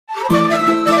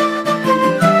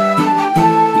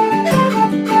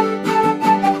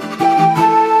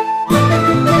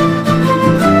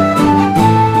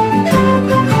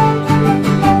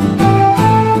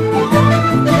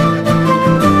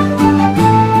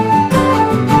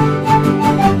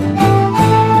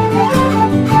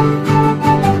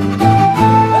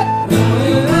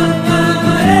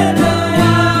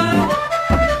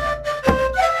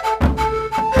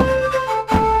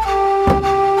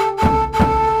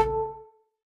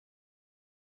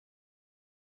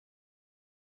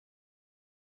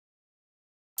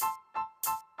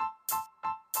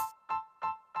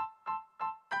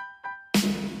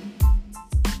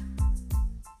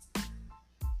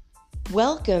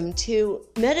Welcome to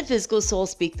Metaphysical Soul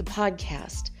Speak, the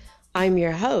podcast. I'm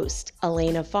your host,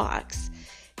 Elena Fox.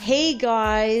 Hey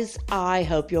guys, I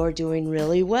hope you're doing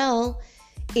really well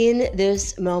in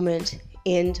this moment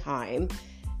in time,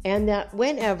 and that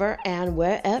whenever and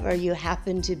wherever you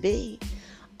happen to be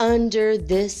under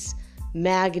this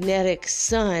magnetic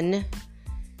sun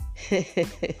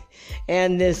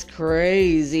and this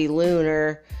crazy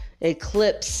lunar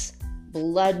eclipse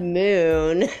blood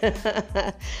moon,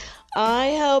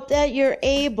 I hope that you're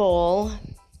able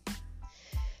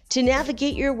to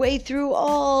navigate your way through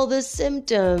all the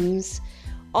symptoms,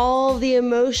 all the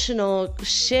emotional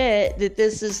shit that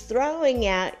this is throwing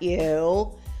at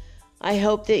you. I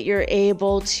hope that you're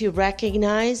able to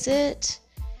recognize it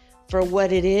for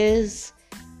what it is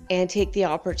and take the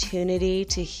opportunity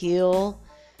to heal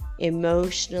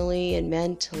emotionally and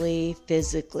mentally,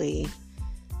 physically,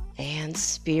 and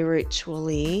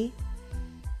spiritually.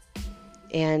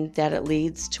 And that it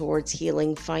leads towards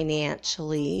healing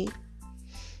financially,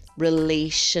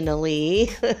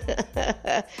 relationally,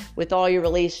 with all your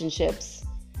relationships,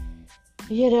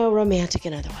 romantic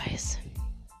and otherwise.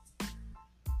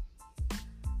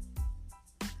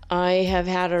 I have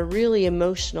had a really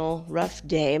emotional, rough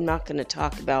day. I'm not going to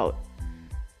talk about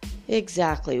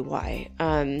exactly why.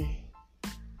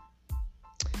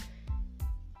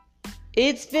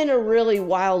 It's been a really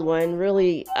wild one.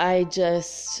 Really,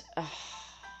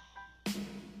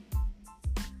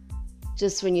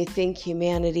 just when you think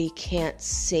humanity can't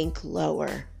sink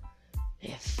lower,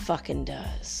 it fucking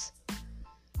does.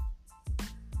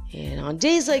 And on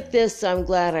days like this, I'm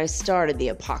glad I started the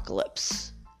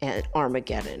apocalypse and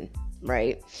Armageddon,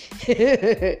 right?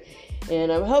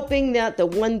 And I'm hoping that the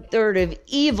 1/3 of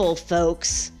evil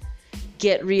folks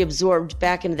get reabsorbed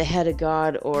back into the head of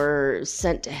God or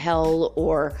sent to hell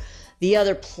or the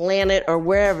other planet or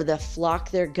wherever the flock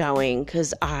they're going,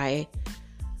 because I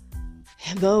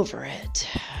am over it.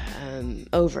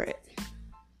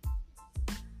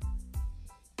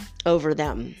 Over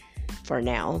them for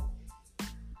now,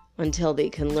 until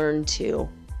they can learn to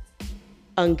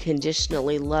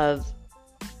unconditionally love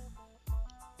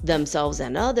themselves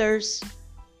and others.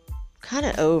 Kind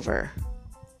of over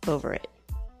it.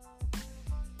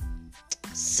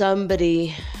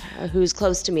 Somebody who's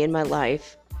close to me in my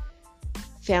life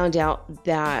found out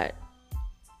that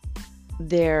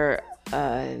their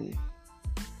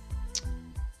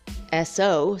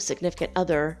SO, significant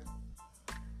other,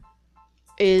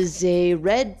 is a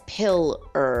red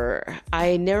piller.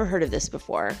 I never heard of this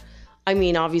before. I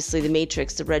mean, obviously the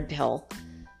Matrix, the red pill.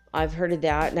 I've heard of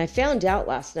that, and I found out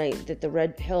last night that the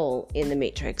red pill in the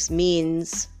Matrix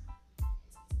means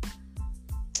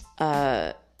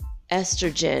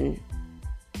estrogen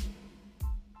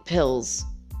pills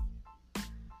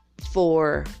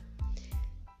for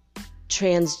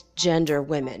transgender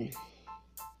women.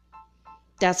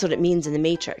 That's what it means in the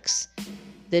Matrix.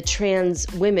 The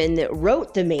trans women that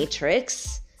wrote the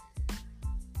Matrix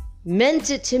meant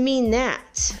it to mean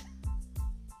that.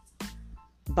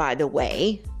 By the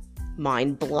way,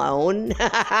 mind blown.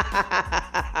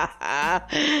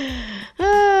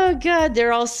 Oh God,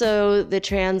 they're also the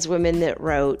trans women that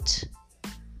wrote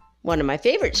one of my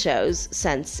favorite shows,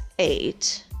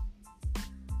 Sense8.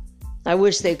 I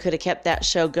wish they could have kept that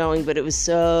show going, but it was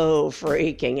so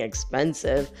freaking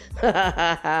expensive.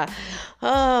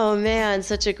 Oh man,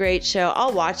 such a great show.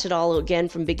 I'll watch it all again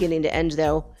from beginning to end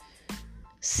though.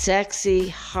 Sexy,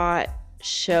 hot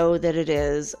show that it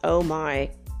is. Oh my.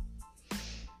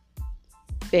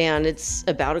 And it's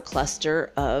about a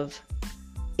cluster of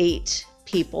 8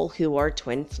 people who are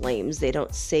twin flames. They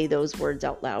don't say those words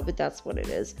out loud, but that's what it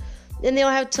is. And they'll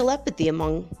have telepathy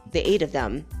among the 8 of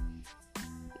them.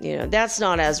 That's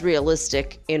not as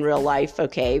realistic in real life,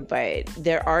 okay? But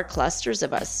there are clusters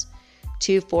of us.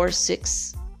 2, 4,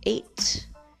 6, 8.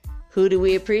 Who do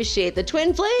we appreciate? The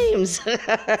twin flames.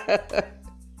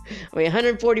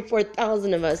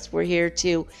 144,000 of us were here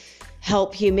to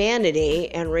help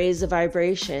humanity and raise the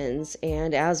vibrations.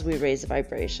 And as we raise the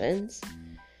vibrations,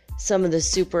 some of the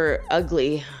super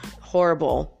ugly,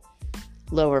 horrible,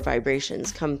 lower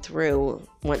vibrations come through.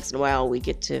 Once in a while, we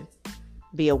get to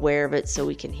be aware of it so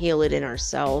we can heal it in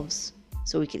ourselves,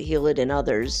 so we can heal it in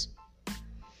others.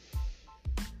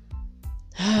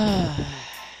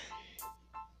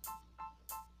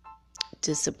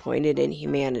 Disappointed in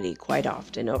humanity quite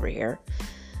often over here.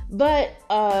 But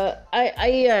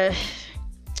I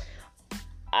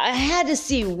had to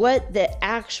see what the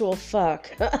actual fuck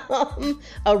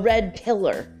a red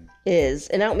pillar is.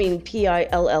 And I don't mean Pillar.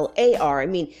 I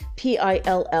mean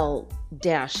Pill-ER.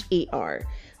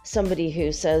 Somebody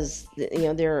who says,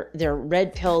 they're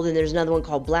red pilled, and there's another one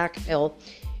called black pill.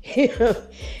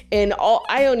 And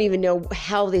I don't even know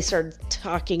how they started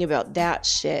talking about that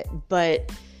shit,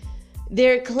 but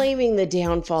they're claiming the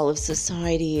downfall of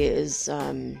society is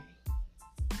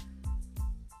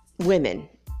women.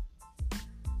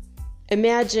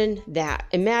 Imagine that.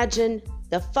 Imagine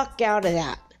the fuck out of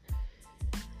that.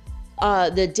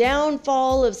 The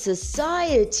downfall of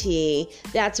society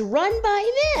that's run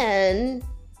by men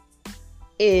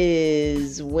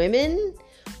is women,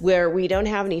 where we don't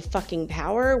have any fucking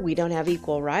power. We don't have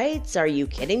equal rights. Are you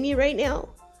kidding me right now?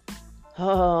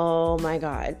 Oh my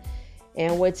God.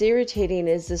 And what's irritating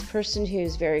is this person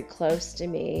who's very close to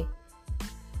me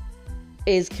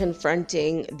is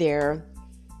confronting their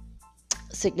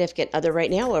significant other right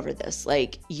now over this.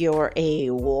 Like, you're a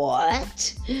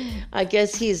what? I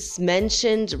guess he's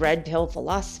mentioned red pill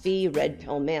philosophy, red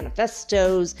pill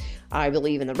manifestos. I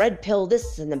believe in the red pill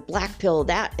this and the black pill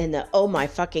that, and the oh my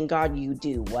fucking God, you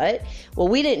do what? Well,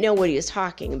 we didn't know what he was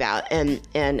talking about,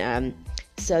 and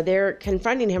so they're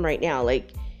confronting him right now.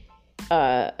 Like,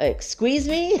 excuse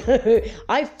me?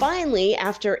 I finally,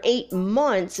 after 8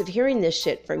 months of hearing this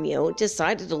shit from you,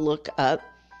 decided to look up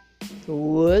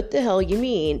what the hell you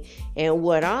mean. And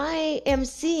what I am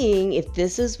seeing, if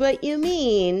this is what you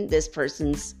mean, this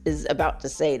person is about to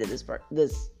say to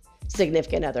this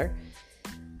significant other,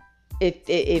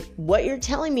 if what you're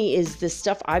telling me is the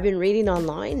stuff I've been reading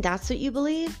online, that's what you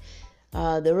believe,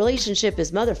 the relationship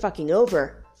is motherfucking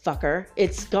over, fucker.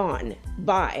 It's gone.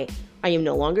 Bye. I am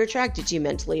no longer attracted to you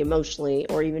mentally, emotionally,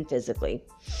 or even physically.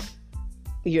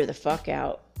 You're the fuck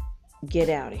out. Get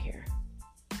out of here.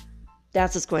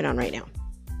 That's what's going on right now.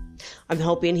 I'm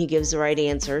hoping he gives the right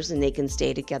answers and they can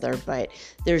stay together, but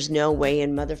there's no way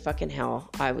in motherfucking hell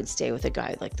I would stay with a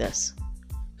guy like this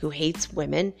who hates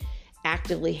women,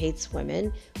 actively hates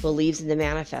women, believes in the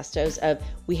manifestos of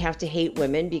we have to hate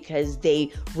women because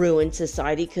they ruined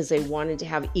society because they wanted to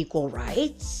have equal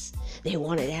rights. They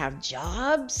wanted to have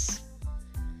jobs.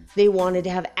 They wanted to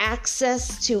have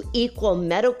access to equal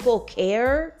medical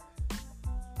care.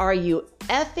 Are you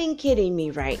effing kidding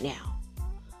me right now?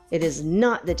 It is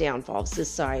not the downfall of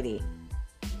society.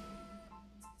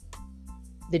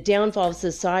 The downfall of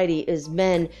society is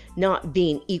men not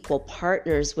being equal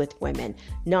partners with women,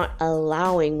 not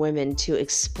allowing women to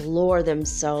explore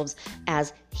themselves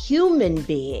as human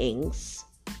beings,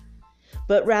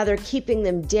 but rather keeping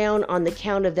them down on the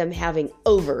count of them having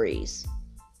ovaries.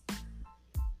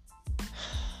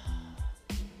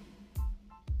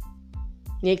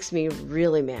 Makes me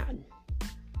really mad.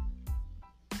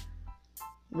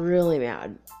 Really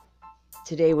mad.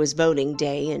 Today was voting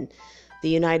day in the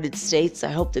United States. I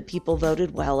hope that people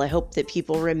voted well. I hope that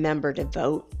people remember to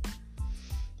vote.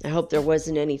 I hope there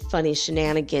wasn't any funny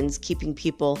shenanigans keeping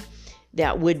people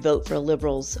that would vote for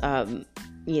liberals, out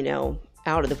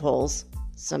of the polls.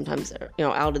 Sometimes,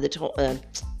 out of the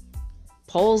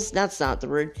polls. That's not the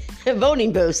word.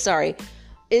 Voting booths, sorry.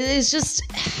 It is just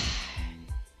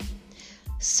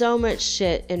so much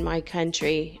shit in my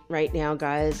country right now,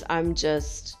 guys. I'm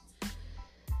just,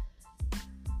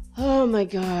 oh my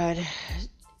God.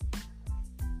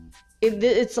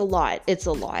 It's a lot. It's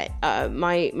a lot.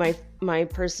 My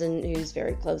person who's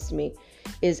very close to me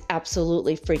is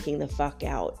absolutely freaking the fuck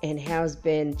out and has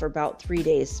been for about 3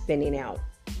 days spinning out.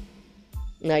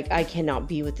 Like, I cannot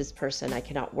be with this person. I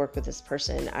cannot work with this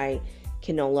person. I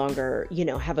can no longer,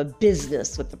 have a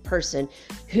business with the person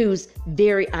whose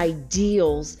very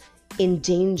ideals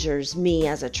endangers me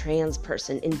as a trans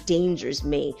person, endangers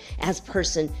me as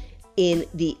person in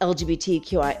the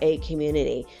LGBTQIA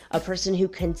community, a person who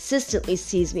consistently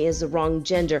sees me as the wrong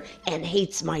gender and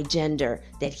hates my gender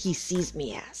that he sees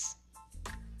me as.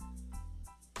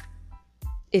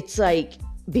 It's like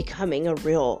becoming a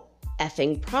real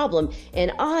effing problem.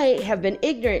 And I have been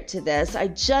ignorant to this. I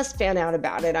just found out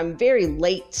about it. I'm very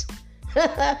late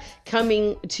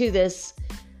coming to this.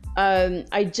 I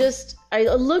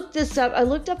looked this up. I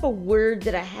looked up a word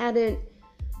that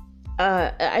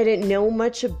I didn't know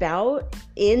much about,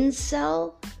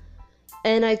 incel.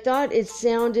 And I thought it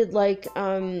sounded like,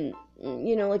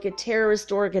 like a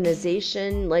terrorist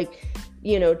organization, like,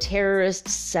 terrorist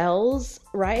cells,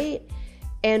 right?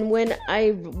 And when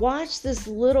I watched this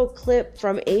little clip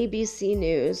from ABC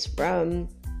News from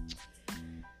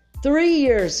 3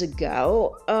 years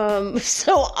ago,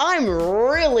 so I'm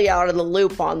really out of the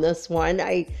loop on this one.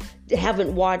 I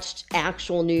haven't watched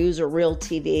actual news or real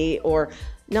TV or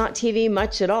not TV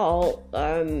much at all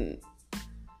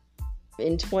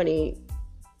in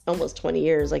almost 20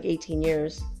 years, like 18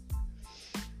 years.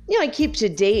 I keep to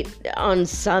date on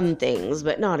some things,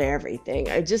 but not everything.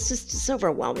 It's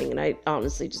overwhelming, and I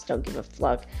honestly just don't give a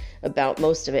fuck about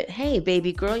most of it. Hey,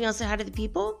 baby girl, you want to say hi to the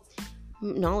people?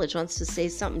 Knowledge wants to say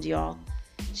something to y'all.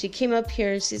 She came up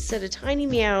here and she said a tiny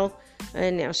meow,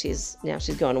 and now she's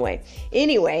going away.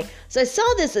 Anyway, so I saw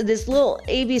this little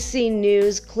ABC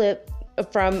News clip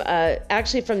from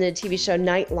actually from the TV show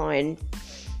Nightline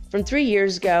from 3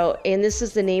 years ago, and this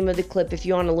is the name of the clip. If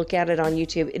you want to look at it on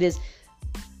YouTube, it is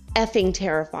effing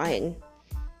terrifying.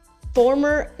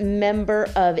 Former member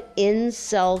of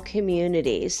incel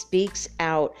community speaks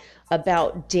out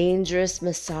about dangerous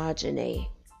misogyny.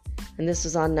 And this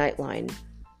was on Nightline.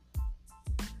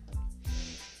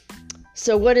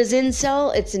 So what is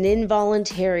incel? It's an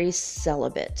involuntary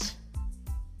celibate.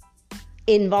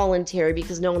 Involuntary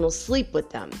because no one will sleep with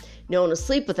them. No one will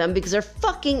sleep with them because they're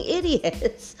fucking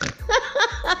idiots.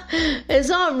 It's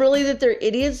not really that they're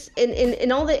idiots.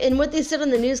 And what they said on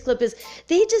the news clip is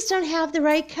they just don't have the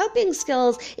right coping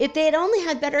skills. If they had only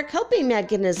had better coping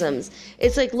mechanisms.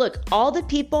 It's like, look, all the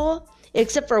people,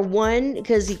 except for one,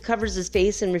 because he covers his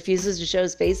face and refuses to show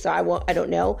his face, so I don't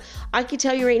know. I can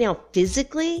tell you right now,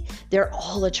 physically, they're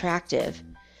all attractive.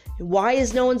 Why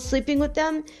is no one sleeping with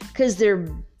them? Because they're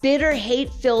bitter,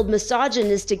 hate-filled,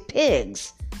 misogynistic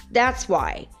pigs. That's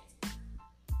why.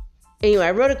 Anyway,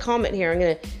 I wrote a comment here. I'm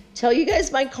going to tell you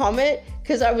guys my comment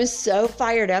because I was so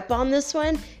fired up on this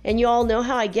one. And you all know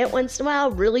how I get once in a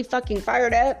while, really fucking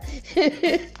fired up.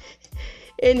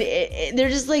 And they're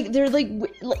just like,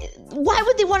 why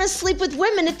would they want to sleep with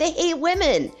women if they hate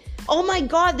women? Oh my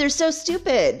God, they're so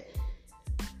stupid.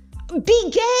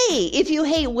 Be gay if you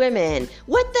hate women.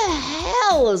 What the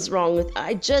hell is wrong with,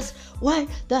 what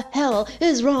the hell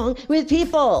is wrong with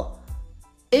people?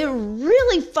 It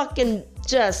really fucking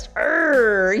just,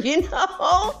 you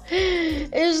know?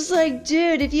 It's just like,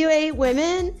 dude, if you hate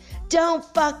women, don't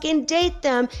fucking date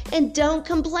them and don't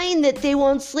complain that they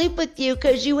won't sleep with you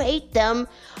because you hate them.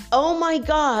 Oh my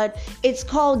God. It's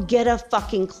called get a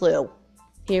fucking clue.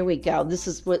 Here we go. This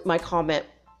is what my comment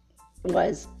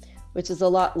was, which is a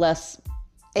lot less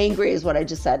angry is what I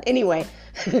just said. Anyway,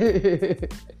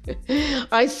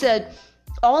 I said,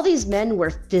 all these men were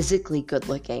physically good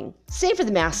looking, save for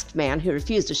the masked man who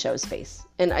refused to show his face.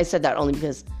 And I said that only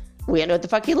because we didn't know what the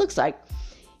fuck he looks like.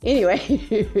 Anyway,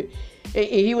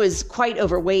 he was quite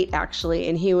overweight actually,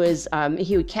 and he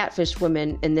would catfish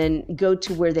women and then go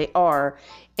to where they are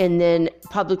and then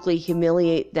publicly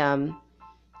humiliate them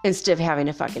instead of having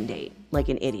a fucking date like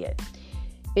an idiot.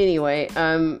 Anyway,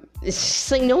 it's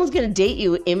just like no one's gonna date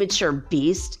you, immature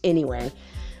beast. Anyway,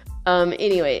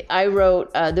 I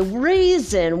wrote, the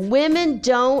reason women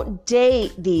don't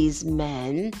date these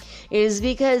men is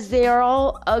because they are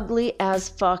all ugly as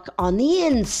fuck on the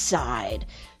inside.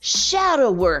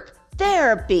 Shadow work,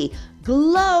 therapy,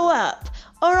 glow up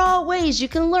are all ways you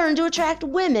can learn to attract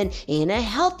women in a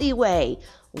healthy way.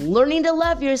 Learning to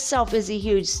love yourself is a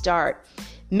huge start.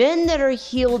 Men that are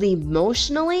healed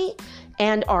emotionally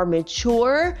and are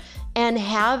mature and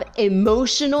have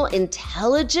emotional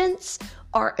intelligence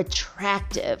are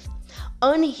attractive.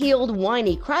 Unhealed,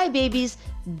 whiny crybabies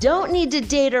don't need to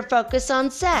date or focus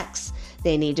on sex.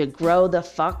 They need to grow the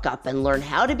fuck up and learn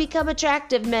how to become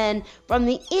attractive men from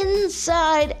the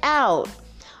inside out.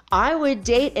 I would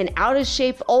date an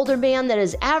out-of-shape older man that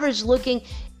is average looking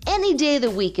any day of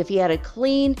the week if he had a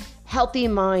clean, healthy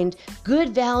mind,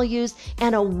 good values,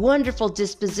 and a wonderful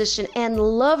disposition and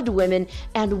loved women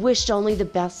and wished only the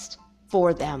best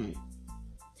for them.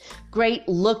 Great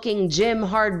looking gym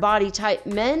hard body type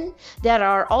men that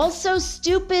are also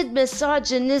stupid,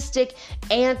 misogynistic,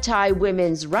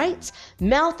 anti-women's rights,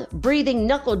 mouth breathing,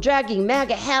 knuckle dragging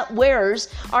MAGA hat wearers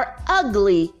are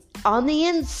ugly on the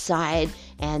inside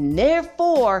and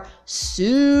therefore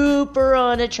super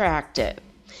unattractive.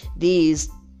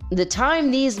 The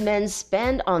time these men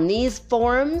spend on these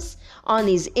forums, on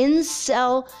these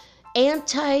incel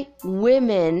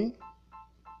anti-women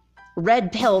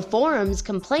red pill forums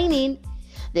complaining,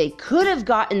 they could have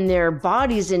gotten their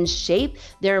bodies in shape,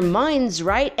 their minds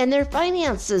right, and their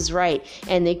finances right,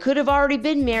 and they could have already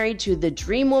been married to the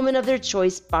dream woman of their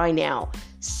choice by now.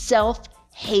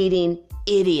 Self-hating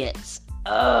idiots.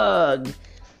 Ugh.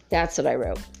 That's what I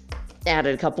wrote.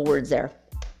 Added a couple words there.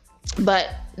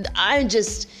 But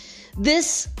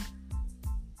this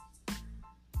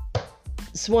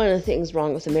is one of the things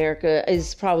wrong with America,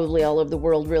 is probably all over the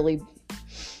world, really.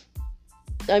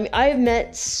 I mean, I've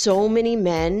met so many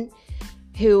men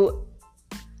who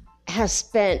have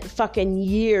spent fucking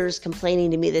years complaining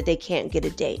to me that they can't get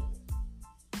a date.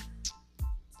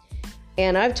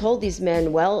 And I've told these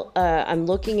men, well, I'm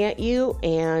looking at you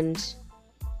and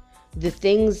the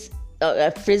things,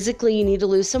 physically you need to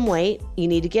lose some weight. You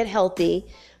need to get healthy.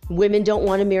 Women don't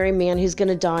want to marry a man who's going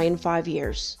to die in 5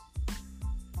 years.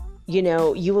 You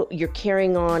know, you're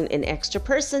carrying on an extra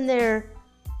person there.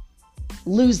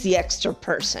 lose the extra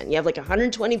person. You have like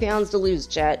 120 pounds to lose,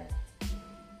 Chet.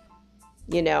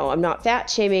 You know, I'm not fat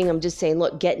shaming. I'm just saying,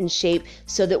 look, get in shape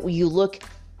so that you look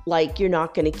like you're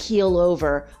not going to keel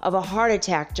over of a heart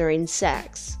attack during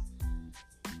sex.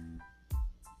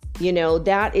 You know,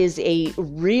 that is a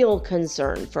real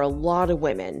concern for a lot of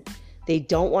women. They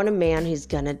don't want a man who's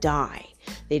going to die.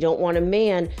 They don't want a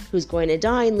man who's going to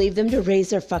die and leave them to raise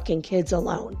their fucking kids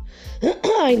alone.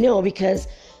 I know, because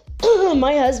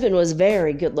my husband was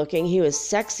very good looking. He was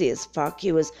sexy as fuck.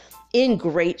 He was in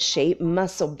great shape,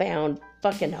 muscle bound,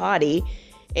 fucking hottie.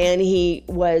 And he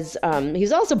was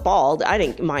also bald. I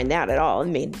didn't mind that at all. It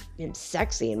made him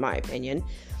sexy, in my opinion.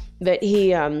 But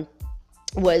he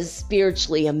was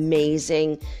spiritually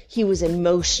amazing. He was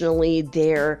emotionally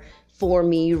there for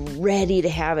me, ready to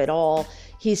have it all.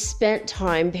 He spent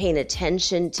time paying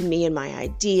attention to me and my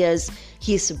ideas.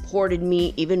 He supported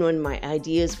me even when my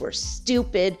ideas were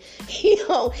stupid. You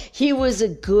know, he was a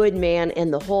good man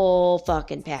in the whole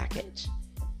fucking package.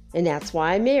 And that's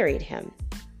why I married him.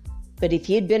 But if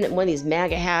he had been one of these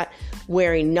MAGA hat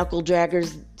wearing knuckle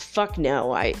draggers, fuck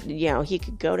no. He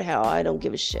could go to hell. I don't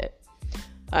give a shit.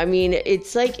 I mean,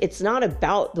 it's like, it's not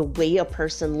about the way a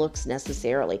person looks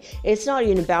necessarily. It's not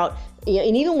even about,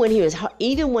 and even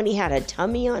when he had a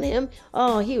tummy on him,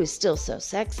 oh, he was still so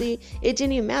sexy. It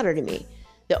didn't even matter to me.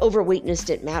 The overweightness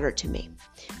didn't matter to me.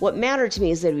 What mattered to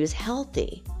me is that he was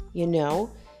healthy, you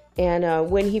know? And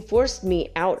when he forced me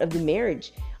out of the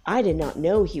marriage, I did not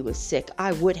know he was sick.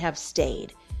 I would have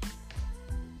stayed.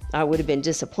 I would have been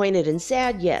disappointed and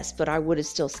sad, yes, but I would have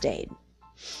still stayed.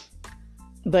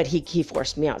 But he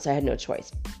forced me out, so I had no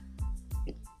choice.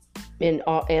 And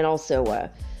also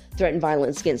threatened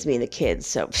violence against me and the kids.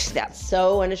 So that's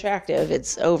so unattractive.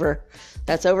 It's over.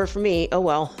 That's over for me. Oh,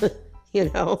 well,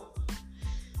 you know.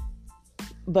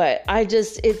 But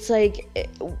it's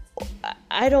like,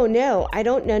 I don't know. I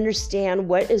don't understand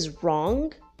what is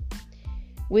wrong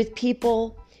with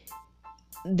people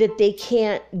that they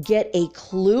can't get a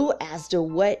clue as to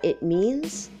what it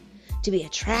means to be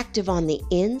attractive on the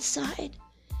inside.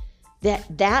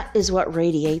 That is what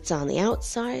radiates on the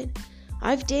outside.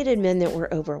 I've dated men that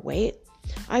were overweight.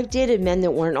 I've dated men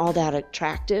that weren't all that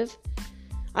attractive.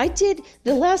 The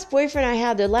last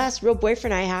real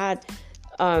boyfriend I had,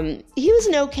 he was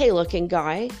an okay looking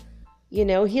guy. You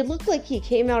know, he looked like he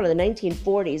came out of the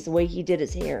 1940s, the way he did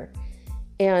his hair.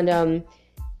 And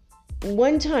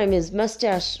one time his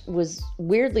mustache was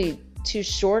weirdly too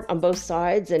short on both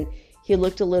sides, and he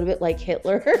looked a little bit like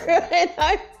Hitler. and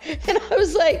I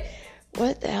was like,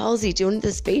 what the hell is he doing with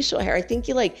his facial hair? I think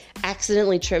he like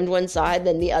accidentally trimmed one side,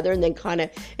 then the other, and then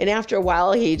and after a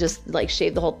while he just like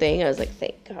shaved the whole thing. I was like,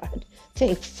 thank God,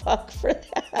 thank fuck for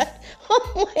that.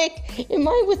 I'm like, am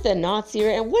I with the Nazi?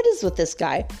 And what is with this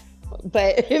guy?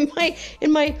 But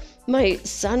my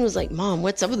son was like, Mom,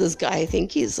 what's up with this guy? I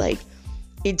think he's like,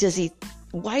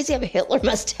 why does he have a Hitler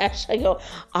mustache? I go,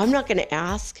 I'm not going to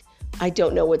ask. I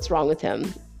don't know what's wrong with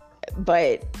him.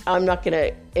 But I'm not going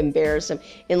to embarrass him.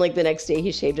 And like the next day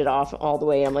he shaved it off all the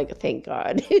way. I'm like, thank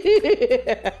God.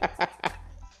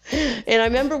 And I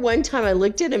remember one time I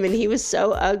looked at him and he was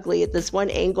so ugly. At this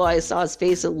one angle I saw his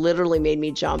face, it literally made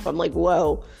me jump. I'm like,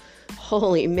 whoa,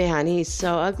 holy man, he's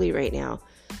so ugly right now.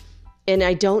 And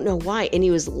I don't know why. And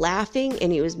he was laughing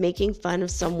and he was making fun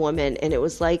of some woman. And it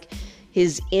was like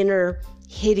his inner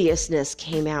hideousness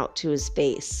came out to his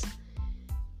face.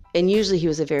 And usually he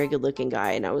was a very good looking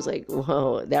guy. And I was like,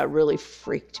 whoa, that really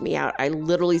freaked me out. I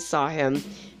literally saw him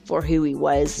for who he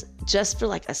was just for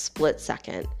like a split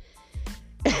second.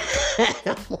 And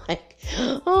I'm like,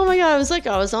 oh my God, I was like,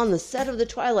 I was on the set of The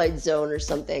Twilight Zone or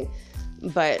something.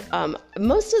 But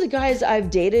most of the guys I've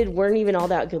dated weren't even all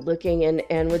that good looking.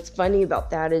 And what's funny about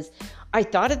that is I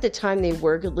thought at the time they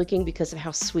were good looking because of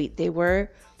how sweet they were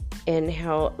and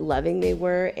how loving they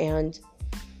were. And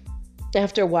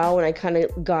after a while, when I kind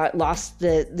of got lost,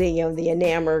 the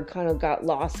enamor kind of got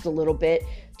lost a little bit,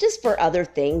 just for other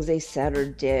things they said or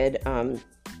did.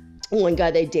 One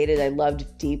guy they dated, I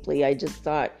loved deeply. I just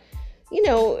thought, you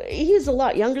know, he's a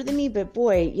lot younger than me, but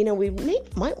boy, you know, we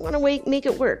might want to make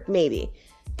it work, maybe,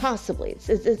 possibly.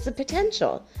 It's a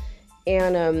potential.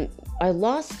 And I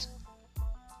lost.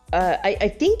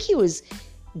 I think he was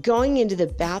going into the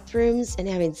bathrooms and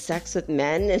having sex with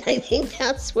men. And I think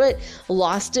that's what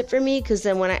lost it for me. Because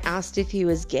then when I asked if he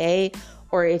was gay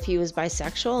or if he was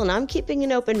bisexual, and I'm keeping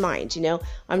an open mind, you know,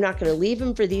 I'm not going to leave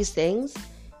him for these things.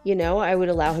 You know, I would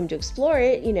allow him to explore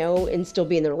it, you know, and still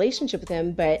be in the relationship with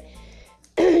him. But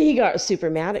he got super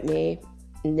mad at me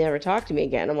and never talked to me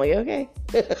again. I'm like, okay.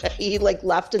 He like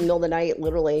left in the middle of the night,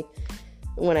 literally,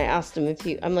 when I asked him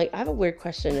I'm like, I have a weird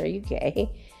question. Are you gay?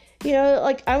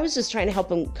 like I was just trying to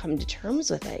help him come to terms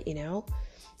with it,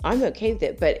 I'm okay with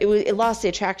it, but it lost the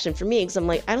attraction for me because I'm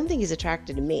like, I don't think he's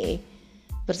attracted to me,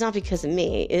 but it's not because of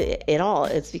me at all.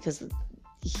 It's because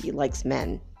he likes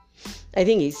men. I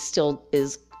think he still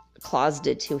is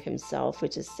closeted to himself,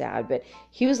 which is sad, but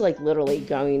he was like literally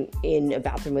going in a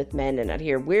bathroom with men, and I'd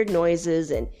hear weird noises,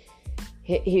 and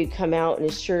he'd come out and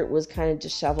his shirt was kind of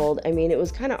disheveled. I mean, it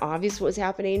was kind of obvious what was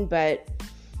happening,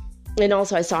 and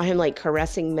also I saw him like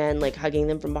caressing men, like hugging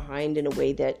them from behind in a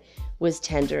way that was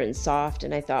tender and soft,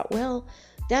 and I thought, well,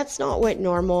 that's not what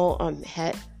normal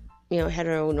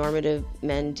heteronormative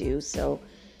men do. So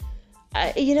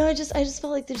I just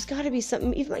felt like there's got to be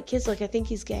something. Even my kids, like, I think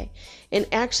he's gay. And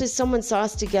actually someone saw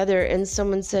us together and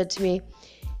someone said to me,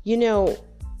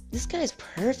 this guy's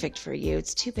perfect for you.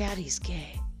 It's too bad he's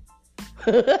gay.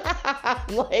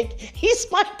 I'm like, he's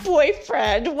my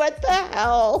boyfriend. What the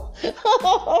hell?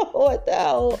 What the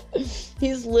hell?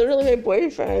 He's literally my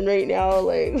boyfriend right now.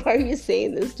 Like, why are you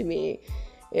saying this to me?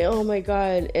 Oh my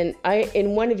God.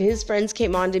 And one of his friends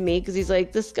came on to me because he's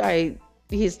like, this guy,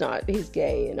 he's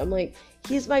gay. And I'm like,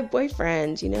 he's my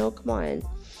boyfriend, come on.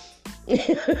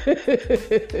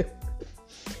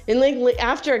 And like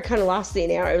after I kind of lost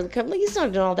the hour, I was like, he's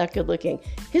not all that good looking.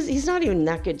 He's not even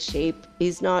that good shape.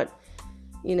 He's not,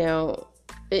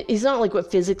 he's not like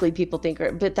what physically people think,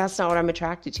 but that's not what I'm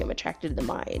attracted to. I'm attracted to the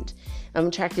mind. I'm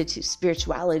attracted to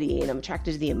spirituality, and I'm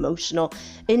attracted to the emotional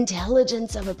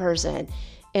intelligence of a person.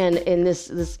 And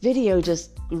this video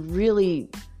just really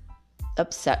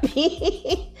upset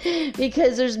me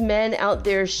because there's men out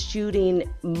there shooting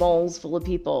malls full of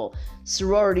people,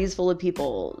 sororities full of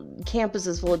people,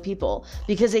 campuses full of people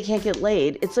because they can't get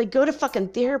laid. It's like, go to fucking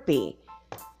therapy.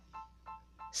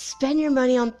 Spend your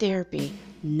money on therapy,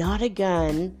 not a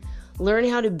gun. Learn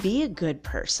how to be a good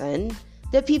person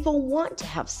that people want to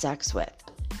have sex with.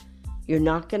 You're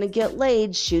not going to get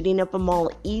laid shooting up a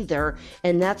mall either,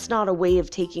 and that's not a way of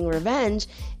taking revenge.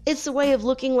 It's a way of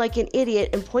looking like an idiot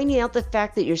and pointing out the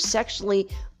fact that you're sexually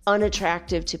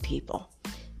unattractive to people.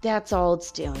 That's all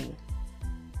it's doing.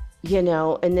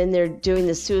 And then they're doing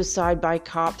the suicide by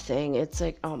cop thing. It's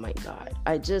like, oh my God.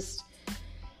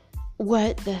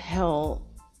 What the hell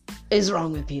is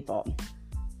wrong with people?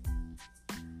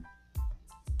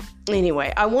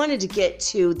 Anyway, I wanted to get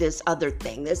to this other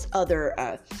thing,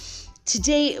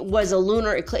 today was a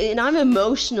lunar eclipse, and I'm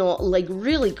emotional, like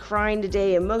really crying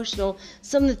today, emotional.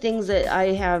 Some of the things that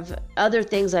I have, other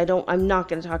things I'm not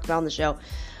going to talk about on the show,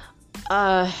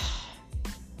 has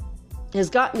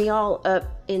got me all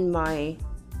up in my,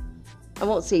 I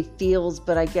won't say feels,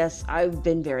 but I guess I've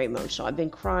been very emotional. I've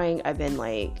been crying. I've been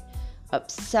like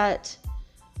upset.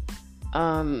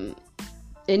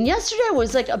 And yesterday I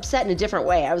was like upset in a different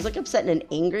way. I was like upset in an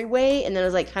angry way, and then I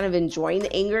was like kind of enjoying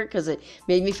the anger because it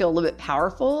made me feel a little bit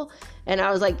powerful. And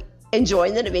I was like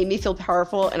enjoying that it made me feel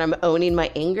powerful, and I'm owning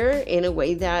my anger in a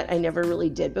way that I never really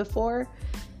did before.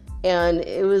 And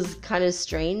it was kind of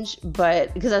strange,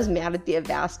 but because I was mad at the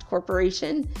Avast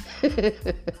Corporation.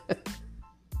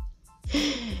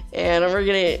 And we're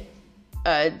going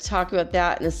to talk about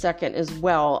that in a second as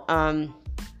well.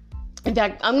 In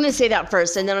fact, I'm going to say that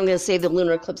first, and then I'm going to say the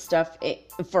lunar eclipse stuff in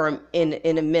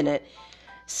a minute.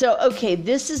 So, okay,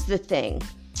 this is the thing.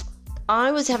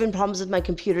 I was having problems with my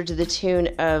computer to the tune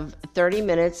of 30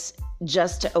 minutes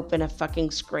just to open a fucking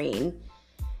screen.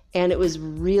 And it was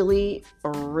really,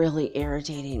 really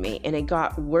irritating me. And it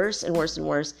got worse and worse and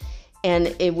worse.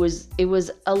 And it was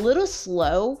a little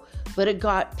slow, but it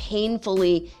got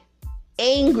painfully,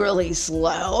 angrily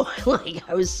slow. Like,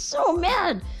 I was so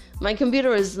mad. My computer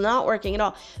was not working at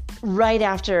all. Right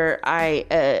after I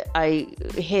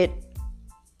hit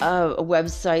a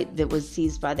website that was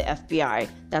seized by the FBI,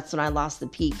 that's when I lost the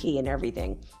P key and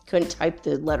everything. Couldn't type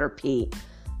the letter P.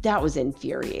 That was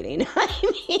infuriating.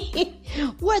 I mean,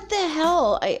 what the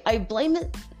hell? I blame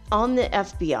it on the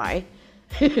FBI.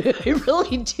 I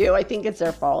really do. I think it's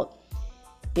their fault.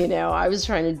 I was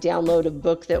trying to download a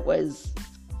book that was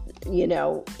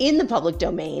in the public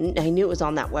domain. I knew it was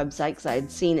on that website because I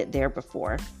had seen it there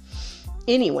before.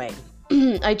 Anyway,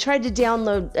 I tried to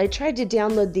download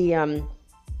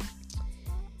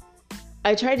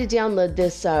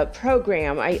this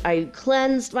program. I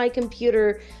cleansed my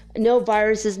computer, no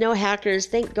viruses, no hackers,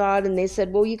 thank God. And they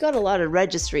said, well, you got a lot of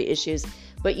registry issues,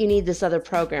 but you need this other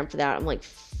program for that. I'm like,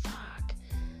 fuck.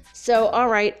 So, all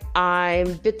right,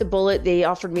 I bit the bullet. They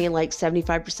offered me like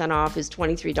 75% off, is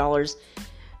 $23.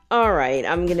 All right,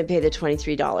 I'm going to pay the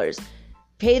 $23.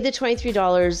 Pay the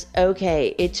 $23.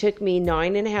 Okay, it took me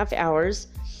 9.5 hours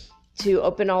to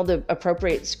open all the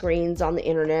appropriate screens on the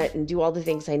internet and do all the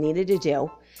things I needed to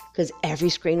do because every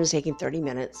screen was taking 30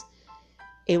 minutes.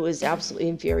 It was absolutely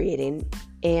infuriating.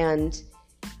 And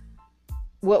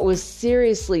what was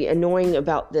seriously annoying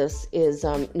about this is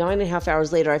 9.5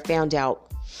 hours later, I found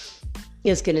out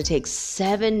it's going to take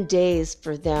 7 days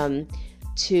for them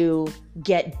to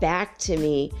get back to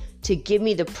me to give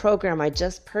me the program I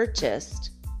just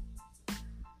purchased.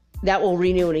 That will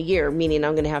renew in a year, meaning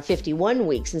I'm going to have 51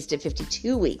 weeks instead of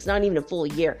 52 weeks, not even a full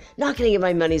year. Not going to get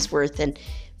my money's worth. And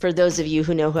for those of you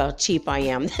who know how cheap I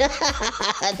am,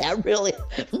 that really,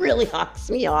 really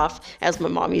hawks me off, as my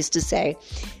mom used to say.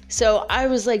 So I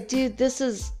was like, dude, this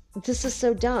is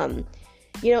so dumb.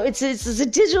 It's a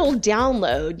digital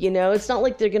download, It's not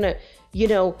like they're going to,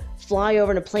 fly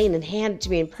over in a plane and hand it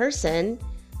to me in person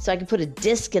so I can put a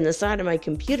disc in the side of my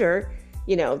computer.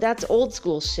 That's old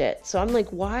school shit. So I'm like,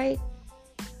 why?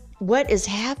 What is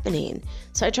happening?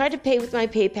 So I tried to pay with my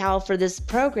PayPal for this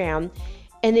program,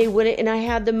 and they wouldn't, and I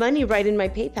had the money right in my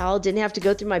PayPal, didn't have to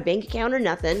go through my bank account or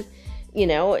nothing.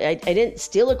 I didn't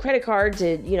steal a credit card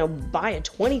to, buy a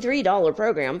 $23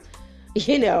 program.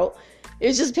 It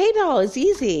was just PayPal. It's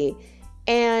easy.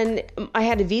 And I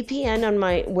had a VPN on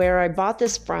where I bought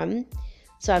this from.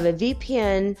 So I have a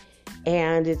VPN,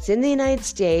 and it's in the United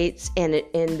States, and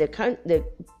the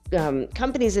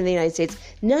companies in the United States,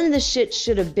 none of this shit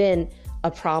should have been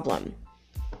a problem.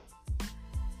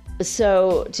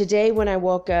 So today when I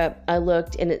woke up, I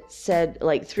looked and it said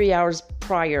like 3 hours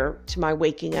prior to my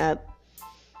waking up,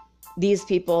 these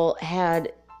people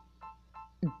had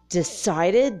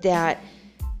decided that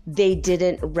they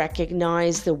didn't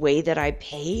recognize the way that I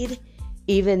paid,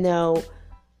 even though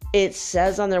it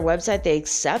says on their website they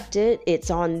accept it.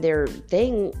 It's on their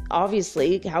thing,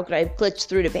 obviously. How could I have glitched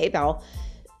through to PayPal?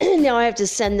 Now I have to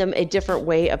send them a different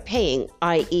way of paying,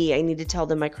 i.e. I need to tell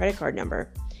them my credit card number.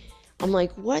 I'm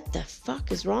like, what the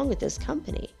fuck is wrong with this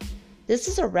company? This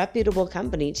is a reputable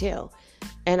company too.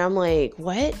 And I'm like,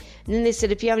 what? And then they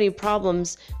said, if you have any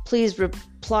problems, please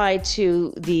reply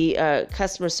to the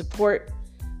customer support,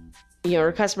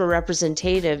 or customer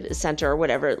representative center or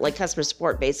whatever, like customer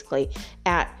support basically,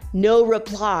 at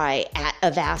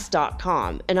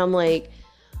noreply@avast.com. And I'm like,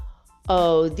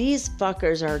 oh, these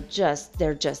fuckers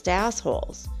they're just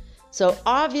assholes. So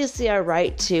obviously I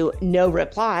write to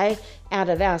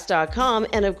noreply@avast.com,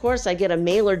 and of course I get a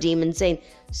mailer demon saying,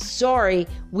 sorry,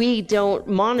 we don't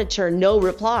monitor no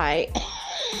reply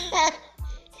at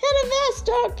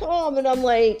avast.com. And I'm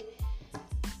like,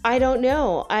 I don't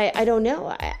know. I don't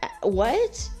know.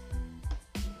 What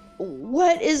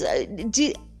is,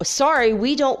 sorry,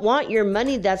 we don't want your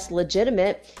money. That's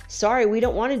legitimate. Sorry, we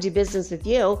don't want to do business with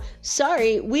you.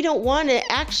 Sorry, we don't want to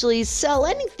actually sell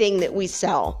anything that we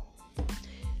sell.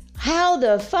 How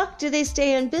the fuck do they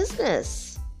stay in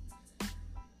business?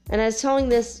 And I was telling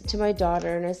this to my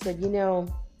daughter, and I said,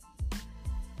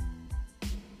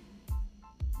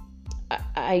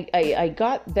 I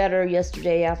got better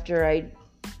yesterday after I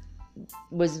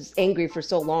was angry for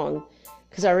so long,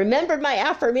 because I remembered my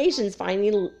affirmations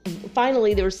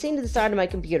finally. They were seen to the side of my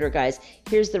computer, guys.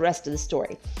 Here's the rest of the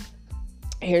story.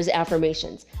 Here's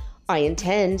affirmations. I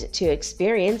intend to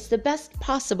experience the best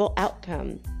possible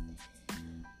outcome.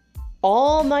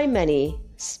 All my money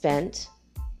spent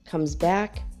comes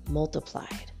back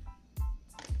multiplied.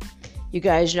 You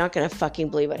guys, you're not going to fucking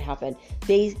believe what happened.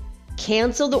 They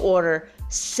canceled the order,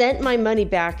 sent my money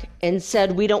back, and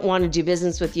said, we don't want to do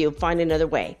business with you. Find another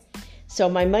way. So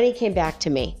my money came back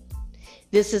to me.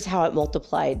 This is how it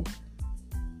multiplied.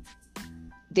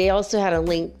 They also had a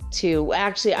link to,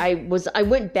 actually, I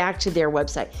went back to their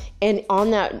website, and on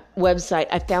that website,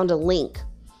 I found a link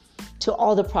to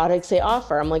all the products they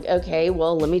offer. I'm like, okay,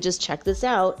 well, let me just check this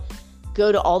out.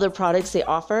 Go to all the products they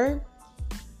offer,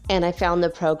 and I found the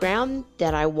program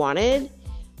that I wanted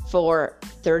for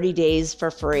 30 days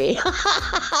for free.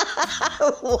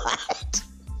 What?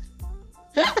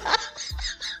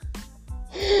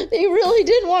 They really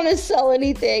didn't want to sell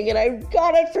anything, and I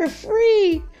got it for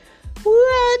free.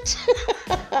 What?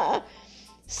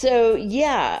 So,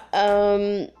 yeah,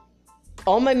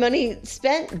 all my money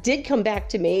spent did come back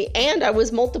to me, and I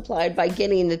was multiplied by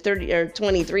getting the $30 or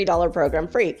 $23 program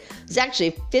free. It was actually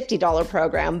a $50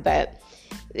 program, but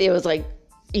it was like,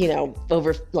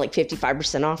 over like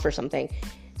 55% off or something.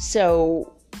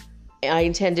 So I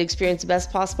intend to experience the best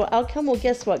possible outcome. Well,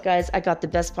 guess what, guys? I got the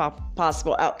best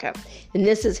possible outcome. And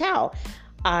this is how.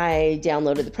 I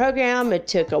downloaded the program. It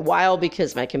took a while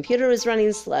because my computer was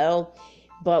running slow.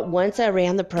 But once I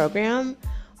ran the program,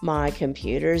 my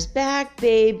computer's back,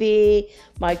 baby.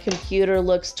 My computer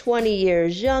looks 20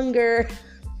 years younger.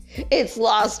 It's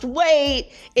lost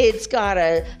weight. It's got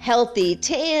a healthy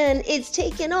tan. It's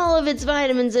taken all of its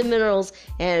vitamins and minerals.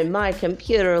 And my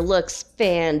computer looks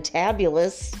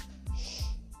fantabulous.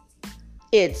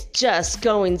 It's just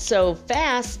going so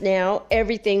fast now.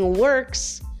 Everything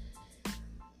works.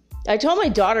 I told my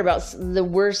daughter about the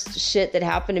worst shit that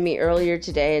happened to me earlier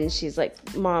today, and she's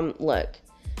like, Mom, look,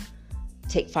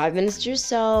 take 5 minutes to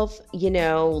yourself,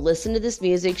 listen to this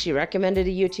music. She recommended a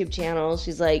YouTube channel.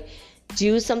 She's like,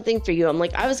 do something for you. I'm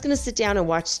like, I was going to sit down and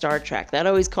watch Star Trek. That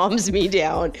always calms me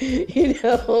down, Give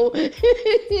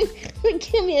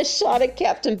me a shot of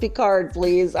Captain Picard,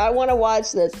 please. I want to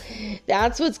watch this.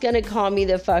 That's what's going to calm me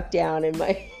the fuck down. And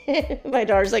my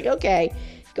daughter's like, okay,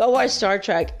 go watch Star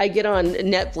Trek. I get on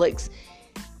Netflix,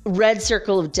 Red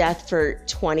Circle of Death for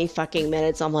 20 fucking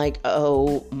minutes. I'm like,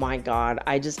 oh my God,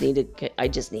 I just need to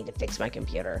fix my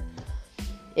computer.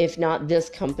 If not this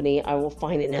company, I will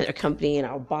find another company and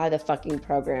I'll buy the fucking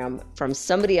program from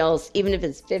somebody else, even if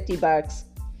it's $50.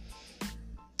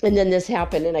 And then this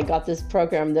happened and I got this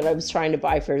program that I was trying to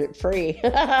buy for free.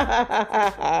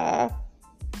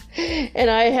 And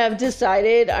I have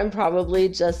decided I'm probably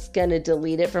just going to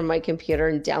delete it from my computer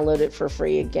and download it for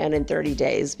free again in 30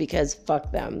 days because fuck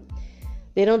them.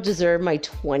 They don't deserve my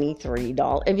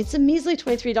 $23. I mean, it's a measly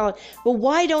 $23. But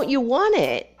why don't you want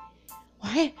it?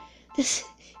 Why?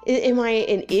 Am I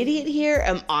an idiot here?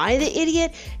 Am I the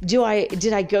idiot?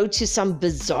 Did I go to some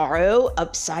bizarro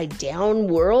upside down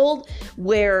world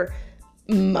where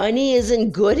money isn't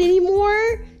good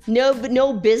anymore?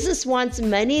 No business wants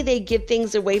money. They give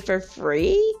things away for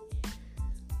free.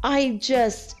 I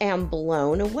just am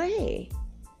blown away.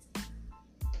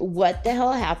 What the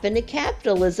hell happened to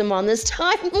capitalism on this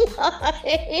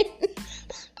timeline?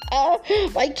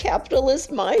 My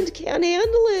capitalist mind can't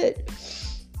handle it.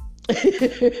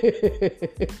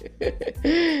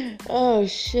 Oh,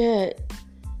 shit.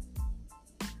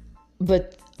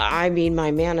 But I mean,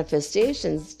 my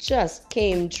manifestations just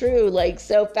came true like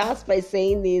so fast by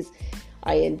saying these.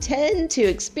 I intend to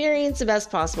experience the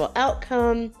best possible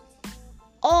outcome.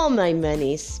 All my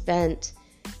money spent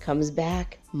comes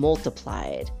back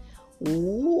multiplied.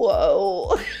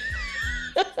 Whoa.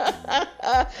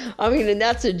 I mean, and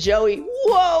that's a Joey.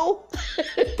 Whoa.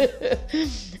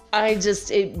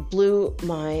 It blew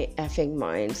my effing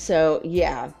mind. So,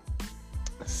 yeah.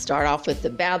 Start off with the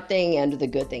bad thing, end with the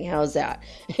good thing. How's that?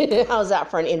 How's that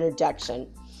for an introduction?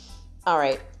 All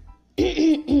right.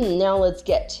 Now let's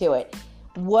get to it.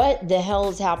 What the hell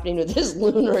is happening with this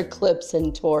lunar eclipse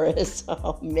in Taurus?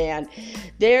 Oh, man.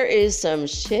 There is some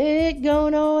shit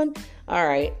going on. All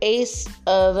right. Ace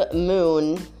of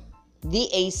Moon. The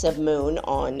Ace of Moon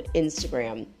on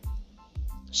Instagram.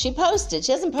 She posted.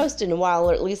 She hasn't posted in a while,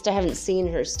 or at least I haven't seen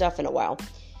her stuff in a while.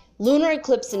 Lunar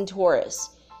eclipse in Taurus.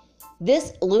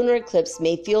 This lunar eclipse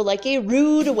may feel like a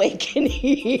rude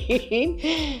awakening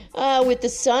with the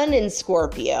sun in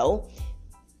Scorpio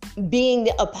being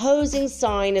the opposing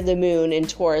sign of the moon in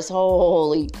Taurus.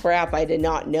 Holy crap, I did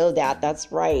not know that.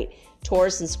 That's right.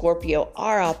 Taurus and Scorpio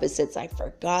are opposites. I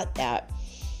forgot that.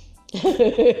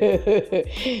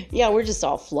 Yeah, we're just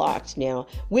all flocked now.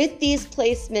 With these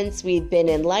placements, we've been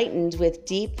enlightened with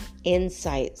deep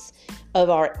insights of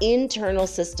our internal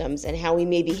systems and how we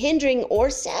may be hindering or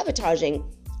sabotaging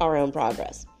our own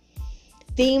progress.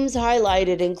 Themes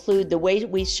highlighted include the way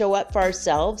we show up for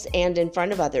ourselves and in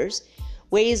front of others,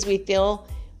 ways we feel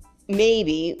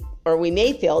we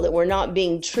may feel that we're not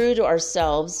being true to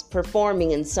ourselves,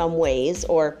 performing in some ways,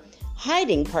 or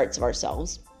hiding parts of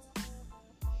ourselves.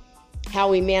 How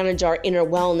we manage our inner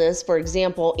wellness, for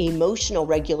example, emotional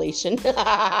regulation.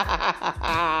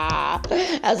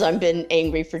 As I've been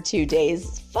angry for 2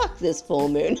 days. Fuck this full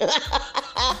moon.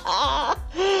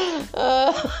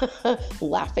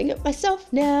 Laughing at myself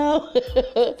now.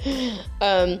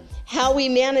 How we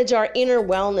manage our inner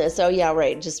wellness. Oh, yeah,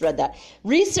 right. Just read that.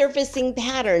 Resurfacing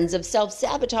patterns of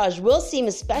self-sabotage will seem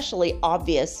especially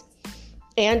obvious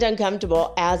and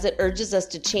uncomfortable as it urges us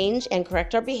to change and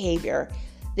correct our behavior.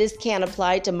 This can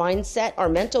apply to mindset or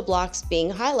mental blocks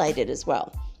being highlighted as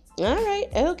well. All right,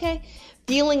 okay.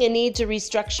 Feeling a need to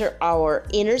restructure our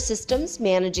inner systems,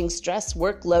 managing stress,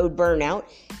 workload, burnout,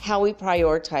 how we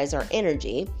prioritize our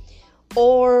energy.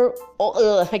 Or,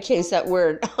 I can't use that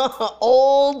word,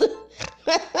 old.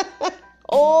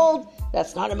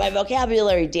 That's not in my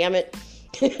vocabulary, damn it.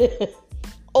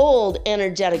 Old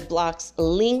energetic blocks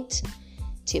linked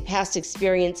to past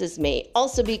experiences may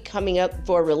also be coming up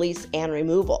for release and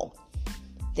removal.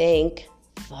 Thank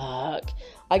fuck.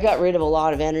 I got rid of a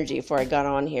lot of energy before I got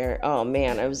on here. Oh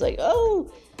man, I was like,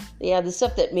 oh, yeah, the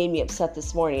stuff that made me upset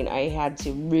this morning, I had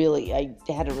to release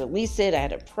it. I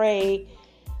had to pray.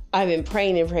 I've been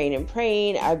praying and praying and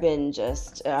praying. I've been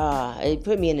just, it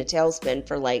put me in a tailspin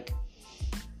for like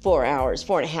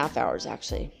 4.5 hours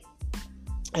actually.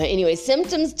 Anyway,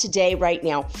 symptoms today, right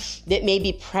now, that may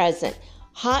be present.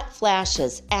 hot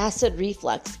flashes, acid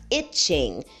reflux,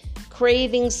 itching,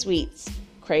 craving sweets,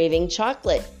 craving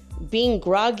chocolate, being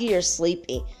groggy or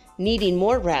sleepy, needing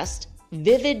more rest,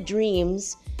 vivid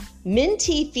dreams,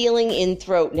 minty feeling in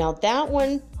throat. Now that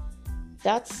one,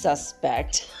 that's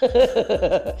suspect.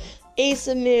 Ace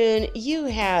of Moon, you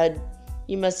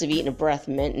must have eaten a breath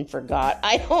mint and forgot.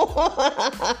 I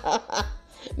don't.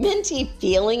 Minty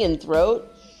feeling in throat.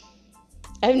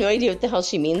 I have no idea what the hell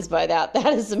she means by that.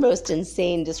 That is the most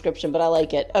insane description, but I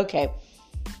like it. Okay.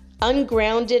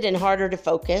 Ungrounded and harder to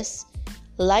focus,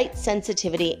 light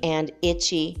sensitivity, and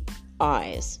itchy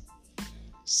eyes.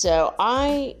 So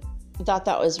I thought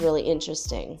that was really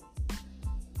interesting.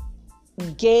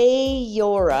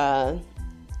 Gaora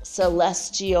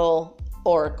Celestial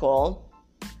Oracle.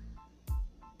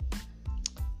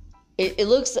 It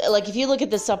looks like, if you look at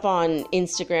this up on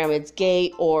Instagram, it's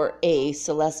Gay or a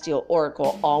Celestial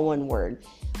Oracle, all one word.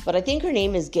 But I think her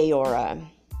name is Gaora.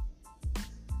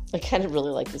 I kind of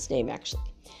really like this name, actually.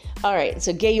 All right,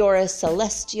 so Gaora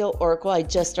Celestial Oracle. I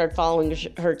just started following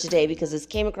her today because this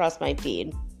came across my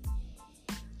feed.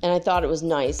 And I thought it was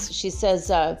nice. She says,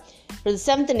 for the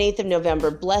 7th and 8th of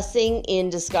November, blessing in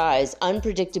disguise,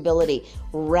 unpredictability,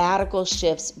 radical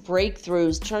shifts,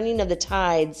 breakthroughs, turning of the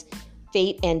tides,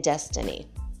 fate and destiny.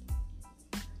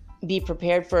 Be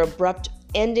prepared for abrupt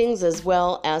endings as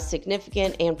well as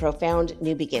significant and profound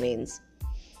new beginnings.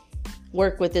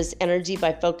 Work with this energy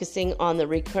by focusing on the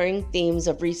recurring themes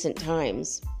of recent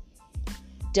times.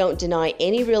 Don't deny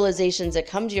any realizations that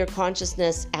come to your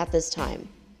consciousness at this time.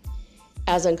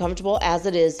 As uncomfortable as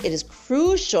it is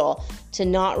crucial to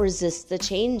not resist the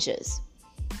changes.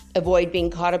 Avoid being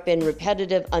caught up in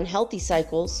repetitive, unhealthy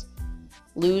cycles.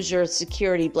 Lose your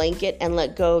security blanket and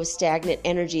let go of stagnant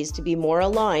energies to be more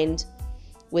aligned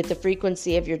with the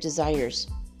frequency of your desires.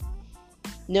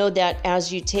 Know that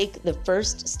as you take the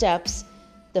first steps,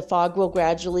 the fog will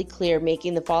gradually clear,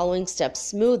 making the following steps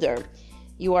smoother.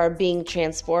 You are being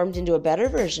transformed into a better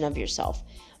version of yourself,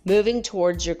 moving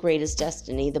towards your greatest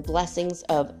destiny, the blessings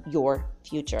of your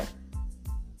future.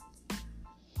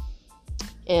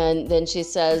 And then she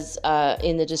says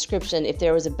in the description, if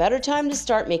there was a better time to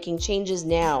start making changes,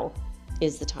 now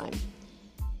is the time.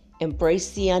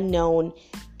 Embrace the unknown,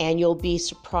 and you'll be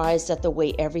surprised at the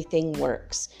way everything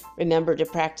works. Remember to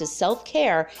practice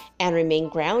self-care and remain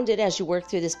grounded as you work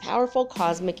through this powerful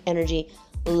cosmic energy.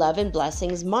 Love and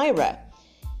blessings, Myra.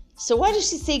 So why does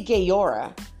she say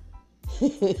Gaora?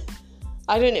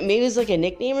 I don't know. Maybe it's like a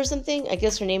nickname or something. I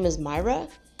guess her name is Myra.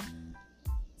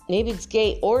 Maybe it's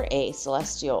Gay or a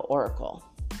Celestial Oracle.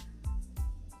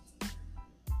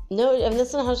 No, I mean,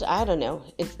 that's not how I don't know.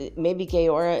 Maybe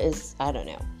Gaora is, I don't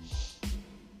know.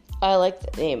 I like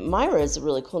the name. Myra is a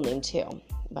really cool name too,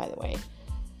 by the way.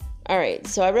 All right,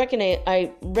 so I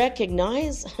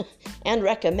recognize and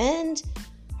recommend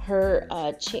her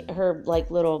her like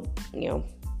little,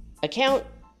 account.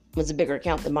 Was a bigger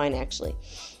account than mine, actually.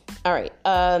 All right.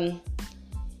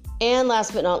 And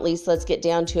last but not least, let's get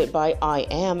down to it by I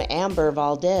Am Amber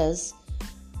Valdez.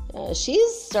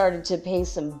 She's started to pay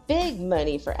some big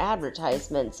money for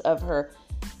advertisements of her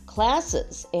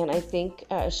classes, and I think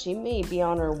she may be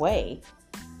on her way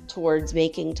towards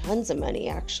making tons of money,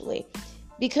 actually,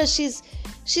 because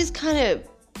she's kind of,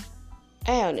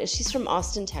 I don't know, she's from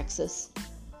Austin, Texas.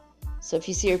 So if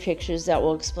you see her pictures, that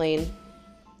will explain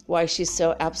why she's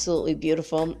so absolutely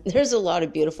beautiful. There's a lot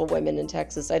of beautiful women in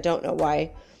Texas. I don't know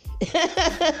why.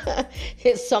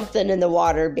 It's something in the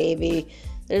water, baby.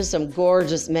 There's some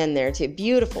gorgeous men there too.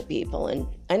 Beautiful people. And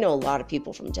I know a lot of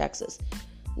people from Texas.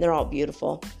 They're all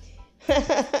beautiful.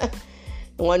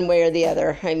 One way or the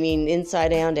other. I mean,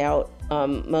 inside and out.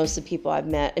 Most of the people I've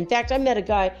met. In fact, I met a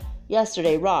guy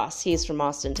yesterday, Ross. He's from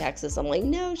Austin, Texas. I'm like,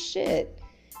 no shit.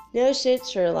 No shit,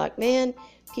 Sherlock. Man,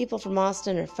 people from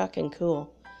Austin are fucking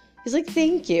cool. He's like,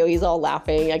 thank you. He's all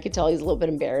laughing. I could tell he's a little bit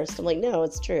embarrassed. I'm like, no,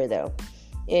 it's true, though.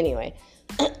 Anyway,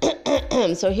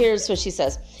 so here's what she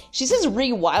says. She says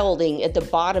rewilding at the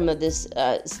bottom of this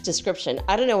description.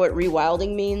 I don't know what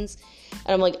rewilding means.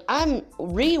 And I'm like, I'm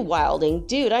rewilding?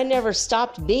 Dude, I never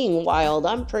stopped being wild.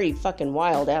 I'm pretty fucking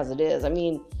wild as it is. I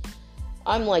mean,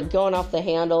 I'm like going off the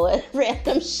handle at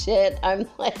random shit. I'm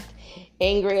like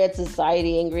angry at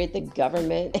society, angry at the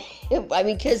government. I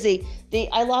mean, because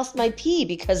I lost my pee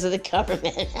because of the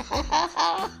government.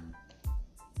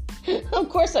 Of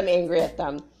course I'm angry at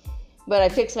them. But I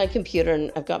fixed my computer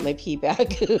and I've got my pee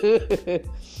back.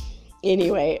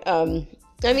 Anyway, I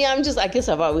mean, I guess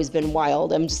I've always been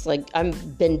wild. I'm just like,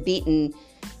 I've been dancing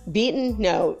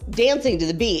to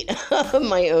the beat of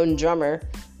my own drummer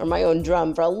or my own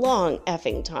drum for a long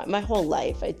effing time, my whole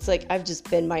life. It's like, I've just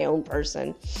been my own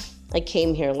person. I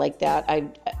came here like that.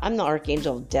 I'm the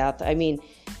archangel of death. I mean,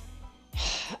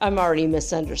 I'm already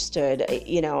misunderstood.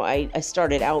 I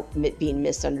started out being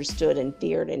misunderstood and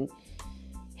feared and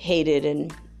hated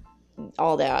and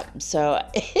all that. So,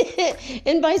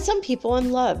 and by some people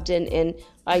I'm loved, and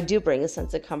I do bring a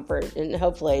sense of comfort, and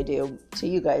hopefully I do to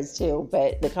you guys too,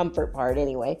 but the comfort part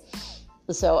anyway.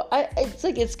 So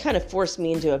it's kind of forced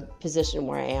me into a position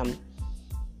where I am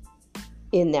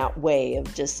in that way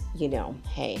of just,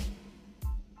 hey,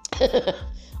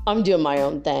 I'm doing my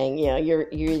own thing. You're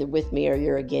either with me or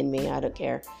you're against me. I don't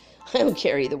care. I don't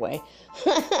care either way.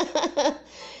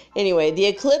 Anyway, the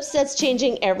eclipse that's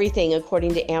changing everything,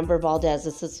 according to Amber Valdez.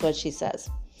 This is what she says.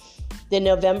 The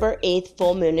November 8th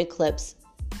full moon eclipse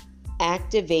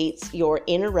activates your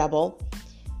inner rebel,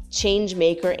 change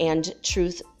maker, and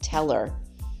truth teller.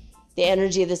 The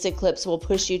energy of this eclipse will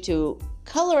push you to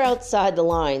color outside the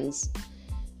lines.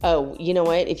 Oh, you know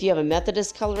what? If you have a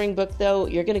Methodist coloring book, though,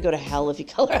 you're going to go to hell if you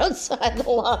color outside the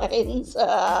lines.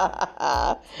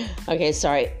 Okay,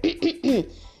 sorry.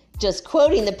 Just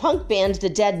quoting the punk band, the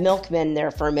Dead Milkmen, there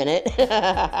for a minute.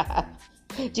 Have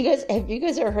you guys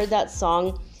ever heard that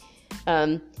song?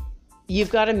 You've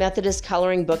got a Methodist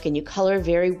coloring book and you color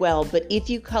very well, but if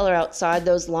you color outside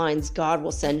those lines, God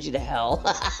will send you to hell.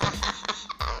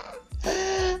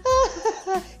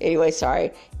 Anyway,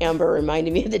 sorry. Amber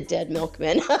reminded me of the Dead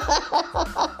Milkmen.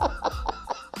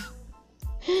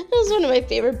 That was one of my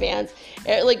favorite bands.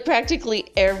 Like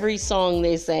practically every song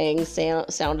they sang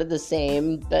sounded the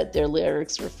same, but their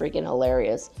lyrics were freaking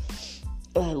hilarious.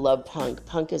 I love punk.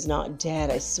 Punk is not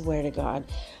dead, I swear to God.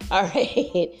 All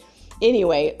right.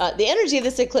 Anyway, the energy of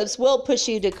this eclipse will push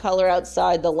you to color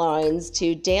outside the lines,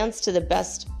 to dance to the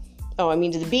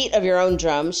to the beat of your own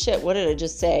drum. Shit, what did I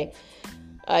just say?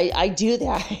 I do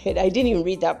that. I didn't even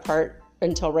read that part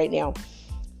until right now.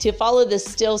 To follow the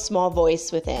still small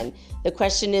voice within. The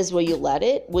question is, will you let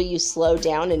it? Will you slow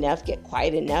down enough, get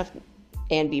quiet enough,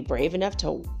 and be brave enough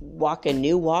to walk a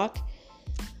new walk?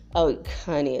 Oh,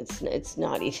 honey, it's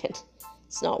not even.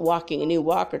 It's not walking a new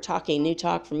walk or talking a new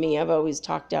talk for me. I've always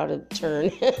talked out of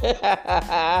turn.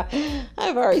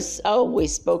 I've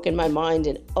always spoken my mind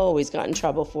and always got in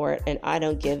trouble for it, and I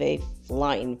don't give a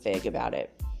flying fig about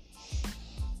it.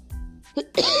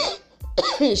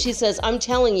 She says, I'm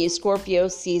telling you, Scorpio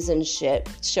season shit,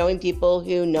 showing people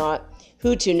who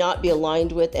to not be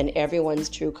aligned with and everyone's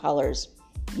true colors.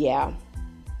 Yeah,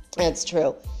 that's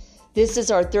true. This is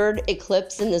our third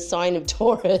eclipse in the sign of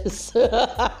Taurus.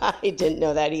 I didn't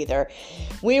know that either.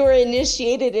 We were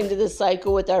initiated into the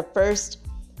cycle with our first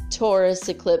Taurus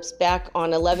eclipse back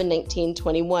on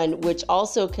 11/19/21, which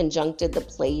also conjuncted the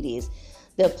Pleiades.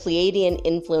 The Pleiadian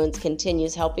influence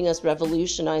continues, helping us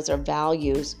revolutionize our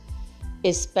values,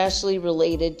 especially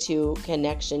related to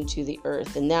connection to the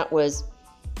earth. And that was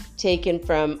taken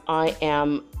from I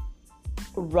am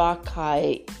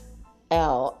Rachiel.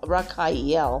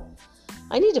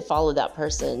 I need to follow that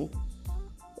person,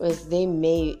 because they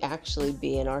may actually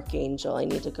be an archangel. I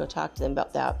need to go talk to them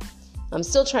about that. I'm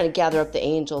still trying to gather up the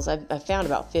angels. I've found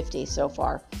about 50 so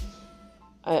far.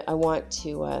 I want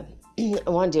to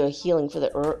do a healing for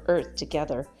the earth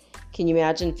together. Can you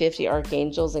imagine 50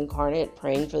 archangels incarnate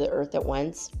praying for the earth at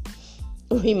once?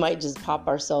 We might just pop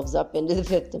ourselves up into the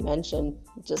fifth dimension,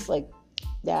 just like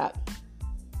that.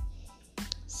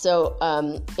 So,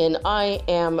 and I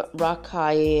am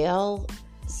Rachiel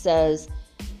says,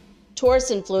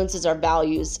 Taurus influences our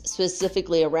values,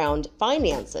 specifically around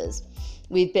finances.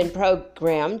 We've been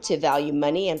programmed to value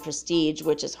money and prestige,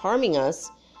 which is harming us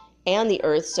and the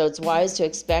earth, so it's wise to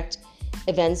expect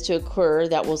events to occur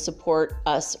that will support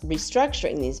us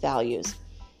restructuring these values.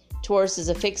 Taurus is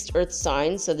a fixed earth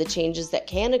sign, so the changes that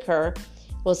can occur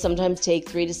will sometimes take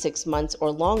 3 to 6 months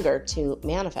or longer to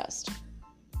manifest.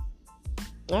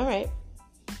 All right.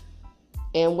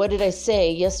 And what did I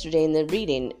say yesterday in the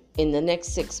reading? In the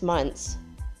next 6 months,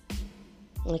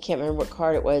 I can't remember what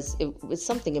card it was. It was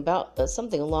something about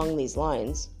something along these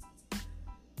lines.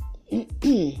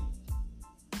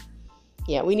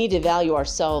 Yeah, we need to value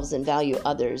ourselves and value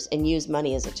others and use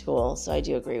money as a tool. So I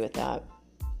do agree with that.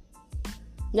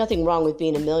 Nothing wrong with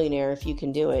being a millionaire if you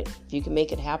can do it. If you can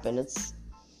make it happen, it's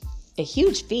a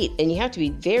huge feat, and you have to be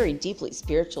very deeply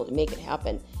spiritual to make it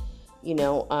happen. You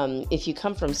know, if you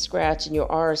come from scratch and you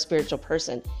are a spiritual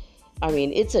person, I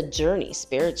mean, it's a journey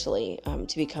spiritually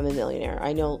to become a millionaire.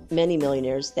 I know many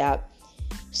millionaires that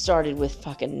started with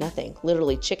fucking nothing,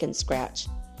 literally chicken scratch.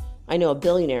 I know a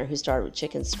billionaire who started with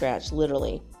chicken scratch,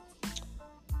 literally.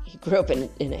 He grew up in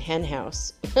a hen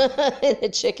house, in a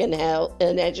chicken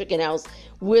house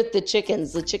with the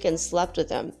chickens. The chickens slept with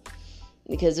him.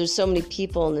 because there's so many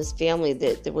people in this family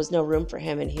that there was no room for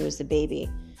him, and he was the baby.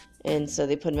 And so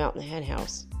they put him out in the hen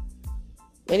house.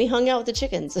 And he hung out with the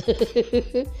chickens.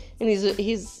 And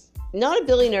he's not a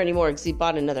billionaire anymore because he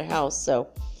bought another house. So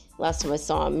last time I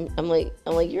saw him, I'm like,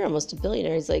 you're almost a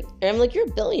billionaire. I'm like, you're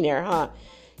a billionaire, huh?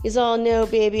 He's all, no,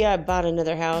 baby, I bought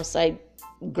another house. I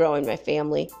growing my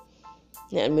family.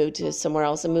 And moved to somewhere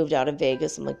else. I moved out of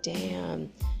Vegas. I'm like, damn.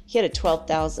 He had a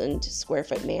 12,000 square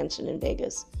foot mansion in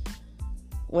Vegas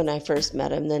when I first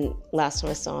met him. Then last time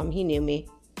I saw him, he knew me.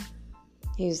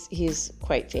 He's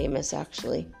quite famous,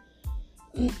 actually.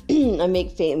 I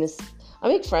make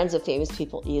friends with famous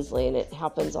people easily, and it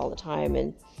happens all the time.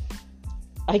 And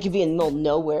I could be in the middle of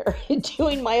nowhere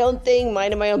doing my own thing,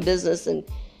 minding my own business, and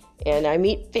I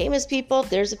meet famous people. If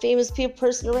there's a famous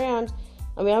person around.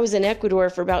 I mean, I was in Ecuador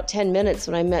for about 10 minutes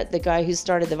when I met the guy who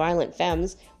started the Violent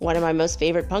Femmes, one of my most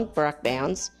favorite punk rock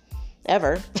bands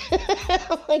ever.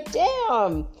 I'm like,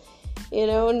 damn,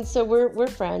 and so we're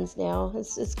friends now.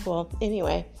 It's cool.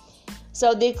 Anyway,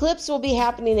 so the eclipse will be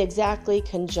happening exactly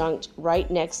conjunct right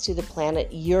next to the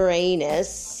planet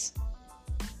Uranus.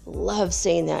 Love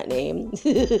saying that name.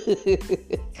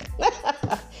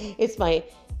 It's my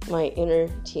inner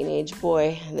teenage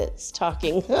boy that's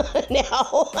talking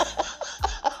now.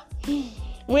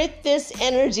 With this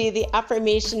energy, the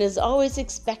affirmation is always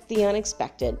expect the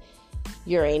unexpected.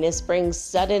 Uranus brings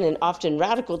sudden and often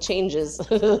radical changes.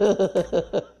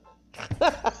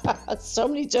 So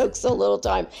many jokes, so little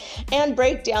time. And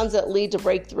breakdowns that lead to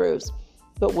breakthroughs.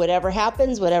 But whatever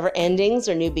happens, whatever endings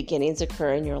or new beginnings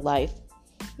occur in your life,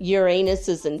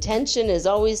 Uranus's intention is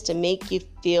always to make you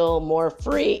feel more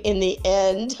free in the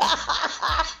end.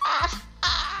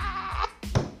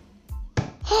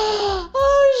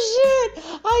 Oh, shit.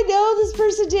 I know this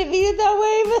person didn't mean it that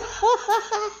way, but...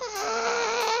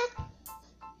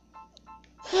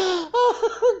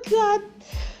 Oh, God.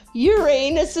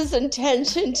 Uranus's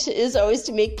intention is always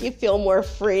to make you feel more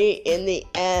free in the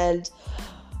end.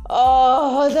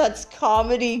 Oh, that's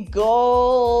comedy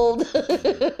gold.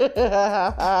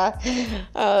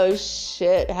 Oh,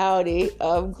 shit. Howdy.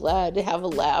 I'm glad to have a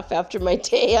laugh after my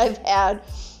day I've had.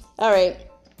 All right.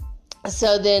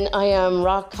 So then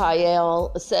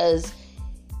Rakael says,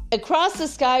 across the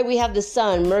sky we have the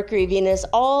sun, Mercury, Venus,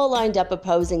 all lined up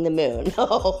opposing the moon.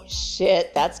 Oh,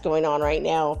 shit. That's going on right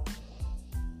now.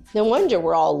 No wonder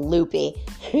we're all loopy.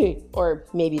 Or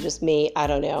maybe just me. I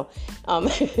don't know.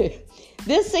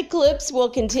 This eclipse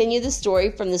will continue the story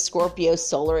from the Scorpio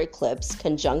solar eclipse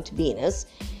conjunct Venus,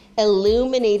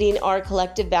 illuminating our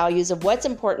collective values of what's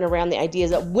important around the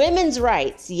ideas of women's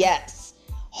rights. Yes.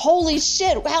 Holy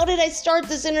shit. How did I start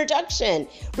this introduction?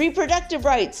 Reproductive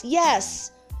rights.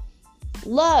 Yes.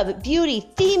 Love, beauty,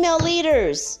 female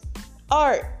leaders,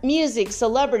 art, music,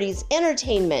 celebrities,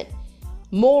 entertainment,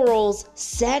 morals,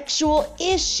 sexual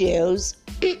issues,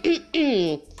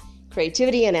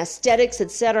 creativity and aesthetics,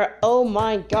 etc. Oh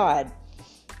my God.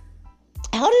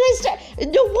 How did I start?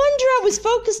 No wonder I was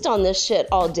focused on this shit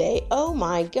all day. Oh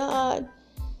my God.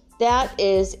 That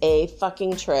is a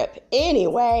fucking trip.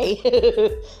 Anyway.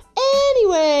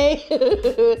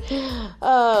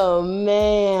 Oh,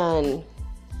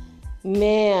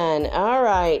 man. All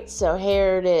right. So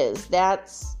here it is.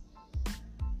 That's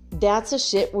a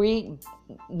shit we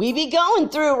be going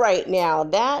through right now.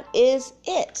 That is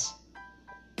it.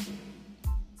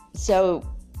 So,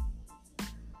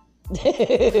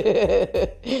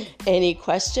 any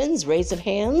questions? Raise of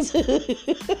hands.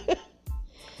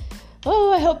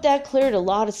 Oh, I hope that cleared a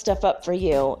lot of stuff up for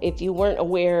you. If you weren't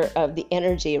aware of the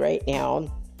energy right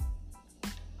now,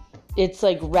 it's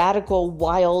like radical,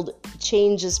 wild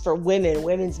changes for women,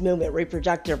 women's movement,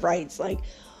 reproductive rights, like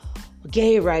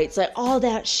gay rights, like all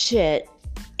that shit.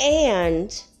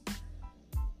 And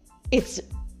it's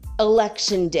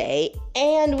election day,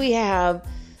 and we have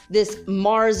this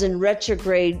Mars in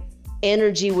retrograde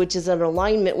energy, which is in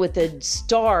alignment with a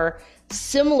star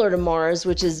similar to Mars,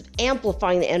 which is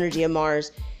amplifying the energy of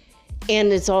Mars,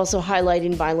 and it's also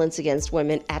highlighting violence against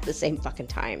women at the same fucking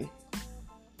time.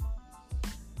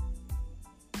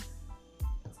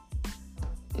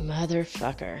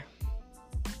 Motherfucker.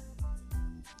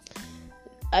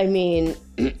 I mean,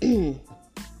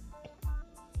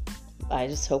 I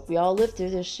just hope we all live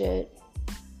through this shit.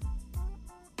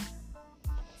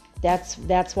 That's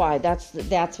why.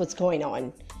 That's what's going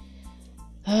on.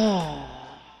 And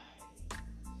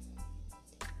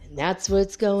that's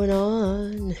what's going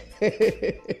on.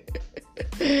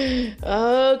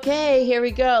 Okay, here we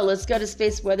go. Let's go to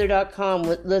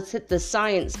spaceweather.com. Let's hit the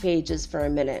science pages for a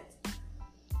minute.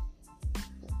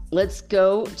 Let's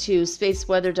go to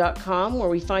spaceweather.com, where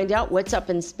we find out what's up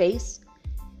in space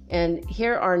And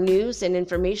here are news and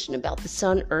information about the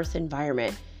sun-earth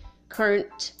environment.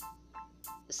 Current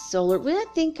solar. Well, I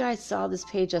think I saw this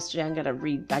page yesterday. I gotta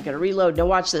reload. Now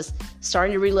watch this.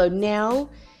 Starting to reload now,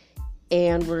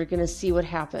 and we're gonna see what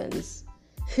happens.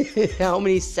 How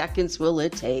many seconds will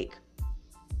it take?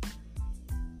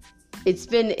 It's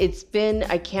been.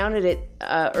 I counted it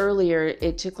earlier.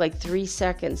 It took like 3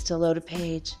 seconds to load a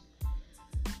page.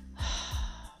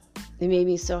 It made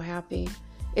me so happy.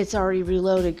 It's already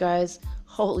reloaded, guys.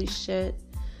 Holy shit.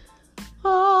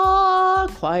 Ah,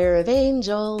 choir of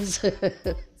angels.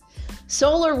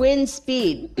 Solar wind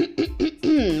speed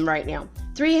right now,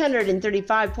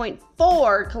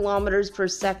 335.4 kilometers per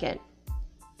second.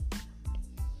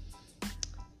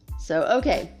 So,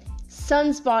 okay.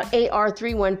 Sunspot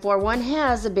AR3141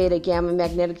 has a beta-gamma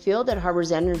magnetic field that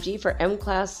harbors energy for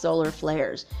M-class solar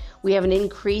flares. We have an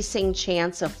increasing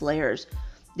chance of flares.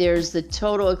 There's the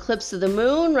total eclipse of the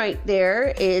moon right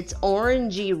there. It's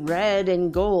orangey, red,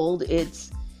 and gold. It's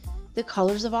the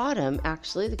colors of autumn,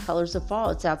 actually, the colors of fall.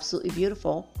 It's absolutely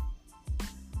beautiful.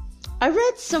 I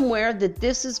read somewhere that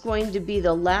this is going to be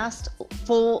the last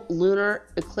full lunar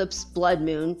eclipse blood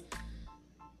moon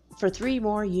for 3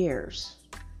 more years.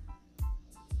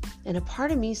 And a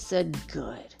part of me said,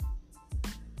 good.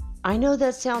 I know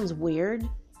that sounds weird,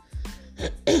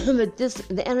 but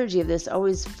the energy of this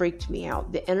always freaked me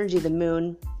out. The energy of the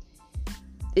moon,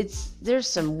 there's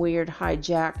some weird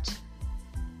hijacked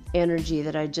energy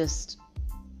that I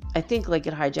think like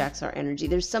it hijacks our energy.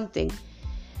 There's something,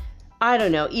 I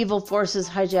don't know, evil forces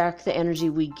hijack the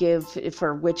energy we give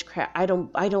for witchcraft.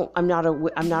 I'm not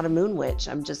a moon witch.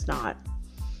 I'm just not.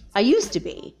 I used to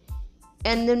be.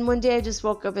 And then one day I just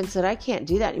woke up and said, I can't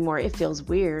do that anymore. It feels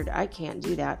weird. I can't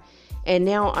do that. And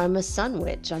now I'm a sun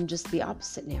witch. I'm just the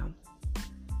opposite now.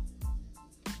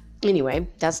 Anyway,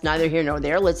 that's neither here nor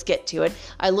there. Let's get to it.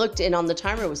 I looked and on the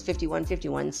timer it was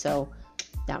 51:51, so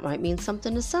that might mean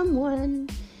something to someone.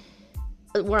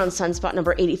 We're on sunspot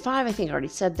number 85. I think I already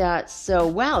said that. So,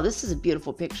 wow, this is a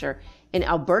beautiful picture. In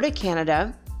Alberta,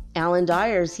 Canada, Alan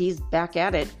Dyers, he's back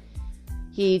at it.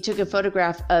 He took a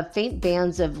photograph of faint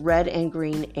bands of red and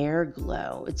green air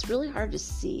glow. It's really hard to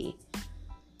see.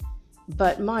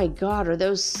 But my God, are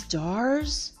those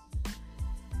stars?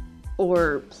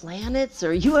 Or planets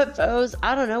or UFOs?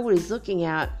 I don't know what he's looking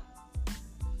at.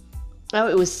 Oh,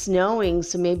 it was snowing,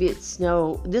 so maybe it's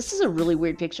snow. This is a really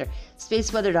weird picture.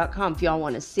 Spaceweather.com if y'all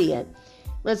want to see it.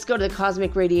 Let's go to the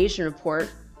cosmic radiation report,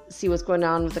 see what's going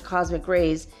on with the cosmic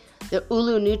rays. The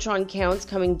Oulu neutron counts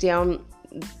coming down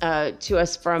to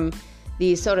us from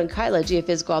the Sodankyla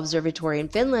Geophysical Observatory in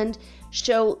Finland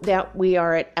show that we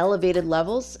are at elevated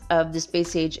levels of the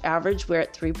space age average. We're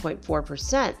at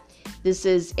 3.4%. This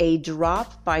is a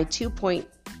drop by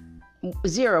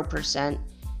 2.0%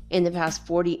 in the past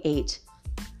 48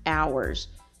 hours.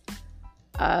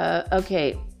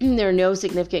 Okay, there are no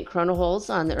significant coronal holes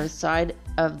on the Earth side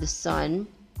of the sun.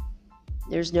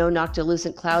 There's no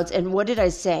noctilucent clouds. And what did I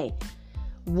say?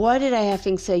 What did I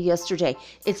effing say yesterday?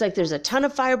 It's like there's a ton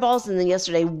of fireballs, and then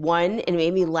yesterday one, and it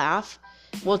made me laugh.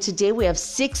 Well, today we have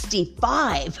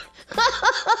 65.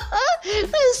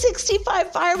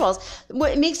 65 fireballs.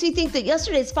 What makes me think that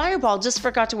yesterday's fireball just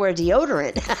forgot to wear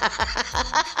deodorant.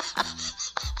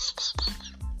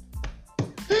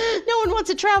 No one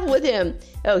wants to travel with him.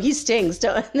 Oh, he stings.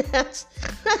 That's,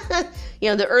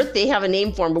 the Earth, they have a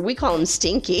name for him, but we call him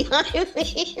Stinky. I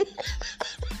mean...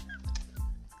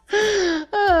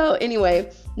 Oh,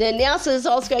 anyway, then NASA's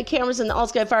all-sky cameras and the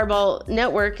all-sky fireball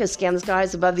network has scanned the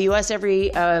skies above the U.S. every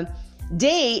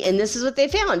day, and this is what they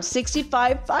found.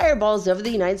 65 fireballs over the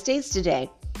United States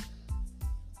today.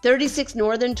 36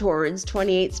 northern torids,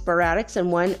 28 sporadics,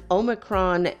 and 1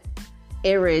 Omicron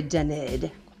Eridanid.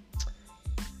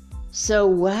 So,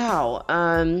 wow.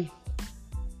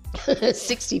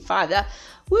 65.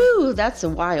 That's a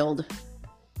wild...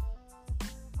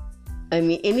 I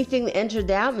mean, anything that entered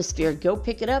the atmosphere, go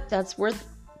pick it up. That's worth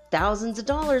thousands of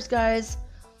dollars, guys.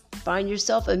 Find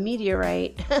yourself a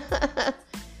meteorite.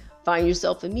 Find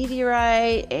yourself a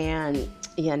meteorite, and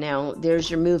now there's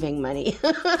your moving money.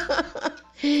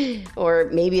 Or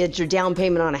maybe it's your down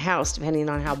payment on a house, depending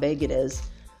on how big it is.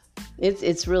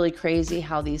 It's really crazy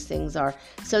how these things are.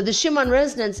 So the Schumann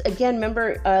resonance, again,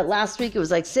 remember last week it was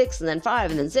like 6 and then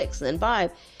 5 and then 6 and then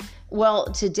 5.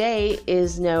 Well, today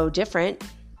is no different.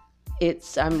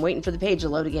 I'm waiting for the page to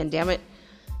load again, damn it.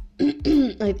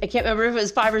 I can't remember if it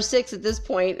was 5 or 6 at this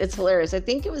point. It's hilarious. I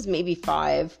think it was maybe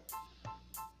 5.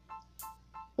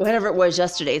 Whatever it was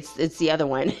yesterday, it's the other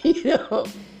one,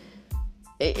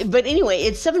 But anyway,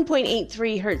 it's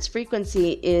 7.83 hertz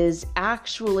frequency is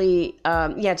actually,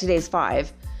 today's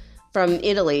 5. from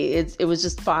Italy. It was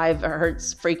just 5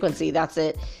 hertz frequency. That's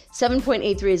it.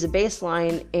 7.83 is a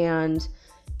baseline, and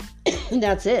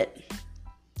that's it.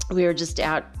 We were just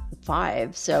at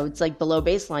 5, so it's like below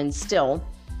baseline still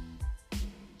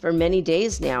for many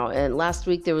days now. And last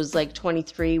week there was like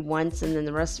 23 once, and then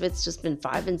the rest of it's just been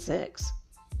 5 and 6.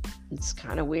 It's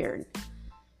kind of weird.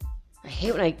 I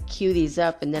hate when I cue these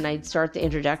up and then I start the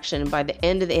introduction, and by the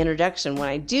end of the introduction, when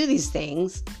I do these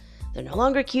things, they're no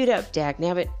longer queued up,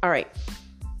 dagnabbit. All right.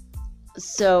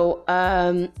 So,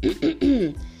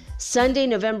 Sunday,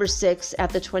 November 6th at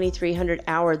the 2300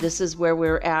 hour, this is where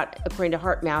we're at, according to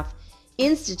HeartMath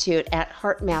Institute at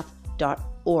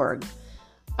heartmath.org.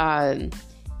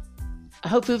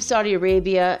 Hofuf, Saudi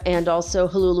Arabia, and also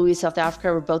Hulului, South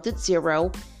Africa were both at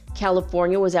 0.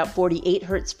 California was at 48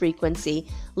 hertz frequency.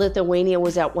 Lithuania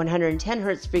was at 110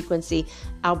 hertz frequency.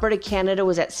 Alberta, Canada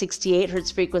was at 68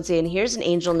 hertz frequency. And here's an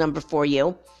angel number for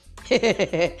you.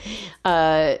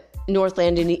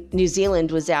 Northland in New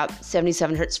Zealand was at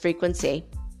 77 hertz frequency.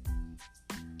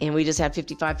 And we just had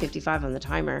 55 on the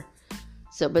timer.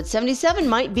 So, but 77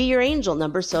 might be your angel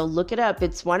number, so look it up.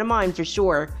 It's one of mine for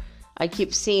sure. I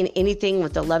keep seeing anything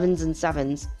with 11s and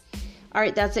 7s. All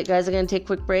right, that's it, guys. I'm going to take a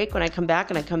quick break. When I come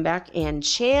back, and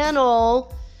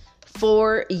channel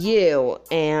for you.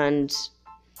 And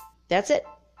that's it.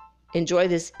 Enjoy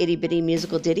this itty-bitty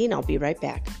musical ditty, and I'll be right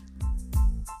back.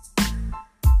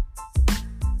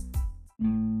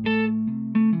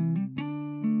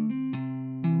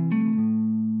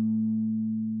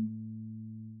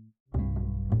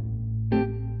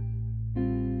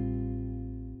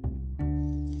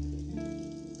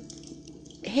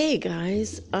 Hey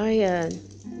guys, I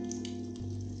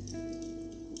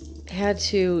had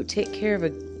to take care of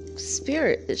a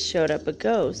spirit that showed up, a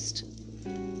ghost.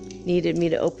 Needed me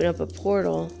to open up a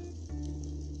portal.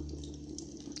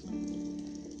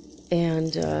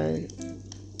 And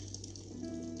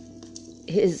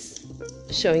his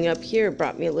showing up here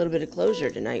brought me a little bit of closure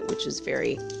tonight, which is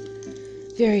very,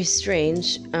 very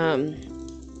strange.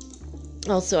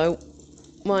 Also, I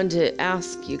wanted to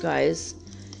ask you guys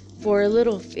for a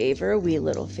little favor, wee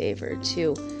little favor,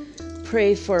 to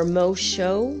pray for Mo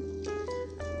Show,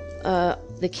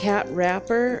 the cat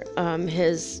rapper.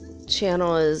 His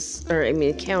channel is,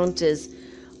 account is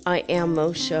I Am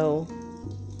Mo Show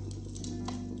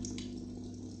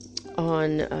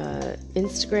on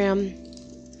Instagram.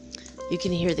 You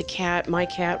can hear the cat, my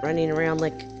cat, running around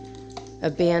like a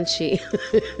banshee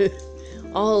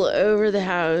all over the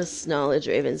house. Knowledge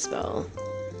Ravenspell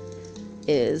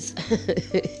is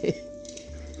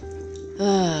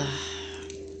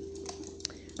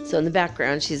so in the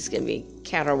background she's gonna be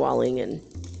caterwauling and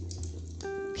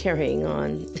carrying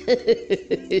on.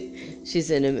 She's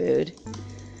in a mood.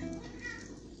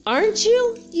 Aren't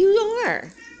you? You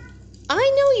are.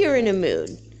 I know you're in a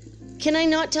mood. Can I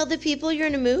not tell the people you're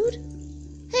in a mood?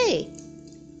 Hey,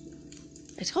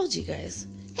 I told you guys.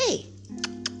 Hey,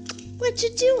 what you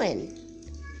doing?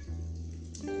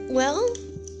 Well,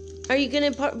 are you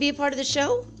going to be a part of the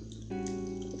show?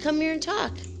 Come here and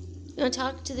talk. You want to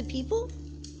talk to the people?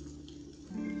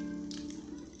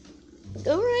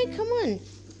 All right, come on.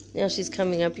 Now she's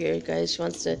coming up here, guys. She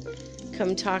wants to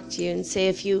come talk to you and say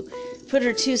if you put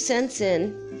her 2 cents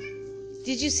in.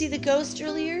 Did you see the ghost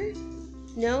earlier?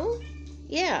 No?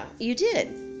 Yeah, you did.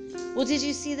 Well, did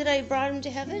you see that I brought him to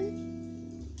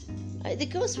heaven? The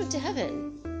ghost went to heaven.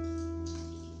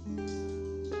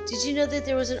 Did you know that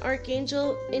there was an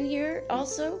archangel in here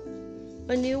also?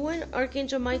 A new one,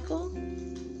 Archangel Michael?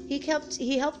 He helped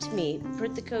me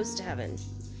put the ghost to heaven.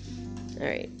 All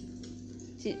right.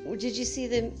 Did you see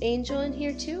the angel in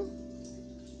here too?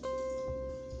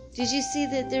 Did you see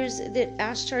that that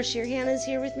Ashtar Shirhan is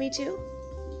here with me too?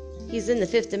 He's in the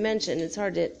 5th dimension. It's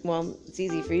hard to, well, it's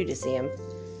easy for you to see him.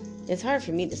 It's hard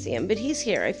for me to see him, but he's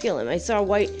here. I feel him. I saw a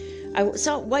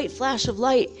white flash of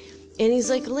light, and he's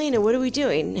like, Elena, what are we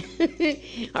doing?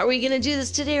 Are we going to do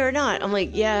this today or not? I'm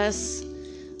like, yes.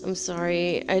 I'm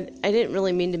sorry. I didn't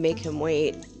really mean to make him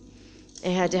wait. I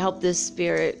had to help this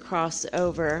spirit cross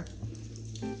over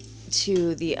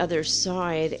to the other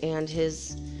side, and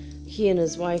he and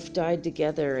his wife died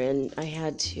together, and I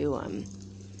had to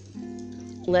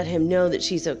let him know that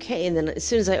she's okay. And then as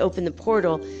soon as I opened the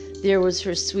portal, there was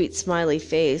her sweet smiley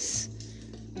face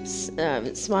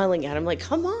smiling at him like,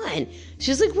 come on.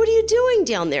 She's like, what are you doing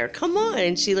down there? Come on.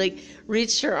 And she like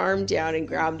reached her arm down and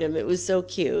grabbed him. It was so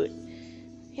cute.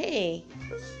 Hey,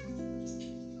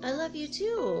 I love you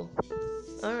too.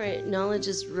 All right, Knowledge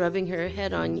is rubbing her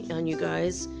head on you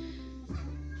guys.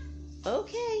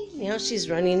 Okay, now she's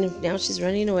running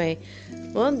away.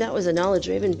 Well, that was a Knowledge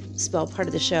Raven spell part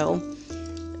of the show.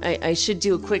 I should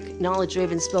do a quick Knowledge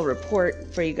Raven spell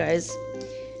report for you guys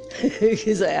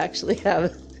because I actually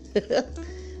have I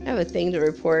have a thing to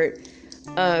report.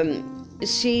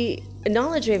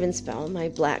 Knowledge Raven spell, my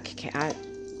black cat,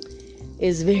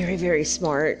 is very, very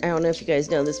smart. I don't know if you guys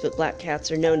know this, but black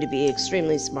cats are known to be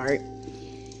extremely smart.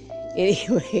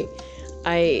 Anyway,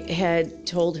 I had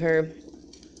told her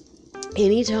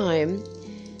anytime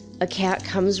a cat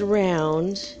comes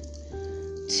around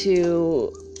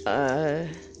to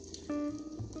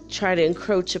try to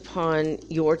encroach upon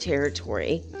your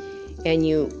territory and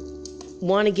you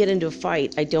want to get into a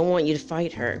fight, I don't want you to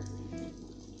fight her.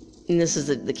 And this is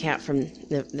the cat from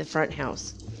the front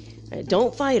house.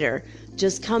 Don't fight her.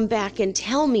 Just come back and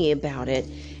tell me about it,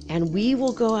 and we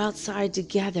will go outside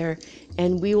together,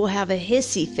 and we will have a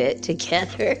hissy fit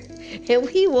together, and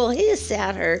we will hiss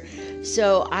at her.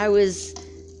 So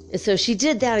she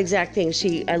did that exact thing.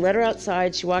 I let her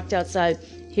outside. She walked outside.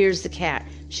 Here's the cat.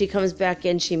 She comes back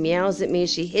in. She meows at me.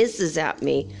 She hisses at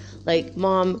me like,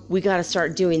 Mom, we got to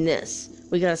start doing this.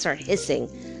 We got to start hissing.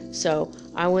 So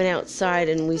I went outside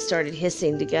and we started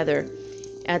hissing together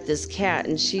at this cat,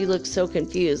 and she looked so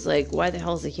confused, like, why the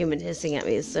hell is a human hissing at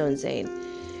me? It's so insane.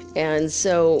 And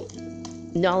so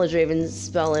Knowledge Raven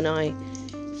spell and I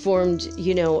formed,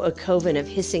 a coven of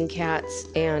hissing cats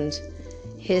and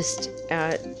hissed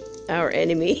at our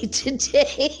enemy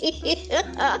today.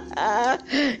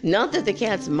 Not that the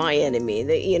cat's my enemy.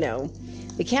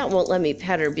 The cat won't let me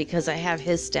pet her because I have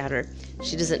hissed at her.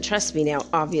 She doesn't trust me now,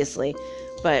 obviously.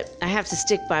 But I have to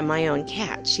stick by my own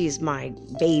cat. She's my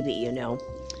baby,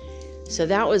 So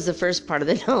that was the first part of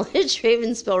the Knowledge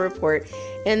Raven spell report.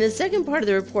 And the second part of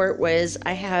the report was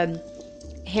I had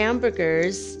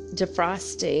hamburgers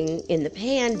defrosting in the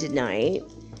pan tonight.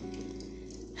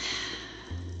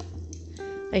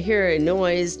 I hear a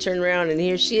noise, turn around, and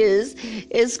here she is,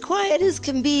 as quiet as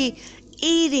can be,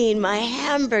 eating my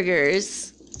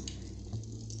hamburgers,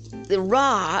 the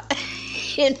raw,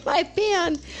 in my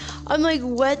pan. I'm like,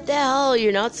 what the hell?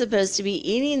 You're not supposed to be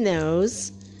eating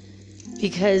those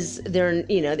because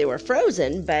they were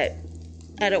frozen, but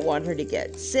I don't want her to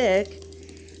get sick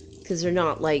because they're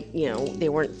not they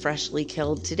weren't freshly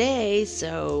killed today.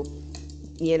 So,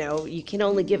 you can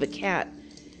only give a cat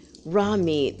raw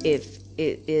meat if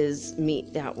it is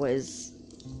meat that was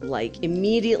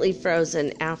immediately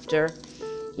frozen after,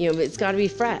 it's got to be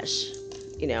fresh,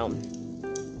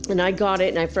 and I got it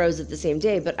and I froze it the same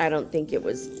day, but I don't think it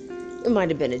might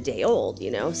have been a day old,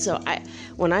 so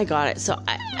when I got it,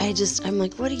 I'm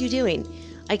like, what are you doing?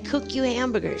 I cook you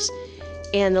hamburgers.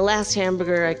 And the last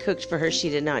hamburger I cooked for her, she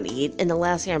did not eat. And the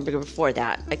last hamburger before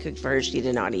that I cooked for her, she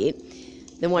did not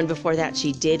eat. The one before that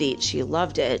she did eat. She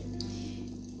loved it.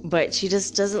 But she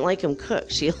just doesn't like them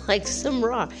cooked. She likes them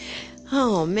raw.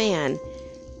 Oh man.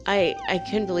 I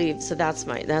couldn't believe. So that's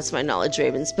my Knowledge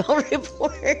Raven spell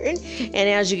report. And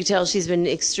as you can tell, she's been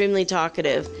extremely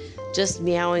talkative, just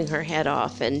meowing her head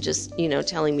off and just,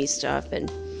 telling me stuff. And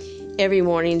every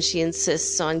morning she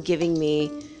insists on giving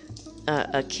me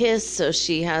a kiss. So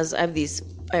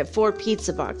I have 4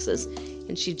 pizza boxes,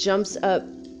 and she jumps up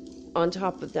on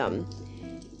top of them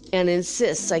and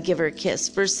insists I give her a kiss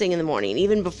first thing in the morning,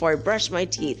 even before I brush my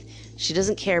teeth. She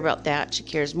doesn't care about that. She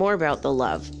cares more about the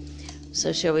love.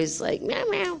 So she always meow,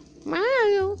 meow,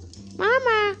 meow,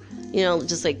 mama,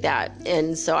 just like that.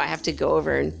 And so I have to go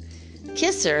over and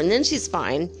kiss her, and then she's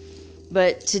fine.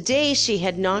 But today she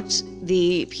had knocked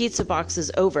the pizza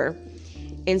boxes over,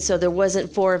 and so there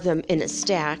wasn't 4 of them in a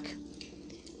stack.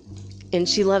 And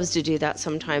she loves to do that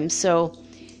sometimes. So,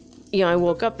 I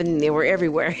woke up and they were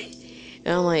everywhere.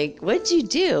 And I'm like, what'd you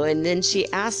do? And then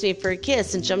she asked me for a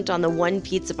kiss and jumped on the 1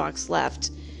 pizza box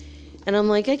left. And I'm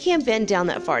like, I can't bend down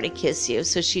that far to kiss you.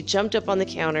 So she jumped up on the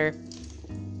counter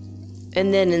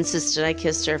and then insisted I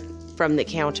kissed her from the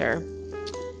counter.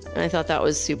 And I thought that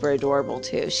was super adorable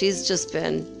too. She's just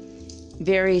been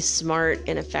very smart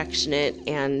and affectionate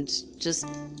and just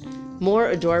more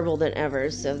adorable than ever.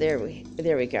 So there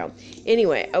we go.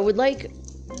 Anyway, I would like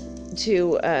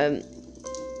to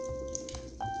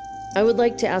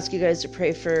ask you guys to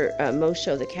pray for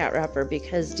Mosho, the cat rapper,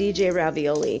 because DJ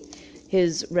Ravioli,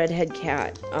 his redhead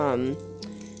cat,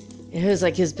 it was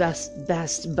his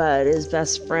best bud, his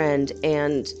best friend,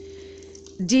 and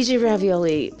DJ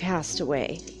Ravioli passed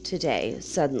away today,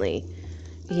 suddenly.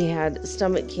 He had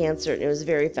stomach cancer, and it was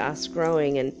very fast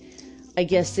growing, and I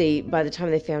guess by the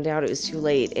time they found out, it was too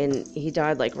late, and he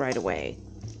died right away,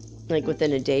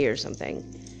 within a day or something.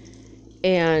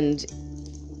 And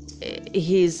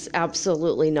he's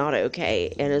absolutely not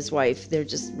okay, and his wife, they're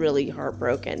just really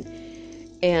heartbroken.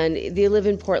 And they live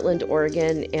in Portland,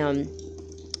 Oregon, and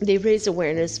they raise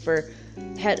awareness for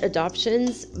pet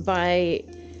adoptions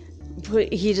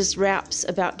he just raps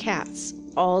about cats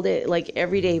all day. Like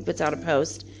every day he puts out a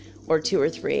post or 2 or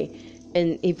 3,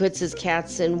 and he puts his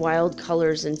cats in wild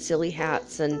colors and silly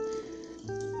hats, and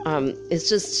it's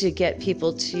just to get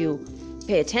people to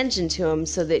pay attention to him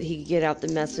so that he can get out the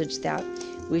message that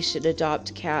we should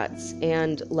adopt cats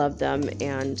and love them.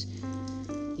 And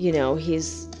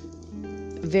he's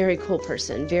a very cool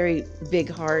person, very big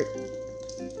heart.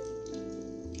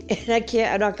 And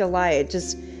I'm not gonna lie, it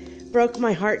just broke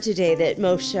my heart today that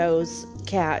Mosho's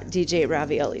cat, DJ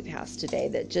Ravioli, passed today.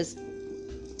 That just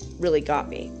really got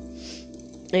me.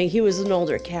 And he was an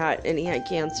older cat and he had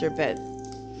cancer, but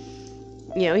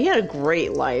he had a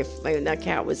great life. I mean, that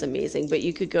cat was amazing. But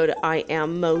you could go to I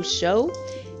Am Moshow,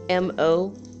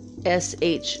 Moshow.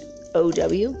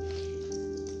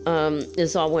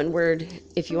 It's all one word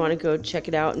if you want to go check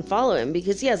it out and follow him,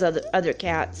 because he has other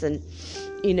cats, and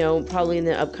probably in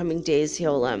the upcoming days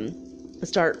he'll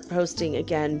start posting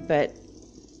again. But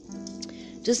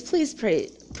just please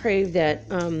pray that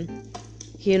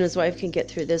he and his wife can get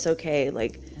through this okay.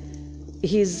 Like,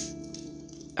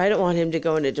 I don't want him to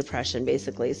go into depression,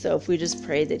 basically. So if we just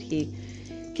pray that he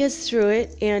gets through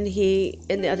it, and he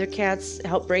and the other cats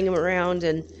help bring him around,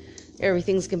 and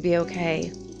everything's gonna be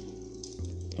okay.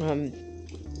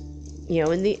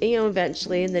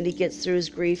 Eventually, and then he gets through his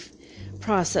grief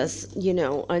process,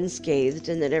 unscathed,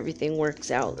 and that everything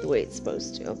works out the way it's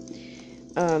supposed to.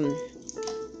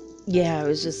 It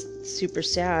was just super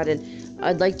sad. And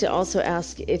I'd like to also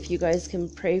ask if you guys can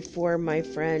pray for my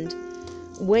friend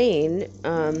Wayne.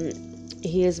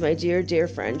 He is my dear, dear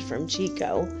friend from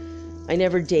Chico. I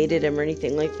never dated him or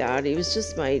anything like that. He was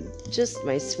just my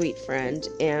sweet friend.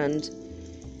 And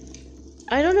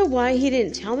I don't know why he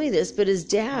didn't tell me this, but his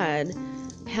dad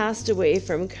passed away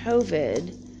from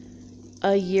COVID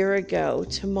a year ago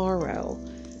tomorrow.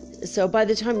 So by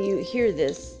the time you hear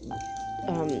this,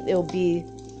 it'll be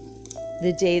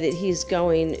the day that he's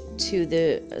going to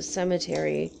the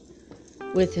cemetery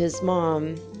with his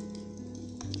mom,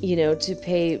 to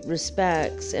pay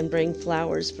respects and bring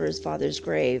flowers for his father's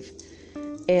grave.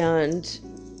 And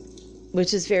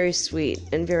which is very sweet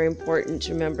and very important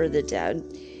to remember the dead.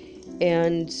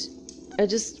 And I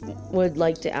just would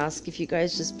like to ask if you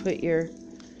guys just put your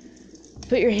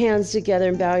hands together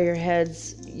and bow your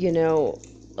heads,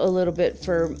 a little bit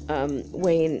for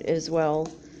Wayne as well,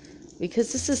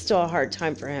 because this is still a hard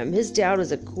time for him. His dad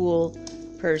was a cool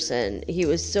person. He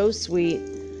was so sweet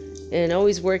and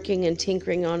always working and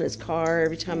tinkering on his car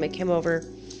every time I came over.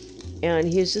 And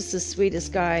he was just the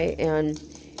sweetest guy and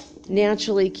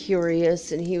naturally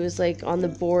curious. And he was like on the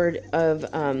board of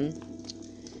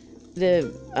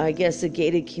the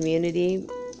gated community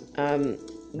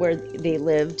where they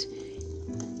lived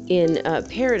in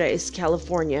Paradise,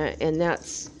 California, and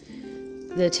that's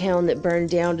the town that burned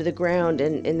down to the ground,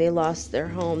 and they lost their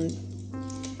home.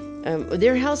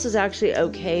 Their house was actually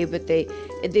okay, but they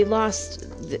lost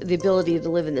the ability to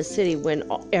live in the city when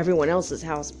everyone else's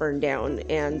house burned down,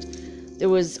 and there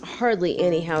was hardly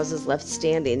any houses left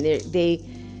standing. They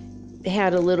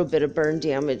had a little bit of fire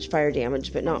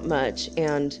damage, but not much,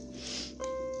 and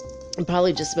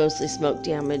probably just mostly smoke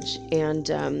damage, and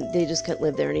they just couldn't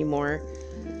live there anymore.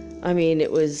 I mean,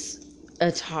 it was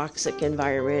a toxic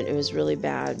environment. It was really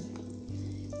bad.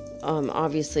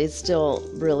 Obviously, it's still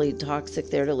really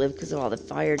toxic there to live because of all the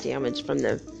fire damage from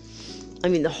the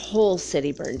whole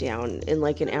city burned down in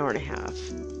like an hour and a half.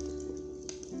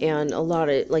 And a lot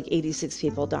of, 86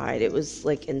 people died. It was,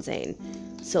 insane.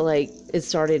 So, it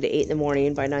started at 8 in the morning,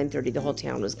 and by 9:30, the whole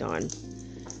town was gone.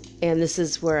 And this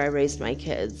is where I raised my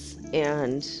kids,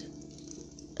 and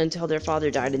until their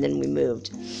father died, and then we moved.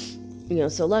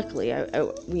 So luckily,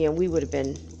 we would have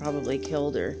been probably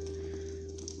killed or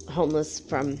homeless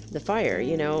from the fire,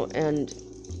 and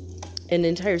an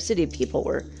entire city of people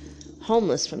were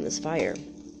homeless from this fire.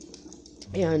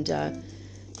 And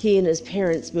he and his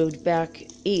parents moved back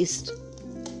east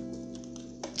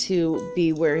to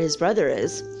be where his brother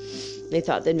is. They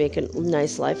thought they'd make a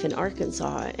nice life in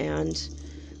Arkansas, and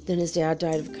then his dad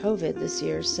died of COVID this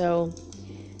year. So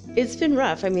it's been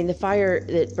rough. I mean, the fire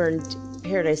that burned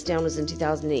Paradise down was in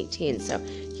 2018, so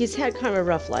he's had kind of a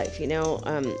rough life,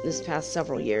 this past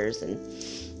several years, and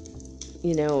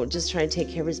just trying to take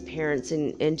care of his parents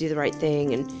and do the right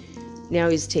thing. And now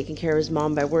he's taking care of his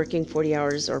mom by working 40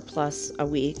 hours or plus a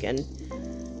week, and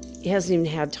he hasn't even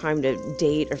had time to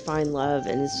date or find love.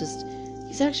 And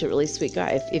he's actually a really sweet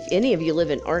guy. If any of you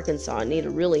live in Arkansas and need a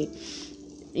really,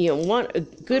 want a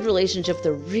good relationship with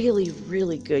a really,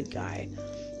 really good guy,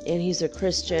 and he's a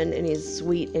Christian, and he's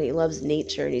sweet, and he loves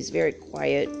nature, and he's very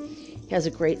quiet. He has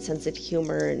a great sense of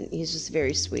humor, and he's just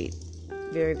very sweet.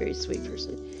 Very, very sweet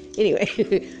person.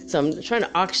 Anyway, so I'm trying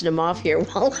to auction him off here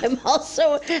while I'm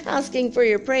also asking for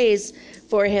your praise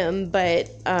for him. But,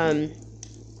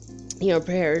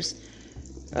 prayers.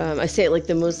 I say it like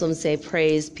the Muslims say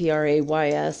praise,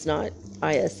 Prays, not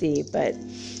ISE. But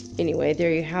anyway,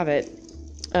 there you have it.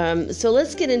 So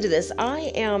let's get into this.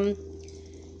 I am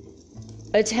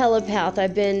a telepath.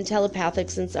 I've been telepathic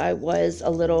since I was a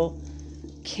little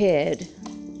kid.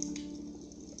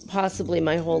 Possibly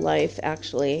my whole life,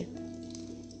 actually.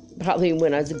 Probably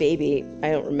when I was a baby.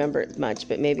 I don't remember it much,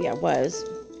 but maybe I was.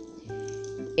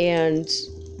 And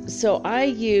so I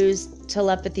use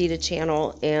telepathy to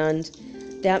channel, and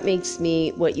that makes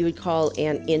me what you would call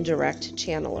an indirect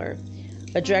channeler.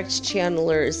 A direct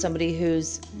channeler is somebody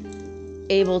who's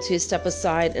able to step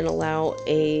aside and allow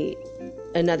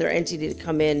another entity to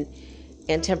come in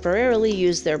and temporarily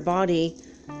use their body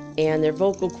and their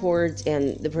vocal cords,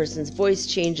 and the person's voice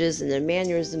changes and their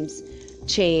mannerisms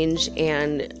change,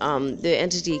 and the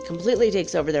entity completely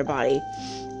takes over their body,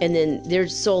 and then their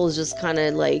soul is just kind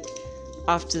of like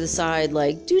off to the side,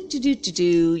 like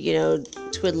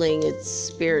twiddling its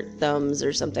spirit thumbs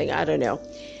or something. I don't know,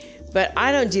 but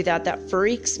I don't do that. That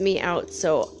freaks me out.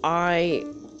 So I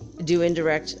do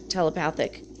indirect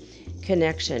telepathic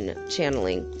connection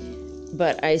channeling,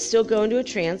 but I still go into a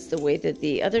trance the way that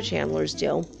the other channelers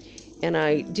do. And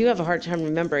I do have a hard time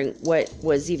remembering what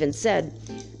was even said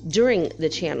during the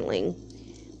channeling,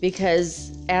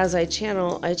 because as I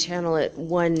channel it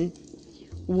one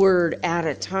word at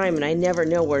a time, and I never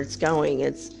know where it's going.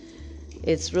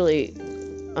 It's really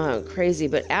crazy.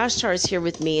 But Ashtar is here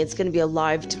with me. It's going to be a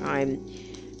live time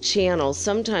channel.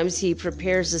 Sometimes he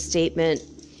prepares a statement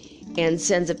and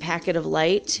sends a packet of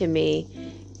light to me,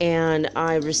 and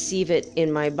I receive it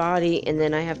in my body, and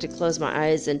then I have to close my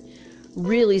eyes and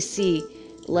really see,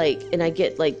 and I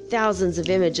get thousands of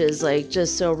images,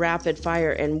 just so rapid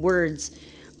fire, and words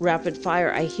rapid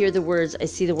fire. I hear the words, I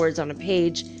see the words on a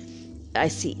page, I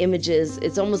see images.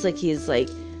 It's almost like he's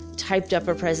typed up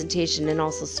a presentation and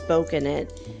also spoken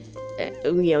it.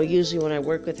 Usually when I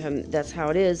work with him, that's how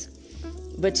it is.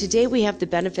 But today we have the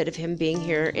benefit of him being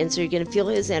here, and so you're going to feel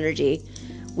his energy.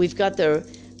 We've got the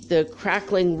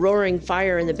crackling, roaring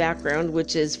fire in the background,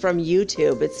 which is from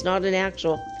YouTube. It's not an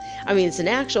actual, it's an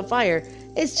actual fire.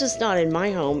 It's just not in my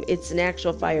home. It's an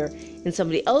actual fire in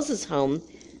somebody else's home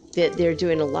that they're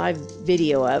doing a live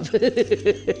video of,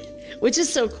 which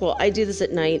is so cool. I do this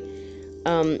at night.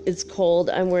 It's cold.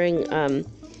 I'm wearing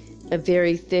a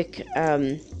very thick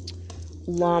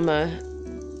llama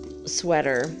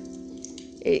sweater.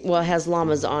 It has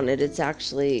llamas on it. It's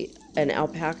actually an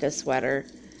alpaca sweater.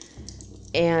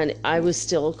 And I was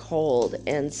still cold,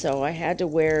 and so I had to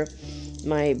wear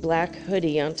my black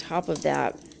hoodie on top of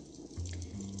that,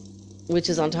 which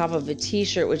is on top of a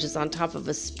t-shirt, which is on top of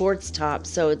a sports top.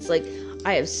 So it's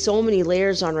I have so many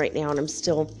layers on right now, and I'm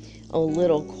still a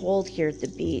little cold here at the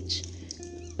beach.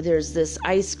 There's this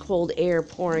ice cold air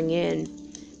pouring in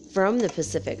from the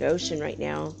Pacific Ocean right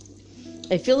now.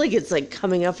 I feel like it's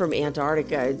coming up from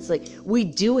Antarctica. It's we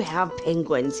do have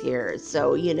penguins here,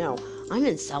 so I'm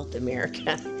in South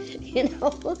America,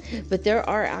 but there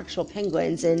are actual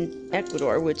penguins in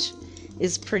Ecuador, which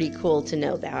is pretty cool to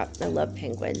know that. I love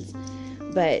penguins,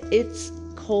 but it's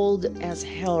cold as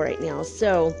hell right now.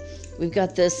 So we've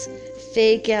got this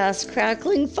fake ass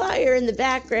crackling fire in the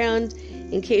background.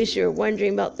 In case you're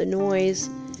wondering about the noise,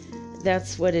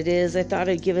 that's what it is. I thought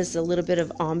I'd give us a little bit of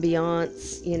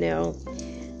ambiance,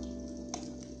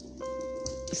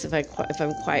 So if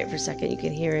I'm quiet for a second, you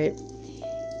can hear it.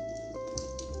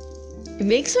 It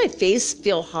makes my face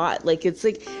feel hot. It's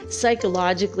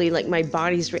psychologically, my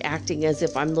body's reacting as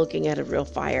if I'm looking at a real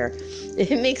fire.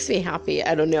 It makes me happy.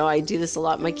 I don't know. I do this a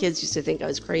lot. My kids used to think I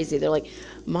was crazy. They're like,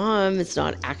 Mom, it's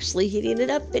not actually heating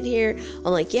it up in here.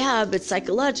 I'm like, yeah, but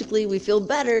psychologically we feel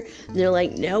better. And they're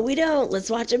like, no, we don't. Let's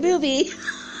watch a movie.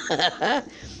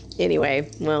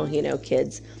 Anyway,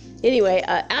 kids. Anyway,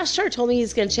 Ashtar told me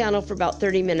he's going to channel for about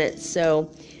 30 minutes. So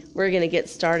we're going to get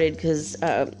started, because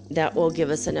that will give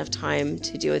us enough time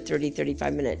to do a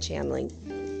 35 minute channeling.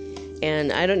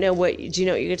 And I don't know do you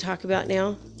know what you're going to talk about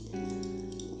now?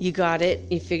 You got it?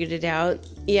 You figured it out?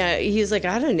 Yeah, he's like,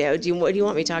 I don't know. What do you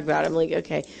want me to talk about? I'm like,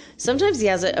 okay. Sometimes he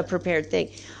has a prepared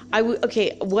thing.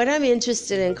 What I'm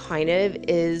interested in kind of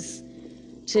is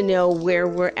to know where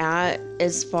we're at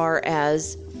as far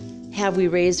as, have we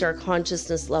raised our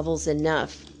consciousness levels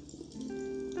enough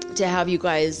to have you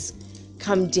guys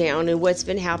come down, and what's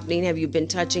been happening? Have you been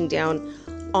touching down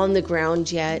on the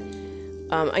ground yet?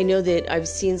 I know that I've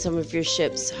seen some of your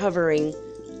ships hovering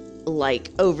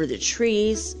over the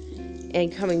trees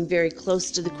and coming very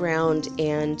close to the ground,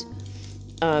 and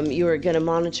You were going to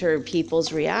monitor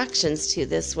people's reactions to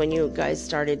this when you guys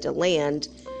started to land.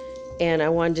 And I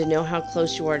wanted to know how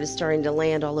close you are to starting to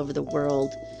land all over the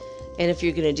world. And if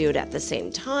you're going to do it at the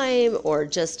same time, or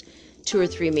just 2 or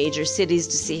 3 major cities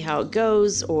to see how it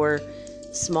goes, or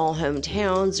small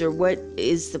hometowns, or what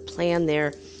is the plan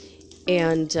there.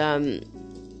 And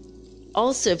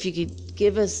also, if you could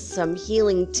give us some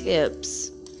healing tips.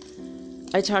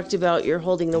 I talked about your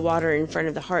holding the water in front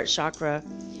of the heart chakra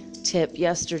tip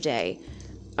yesterday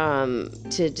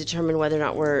to determine whether or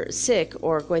not we're sick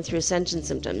or going through ascension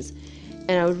symptoms.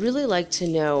 And I would really like to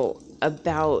know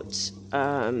about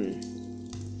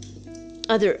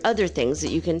other things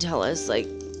that you can tell us. Like,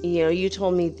 you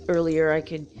told me earlier I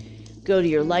could go to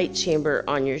your light chamber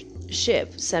on your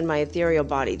ship, send my ethereal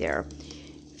body there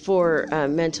for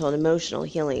mental and emotional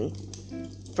healing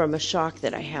from a shock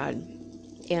that I had.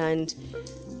 And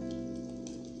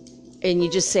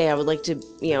you just say, I would like to,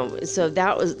 so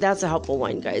that's a helpful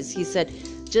one, guys. He said,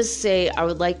 just say, I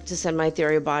would like to send my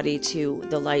ethereal body to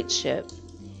the light ship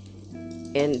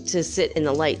and to sit in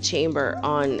the light chamber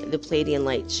on the Pleiadian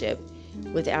light ship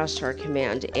with Ashtar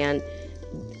Command. And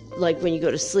like when you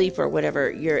go to sleep or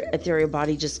whatever, your ethereal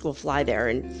body just will fly there,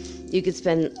 and you could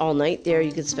spend all night there.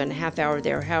 You could spend a half hour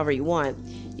there, however you want.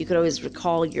 You could always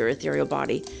recall your ethereal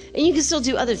body, and you can still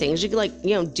do other things. You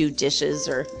could do dishes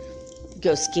or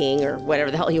go skiing or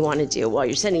whatever the hell you want to do while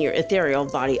you're sending your ethereal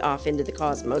body off into the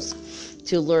cosmos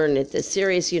to learn at the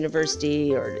Sirius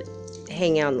University or to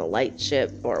hang out on the light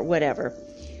ship or whatever.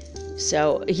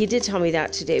 So he did tell me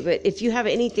that today. But if you have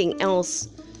anything else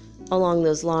along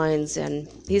those lines, and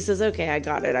he says, okay, I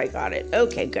got it.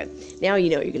 Okay, good. Now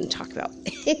you know what you're going to talk about.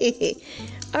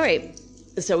 All right.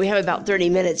 So we have about 30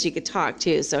 minutes you could talk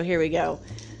too. So here we go.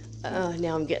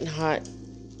 Now I'm getting hot.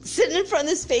 Sitting in front of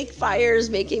this fake fire is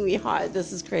making me hot.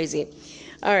 This is crazy.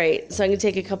 All right. So I'm going to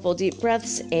take a couple deep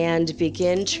breaths and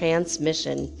begin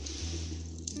transmission.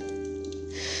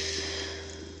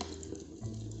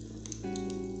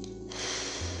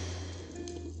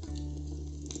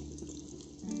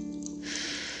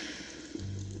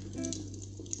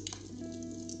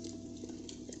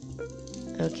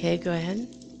 Okay, go ahead.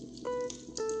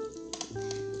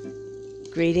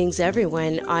 Greetings,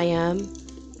 everyone. I am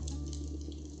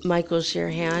Michael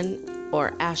Shirhan,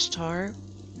 or Ashtar,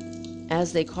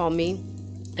 as they call me,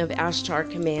 of Ashtar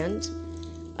Command.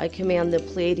 I command the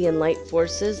Pleiadian light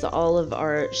forces, all of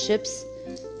our ships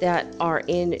that are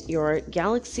in your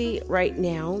galaxy right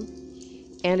now,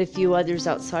 and a few others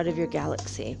outside of your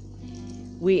galaxy.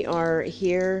 We are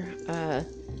here,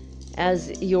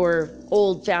 as your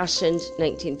old-fashioned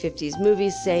 1950s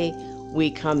movies say,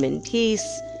 we come in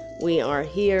peace. We are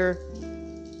here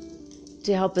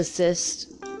to help assist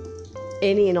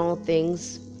any and all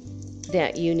things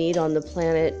that you need on the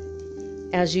planet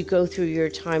as you go through your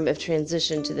time of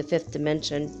transition to the 5th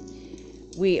dimension.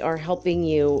 We are helping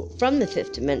you from the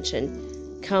 5th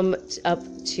dimension come up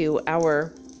to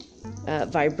our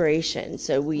vibration.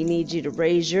 So we need you to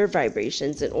raise your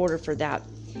vibrations in order for that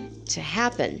to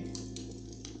happen.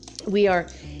 We are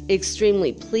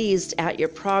extremely pleased at your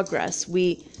progress.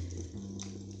 We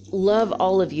love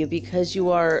all of you because you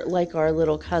are like our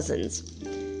little cousins,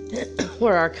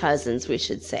 or our cousins, we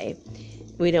should say.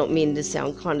 We don't mean to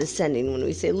sound condescending when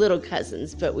we say little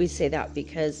cousins, but we say that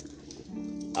because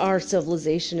our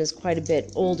civilization is quite a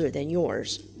bit older than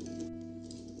yours.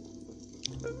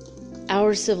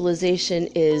 Our civilization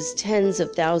is tens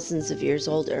of thousands of years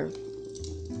older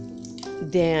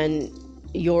than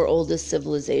your oldest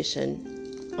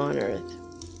civilization on Earth.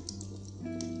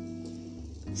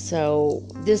 So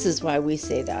this is why we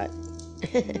say that.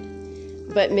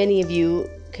 But many of you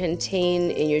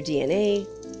contain in your DNA,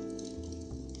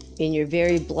 in your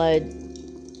very blood,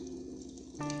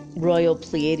 royal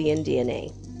Pleiadian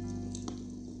DNA.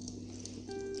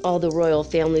 All the royal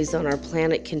families on our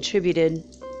planet contributed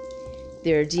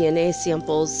their DNA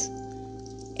samples,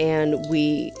 and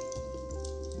we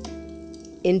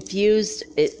infused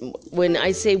it. When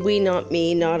I say we, not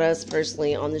me, not us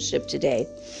personally on the ship today,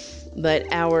 but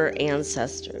our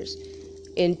ancestors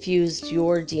infused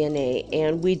your DNA,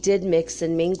 and we did mix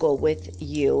and mingle with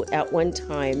you at one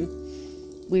time.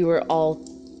 We were all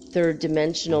 3rd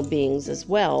dimensional beings as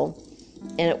well,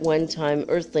 and at one time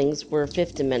Earthlings were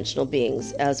 5th dimensional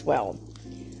beings as well.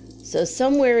 So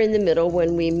somewhere in the middle,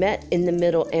 when we met in the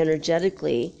middle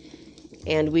energetically,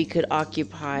 and we could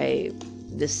occupy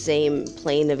the same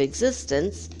plane of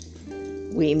existence,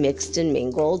 we mixed and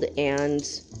mingled,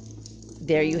 and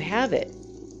there you have it.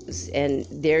 And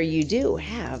there you do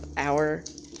have our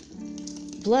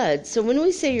blood. So when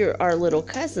we say you're our little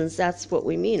cousins, that's what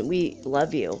we mean. We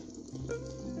love you.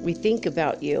 We think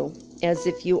about you. as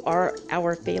if you are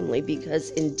our family,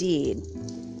 because indeed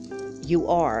you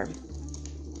are.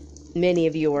 Many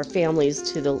of you are families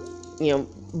to the,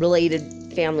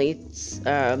 related families.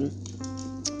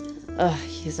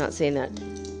 He's not saying that.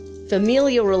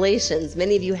 Familial relations.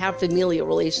 Many of you have familial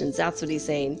relations. That's what he's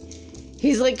saying.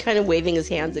 He's like kind of waving his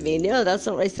hands at me. No, that's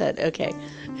not what I said. Okay.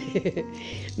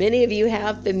 Many of you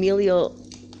have familial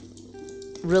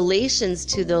relations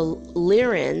to the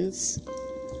Lyrans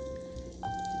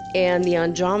and the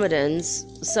Andromedans.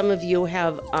 Some of you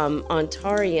have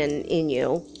Ontarian in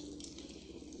you.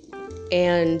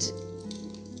 And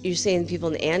you're saying people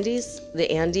in the Andes,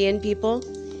 the Andean people.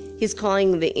 He's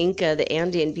calling the Inca the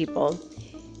Andean people.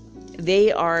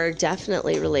 They are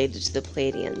definitely related to the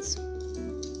Pleiadians.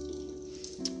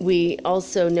 We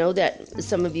also know that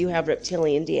some of you have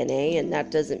reptilian DNA, and that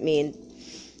doesn't mean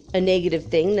a negative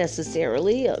thing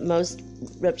necessarily. Most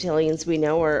reptilians we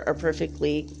know are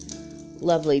perfectly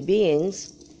lovely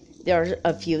beings. There are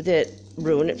a few that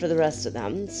ruin it for the rest of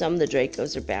them. Some of the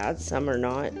Dracos are bad, some are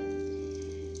not.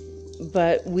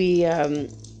 But we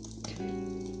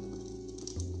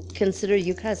consider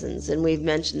you cousins, and we've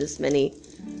mentioned this many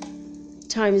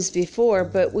times before,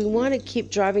 but we want to keep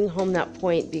driving home that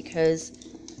point, because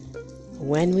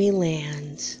when we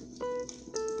land,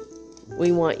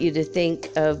 we want you to think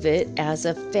of it as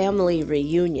a family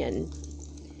reunion,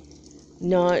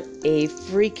 not a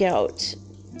freak out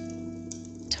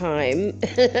time.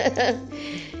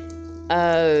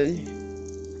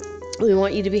 We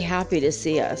want you to be happy to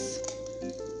see us.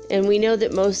 And we know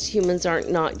that most humans aren't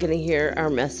not going to hear our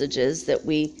messages that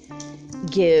we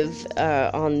give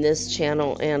on this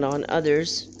channel and on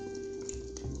others.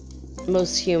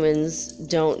 Most humans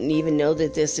don't even know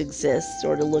that this exists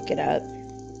or to look it up.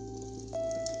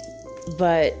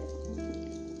 But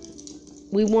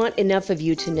we want enough of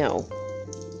you to know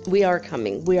we are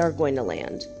coming. We are going to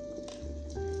land.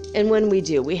 And when we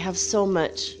do, we have so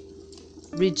much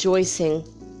rejoicing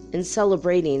and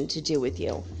celebrating to do with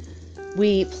you.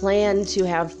 We plan to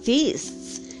have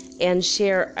feasts and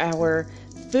share our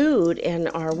food and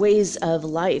our ways of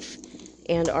life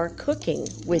and our cooking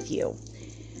with you.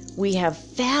 We have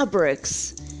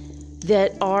fabrics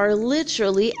that are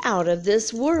literally out of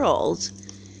this world.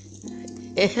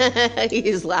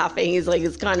 He's laughing. He's like,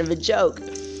 it's kind of a joke,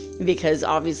 because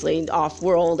obviously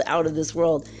off-world, out of this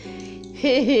world.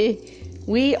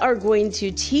 We are going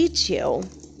to teach you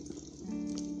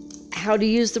how to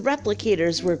use the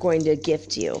replicators we're going to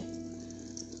gift you.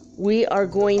 We are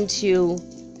going to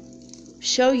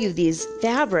show you these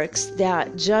fabrics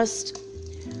that just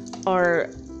are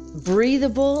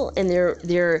breathable, and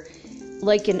they're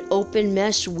like an open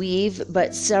mesh weave,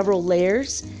 but several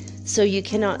layers, so you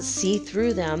cannot see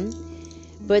through them,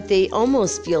 but they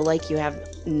almost feel like you have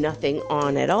nothing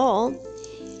on at all,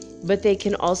 but they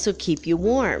can also keep you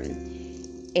warm.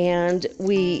 And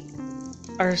we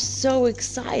are so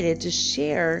excited to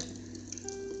share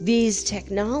these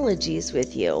technologies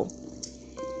with you.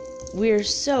 We're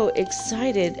so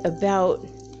excited about...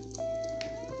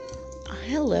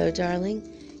 Hello, darling.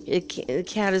 The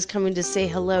cat is coming to say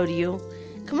hello to you.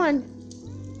 Come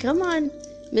on,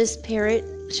 Miss Parrot.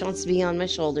 She wants to be on my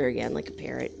shoulder again, like a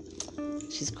parrot.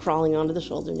 She's crawling onto the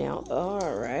shoulder now.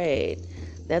 All right.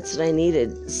 That's what I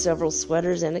needed. Several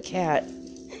sweaters and a cat.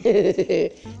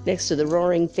 Next to the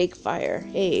roaring fake fire.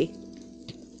 Hey.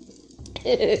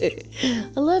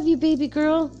 I love you, baby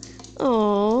girl.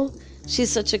 Oh, she's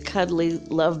such a cuddly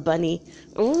love bunny.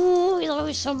 Oh, I love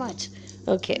you so much.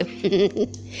 Okay.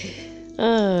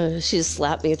 She just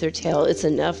slapped me with her tail. It's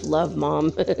enough love,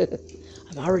 Mom.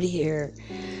 I'm already here.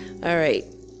 All right.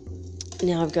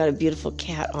 Now I've got a beautiful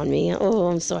cat on me. Oh,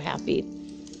 I'm so happy.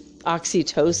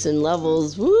 Oxytocin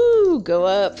levels, woo, go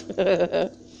up.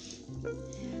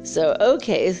 So,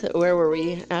 okay, where were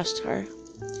we, Ashtar?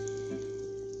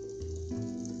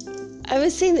 I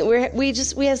was saying that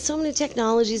we have so many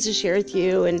technologies to share with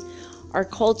you, and our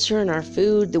culture and our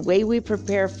food, the way we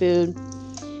prepare food.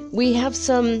 We have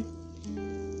some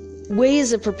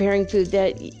ways of preparing food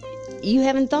that you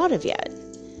haven't thought of yet,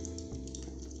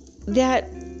 that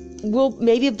will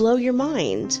maybe blow your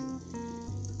mind.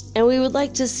 And we would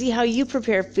like to see how you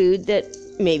prepare food that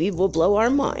maybe will blow our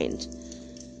mind.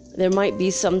 There might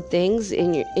be some things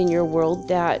in your world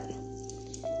that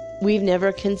we've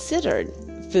never considered,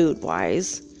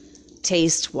 food-wise,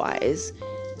 taste-wise.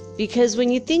 Because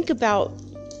when you think about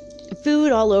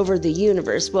food all over the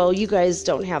universe, well, you guys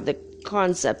don't have the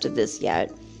concept of this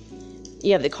yet.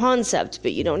 You have the concept,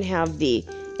 but you don't have the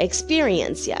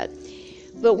experience yet.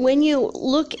 But when you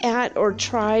look at or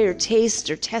try or taste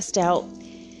or test out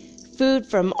food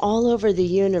from all over the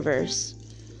universe,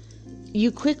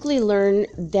 you quickly learn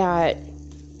that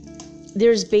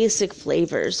there's basic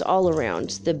flavors all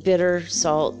around: the bitter,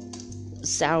 salt,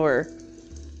 sour,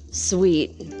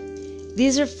 sweet.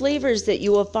 These are flavors that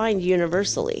you will find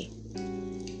universally.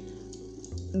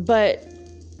 But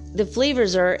the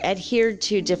flavors are adhered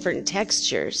to different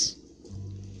textures.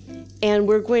 And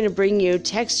we're going to bring you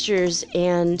textures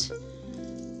and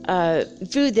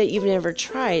food that you've never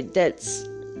tried that's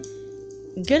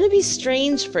going to be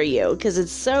strange for you because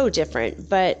it's so different,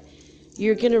 but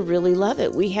you're going to really love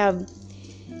it. We have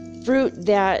fruit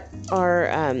that are,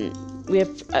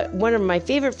 one of my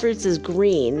favorite fruits is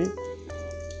green,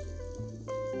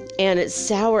 and it's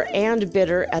sour and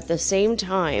bitter at the same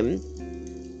time,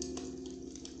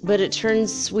 but it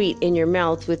turns sweet in your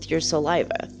mouth with your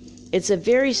saliva. It's a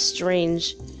very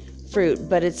strange fruit,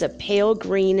 but it's a pale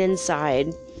green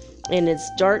inside, and it's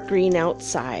dark green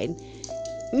outside.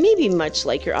 Maybe much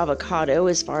like your avocado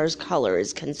as far as color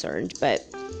is concerned, but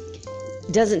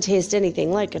doesn't taste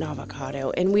anything like an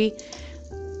avocado. And we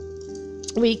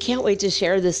can't wait to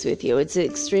share this with you. It's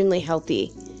extremely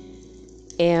healthy.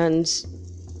 And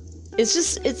it's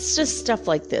just stuff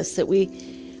like this that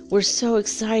we're so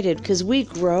excited because we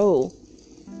grow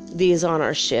these on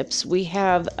our ships. We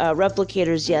have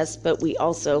replicators, yes, but we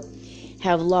also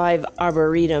have live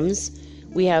arboretums.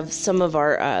 We have some of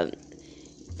our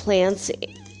plants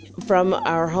from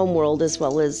our homeworld as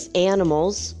well as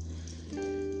animals.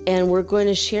 And we're going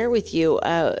to share with you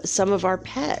some of our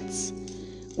pets.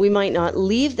 We might not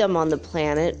leave them on the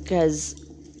planet because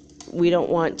we don't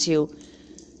want to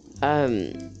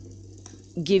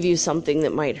give you something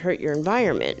that might hurt your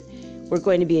environment. We're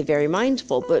going to be very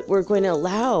mindful, but we're going to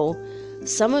allow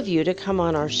some of you to come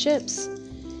on our ships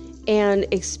and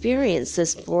experience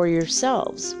this for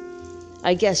yourselves.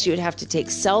 I guess you would have to take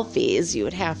selfies. You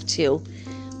would have to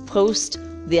post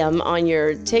them on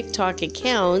your TikTok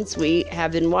accounts. We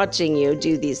have been watching you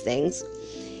do these things.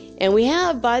 And we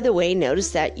have, by the way,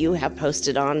 noticed that you have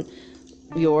posted on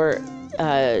your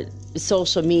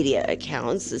social media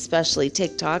accounts, especially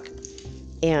TikTok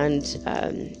and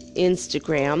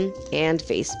Instagram and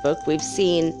Facebook. We've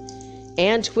seen,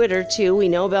 and Twitter too. We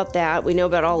know about that. We know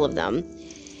about all of them.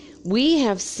 We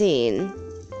have seen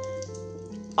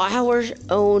our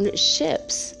own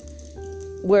ships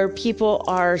where people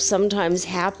are sometimes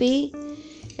happy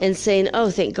and saying,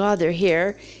 oh, thank God they're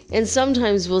here. And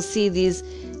sometimes we'll see these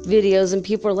videos and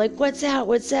people are like, what's that?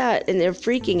 What's that? And they're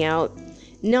freaking out,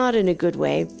 not in a good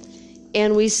way.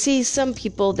 And we see some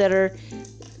people that are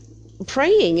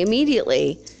praying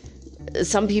immediately.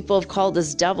 Some people have called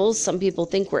us devils. Some people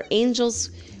think we're angels.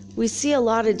 We see a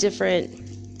lot of different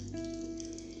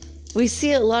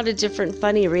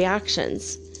funny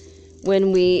reactions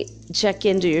when we check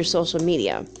into your social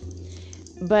media.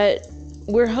 But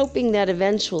we're hoping that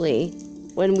eventually,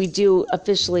 when we do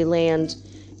officially land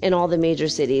in all the major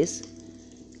cities,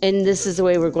 and this is the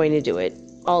way we're going to do it,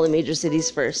 all the major cities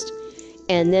first,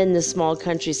 and then the small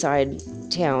countryside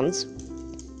towns,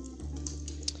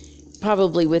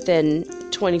 probably within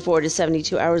 24 to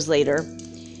 72 hours later.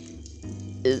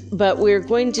 But we're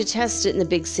going to test it in the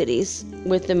big cities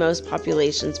with the most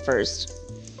populations first.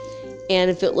 And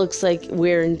if it looks like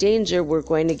we're in danger, we're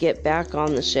going to get back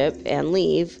on the ship and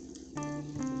leave.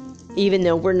 Even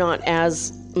though we're not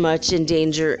as much in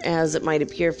danger as it might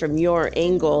appear from your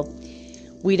angle,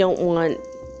 we don't want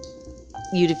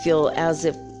you to feel as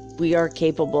if we are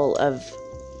capable of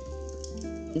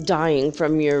dying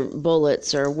from your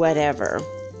bullets or whatever.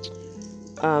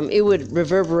 It would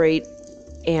reverberate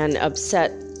and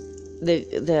upset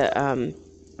the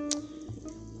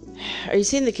are you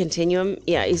seeing the continuum?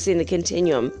 Yeah, you're seeing the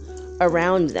continuum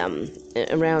around them,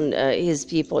 around his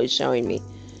people. He's showing me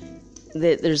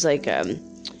that there's like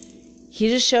he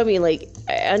just showed me, like,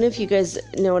 I don't know if you guys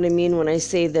know what I mean when I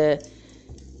say the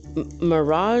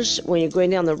mirage. When you're going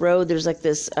down the road, there's like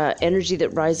this energy that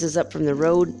rises up from the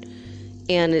road,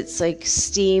 and it's like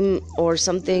steam or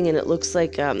something, and it looks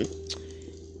like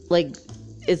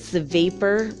it's the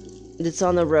vapor that's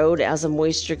on the road as the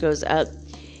moisture goes up.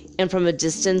 And from a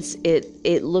distance,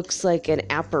 it looks like an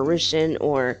apparition,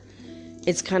 or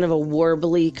it's kind of a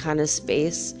warbly kind of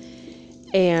space.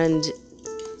 And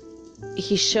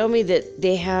he showed me that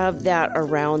they have that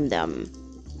around them.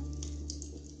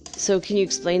 So can you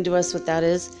explain to us what that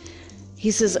is? He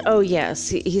says, oh, yes.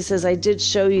 He says, I did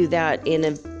show you that in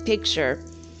a picture,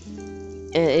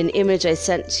 an image I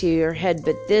sent to your head,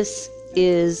 but this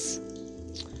is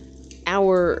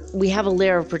we have a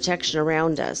layer of protection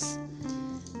around us.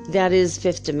 That is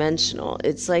fifth dimensional.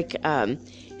 It's like an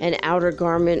outer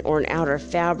garment or an outer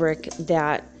fabric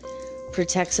that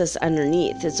protects us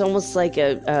underneath. It's almost like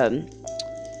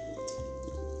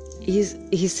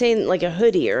he's saying like a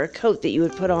hoodie or a coat that you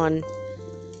would put on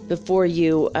before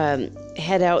you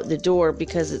head out the door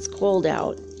because it's cold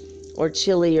out or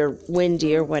chilly or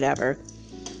windy or whatever.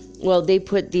 Well, they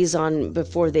put these on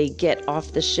before they get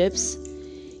off the ships.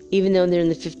 Even though they're in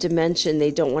the fifth dimension,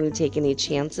 they don't want to take any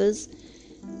chances.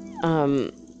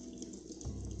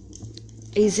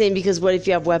 He's saying because what if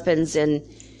you have weapons and,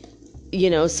 you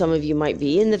know, some of you might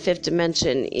be in the fifth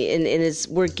dimension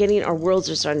and our worlds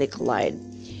are starting to collide.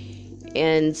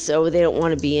 And so they don't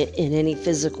want to be in any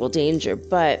physical danger.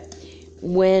 But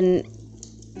when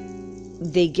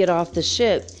they get off the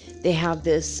ship, they have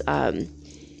this,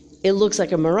 it looks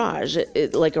like a mirage,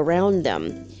 like around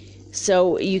them.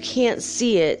 So you can't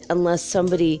see it unless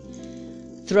somebody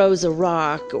throws a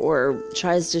rock or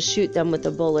tries to shoot them with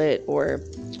a bullet or,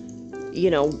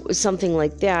 you know, something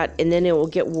like that, and then it will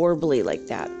get warbly like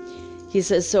that. He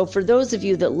says, so for those of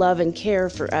you that love and care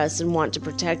for us and want to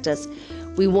protect us,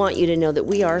 we want you to know that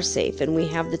we are safe and we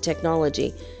have the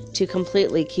technology to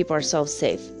completely keep ourselves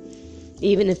safe.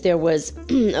 Even if there was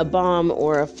a bomb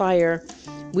or a fire,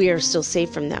 we are still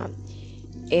safe from that.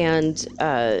 And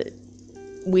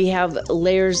we have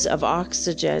layers of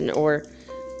oxygen, or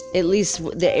at least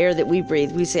the air that we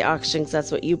breathe. We say oxygen because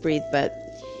that's what you breathe,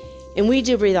 and we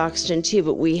do breathe oxygen too,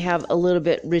 but we have a little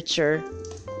bit richer.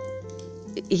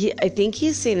 I think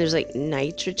he's saying there's like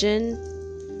nitrogen.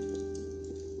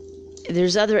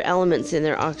 There's other elements in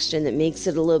their oxygen that makes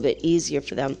it a little bit easier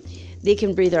for them. They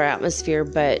can breathe our atmosphere,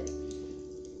 but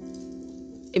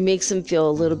it makes them feel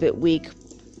a little bit weak,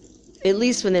 at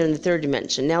least when they're in the third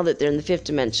dimension. Now that they're in the fifth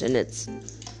dimension, it's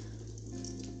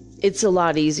a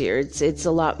lot easier. It's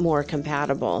a lot more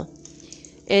compatible.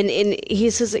 And he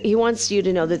says that he wants you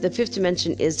to know that the fifth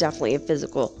dimension is definitely a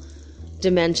physical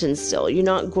dimension still. You're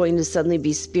not going to suddenly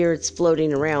be spirits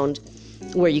floating around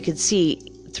where you could see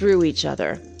through each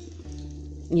other,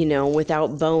 you know,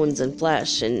 without bones and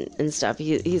flesh and stuff.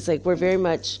 He's like, we're very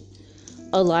much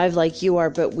alive like you are,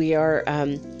 but we are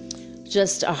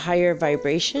just a higher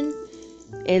vibration.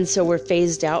 And so we're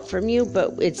phased out from you,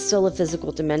 but it's still a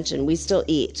physical dimension. We still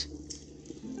eat.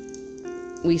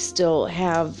 We still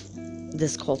have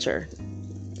this culture.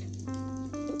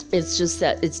 It's just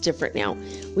that it's different now.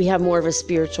 We have more of a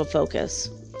spiritual focus.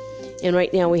 And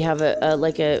right now we have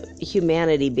a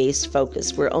humanity-based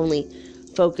focus. We're only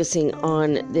focusing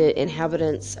on the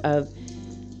inhabitants of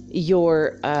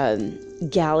your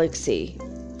galaxy.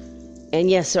 And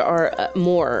yes, there are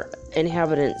more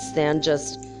inhabitants than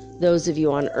just those of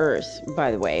you on Earth,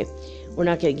 by the way. We're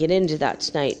not going to get into that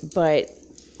tonight, but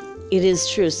it is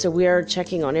true. So we are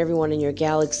checking on everyone in your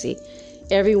galaxy,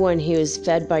 everyone who is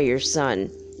fed by your sun,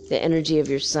 the energy of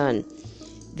your sun,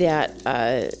 that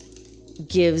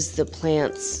gives the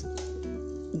plants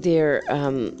their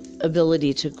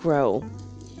ability to grow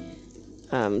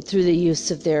through the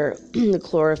use of their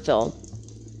chlorophyll.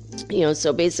 You know,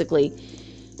 so basically,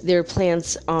 there are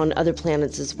plants on other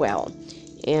planets as well.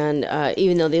 And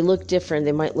even though they look different,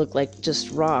 they might look like just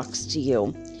rocks to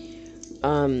you.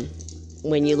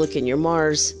 When you look in your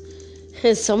Mars,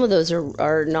 some of those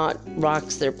are not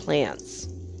rocks, they're plants.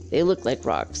 They look like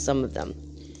rocks, some of them.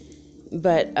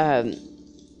 But,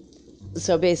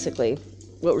 so basically,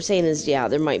 what we're saying is, yeah,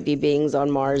 there might be beings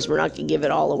on Mars. We're not going to give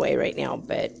it all away right now,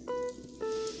 but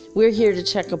we're here to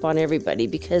check up on everybody,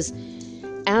 because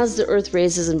as the Earth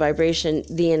raises in vibration,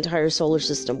 the entire solar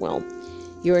system will.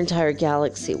 Your entire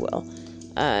galaxy will.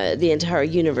 The entire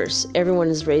universe. Everyone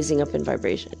is raising up in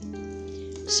vibration.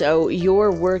 So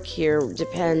your work here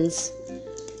depends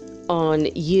on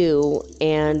you,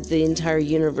 and the entire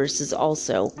universe is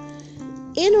also,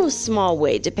 in a small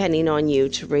way, depending on you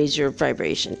to raise your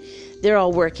vibration. They're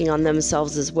all working on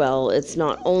themselves as well. It's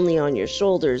not only on your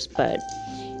shoulders, but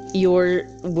your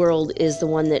world is the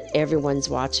one that everyone's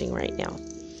watching right now.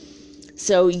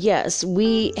 So yes,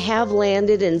 we have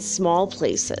landed in small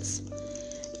places,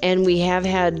 and we have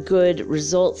had good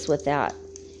results with that.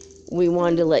 We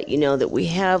wanted to let you know that we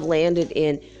have landed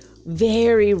in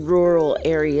very rural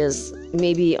areas,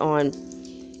 maybe on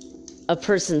a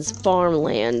person's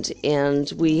farmland,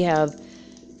 and we have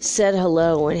said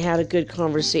hello and had a good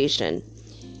conversation.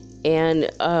 And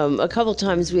a couple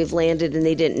times we've landed and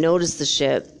they didn't notice the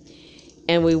ship,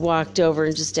 and we walked over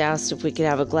and just asked if we could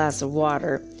have a glass of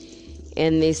water.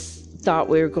 And they thought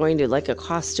we were going to like a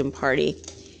costume party.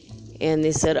 And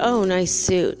they said, "Oh, nice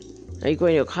suit. Are you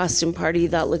going to a costume party?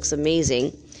 That looks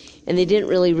amazing." And they didn't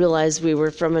really realize we were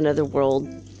from another world.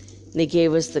 And they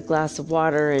gave us the glass of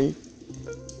water and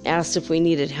asked if we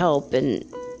needed help. And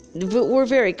we're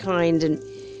very kind, and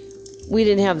we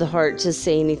didn't have the heart to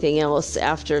say anything else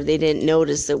after they didn't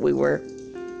notice that we were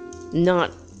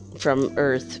not from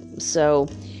Earth. So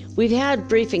We've had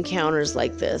brief encounters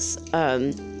like this,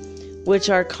 which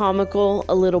are comical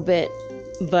a little bit,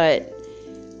 but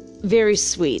very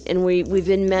sweet. And we've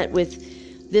been met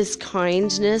with this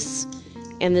kindness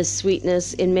and this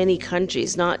sweetness in many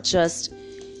countries, not just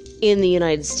in the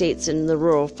United States in the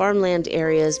rural farmland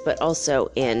areas, but also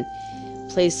in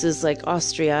places like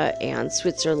Austria and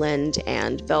Switzerland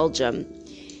and Belgium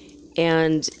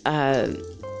and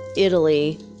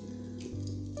Italy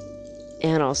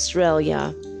and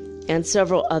Australia and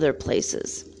several other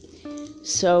places.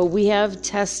 So we have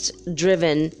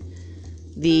test-driven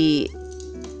the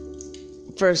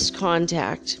first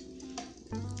contact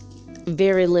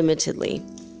very limitedly.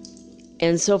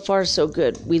 And so far, so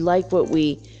good. We like what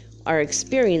we are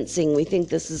experiencing. We think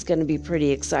this is going to be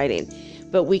pretty exciting.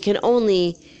 But we can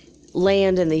only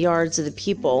land in the yards of the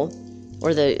people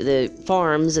or the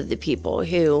farms of the people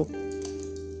who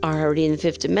are already in the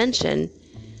fifth dimension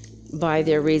by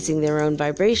their raising their own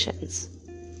vibrations.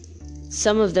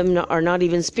 Some of them are not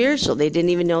even spiritual. They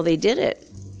didn't even know they did it.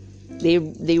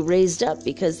 They raised up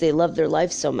because they loved their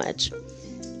life so much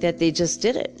that they just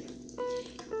did it.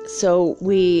 So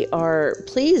we are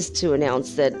pleased to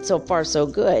announce that so far so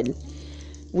good.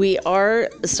 We are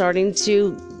starting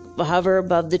to hover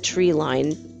above the tree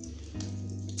line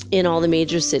in all the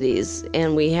major cities,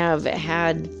 and we have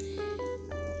had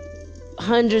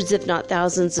hundreds, if not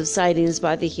thousands, of sightings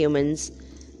by the humans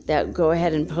that go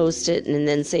ahead and post it and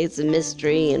then say it's a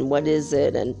mystery and what is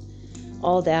it and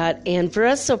all that. And for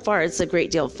us so far, it's a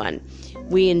great deal of fun.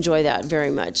 We enjoy that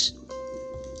very much.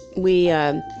 We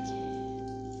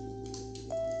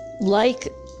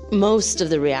like most of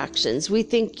the reactions. We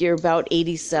think you're about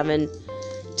 87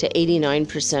 to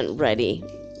 89% ready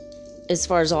as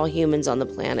far as all humans on the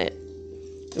planet,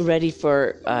 ready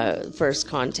for first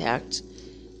contact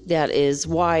that is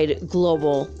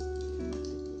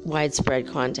widespread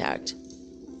contact.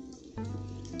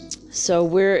 So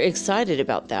we're excited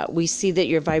about that. We see that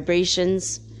your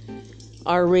vibrations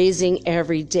are raising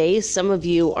every day. Some of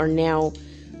you are now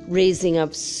raising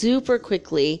up super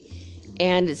quickly,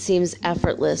 and it seems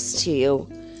effortless to you.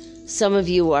 Some of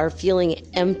you are feeling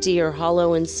empty or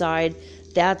hollow inside.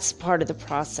 That's part of the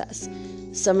process.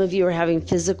 Some of you are having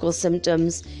physical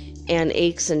symptoms and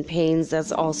aches and pains.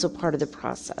 That's also part of the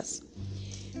process.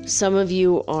 Some of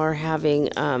you are having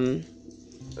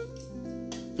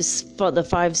the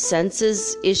five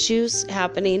senses issues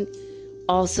happening.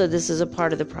 Also, this is a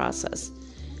part of the process.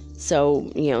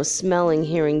 So, smelling,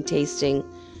 hearing, tasting,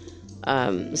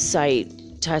 sight,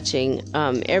 touching,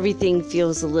 everything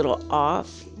feels a little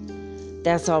off.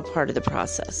 That's all part of the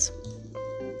process.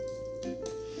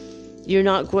 You're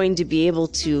not going to be able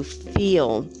to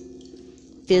feel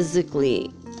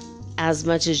physically as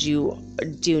much as you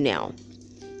do now.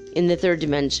 In the third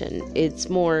dimension, it's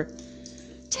more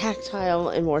tactile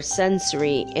and more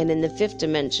sensory, and in the fifth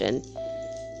dimension,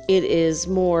 it is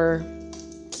more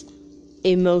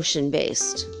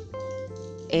emotion-based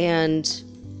and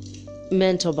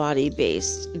mental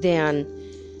body-based than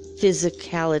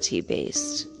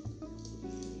physicality-based.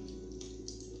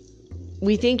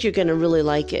 We think you're going to really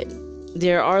like it.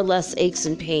 There are less aches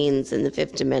and pains in the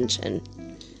fifth dimension.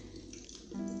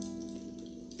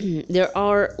 There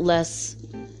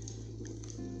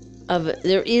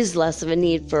is less of a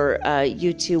need for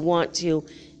you to want to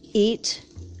eat.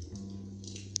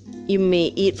 You may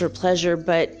eat for pleasure,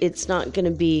 but it's not going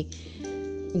to be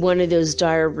one of those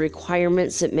dire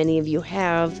requirements that many of you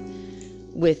have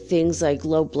with things like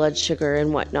low blood sugar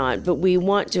and whatnot. But we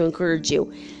want to encourage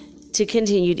you to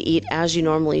continue to eat as you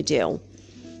normally do.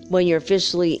 When you're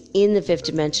officially in the fifth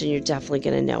dimension, you're definitely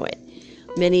going to know it.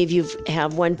 Many of you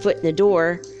have one foot in the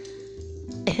door.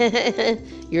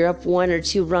 You're up one or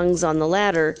two rungs on the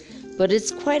ladder, but it's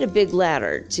quite a big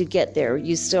ladder to get there.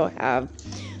 You still have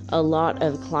a lot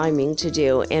of climbing to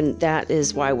do, and that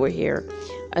is why we're here,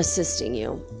 assisting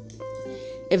you.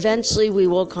 Eventually, we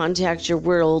will contact your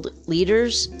world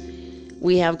leaders.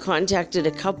 We have contacted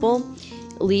a couple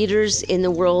leaders in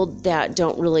the world that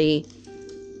don't really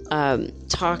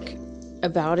talk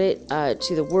about it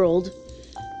to the world,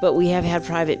 but we have had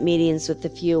private meetings with a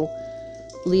few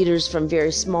leaders from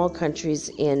very small countries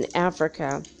in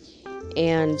Africa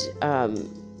and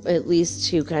at least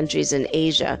 2 countries in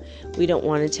Asia. We don't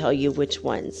want to tell you which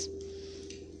ones.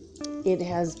 It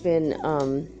has been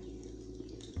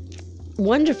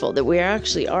wonderful that we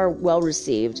actually are well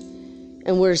received,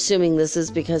 and we're assuming this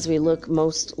is because we look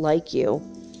most like you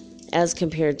as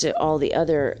compared to all the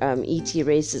other ET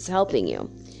races helping you.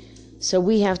 So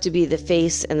we have to be the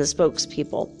face and the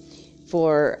spokespeople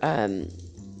for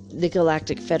the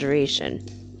Galactic Federation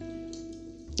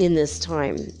in this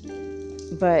time.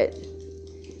 But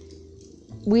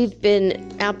we've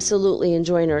been absolutely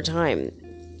enjoying our time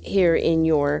here in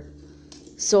your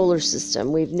solar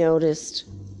system. We've noticed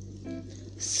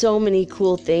so many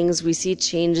cool things. We see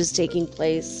changes taking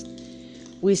place.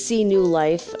 We see new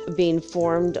life being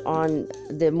formed on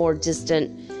the more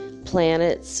distant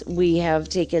planets. We have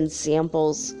taken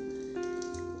samples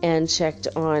and checked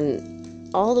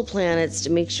on all the planets to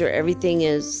make sure everything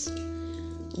is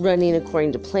running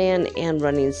according to plan and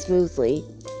running smoothly.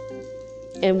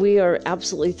 And we are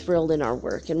absolutely thrilled in our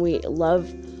work, and we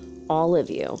love all of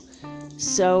you.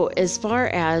 So as far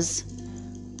as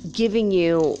giving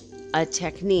you a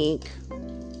technique,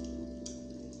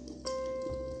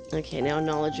 okay, now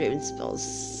Knowledge Raven spells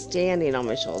standing on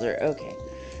my shoulder. Okay.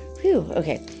 Whew,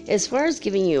 okay. As far as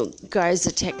giving you guys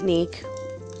a technique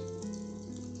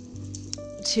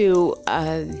to,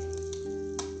 I'm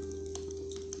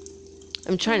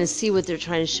trying to see what they're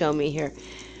trying to show me here.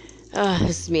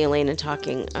 This is me, Elena,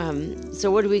 talking. So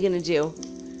what are we going to do?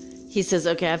 He says,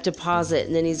 okay, I have to pause it,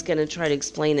 and then he's going to try to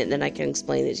explain it, and then I can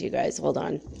explain it to you guys. Hold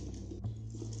on.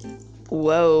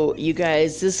 Whoa, you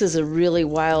guys, this is a really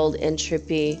wild and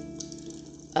trippy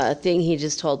thing he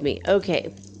just told me.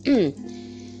 Okay.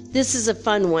 This is a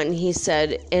fun one, he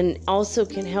said, and also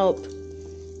can help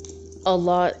a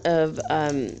lot of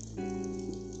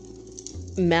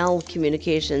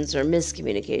malcommunications or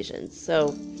miscommunications.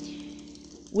 So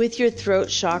with your throat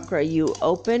chakra, you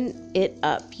open it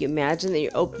up. You imagine that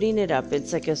you're opening it up.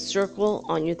 It's like a circle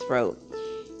on your throat.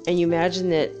 And you imagine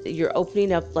that you're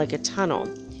opening up like a tunnel.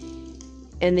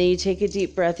 And then you take a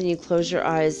deep breath and you close your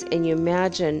eyes and you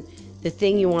imagine the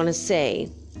thing you want to say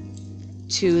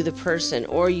to the person,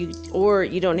 or you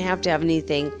don't have to have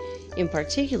anything in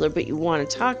particular, but you want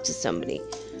to talk to somebody.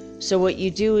 So what you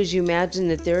do is you imagine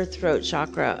that their throat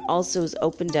chakra also is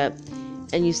opened up,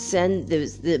 and you send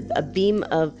a beam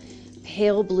of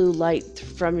pale blue light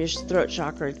from your throat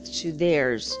chakra to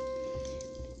theirs.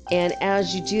 And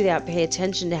as you do that, pay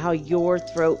attention to how your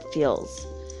throat feels.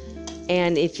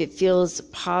 And if it feels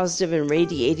positive and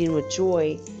radiating with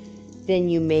joy, then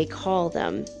you may call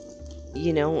them,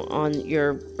 on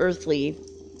your earthly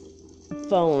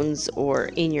phones or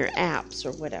in your apps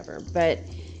or whatever. But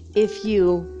if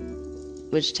you,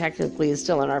 which technically is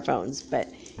still on our phones, but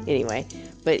anyway,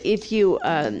 but if you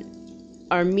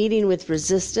are meeting with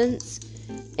resistance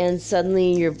and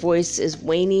suddenly your voice is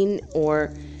waning,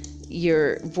 or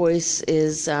your voice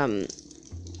is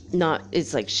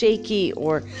it's like shaky,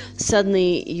 or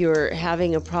suddenly you're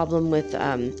having a problem with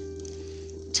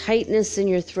tightness in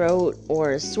your throat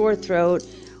or a sore throat,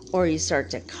 or you start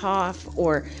to cough,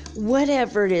 or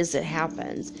whatever it is that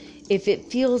happens, if it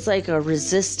feels like a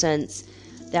resistance,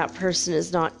 that person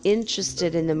is not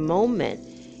interested in the moment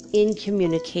in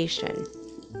communication.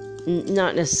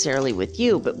 Not necessarily with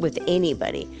you, but with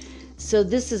anybody. So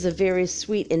this is a very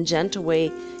sweet and gentle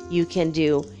way you can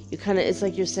do. It's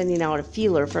like you're sending out a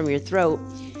feeler from your throat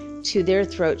to their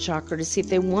throat chakra to see if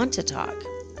they want to talk.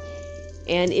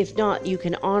 And if not, you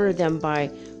can honor them by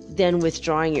then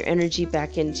withdrawing your energy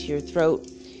back into your throat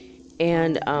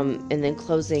and then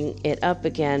closing it up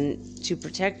again to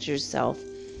protect yourself.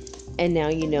 And now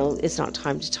you know it's not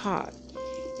time to talk.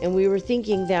 And we were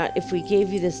thinking that if we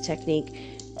gave you this technique,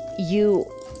 you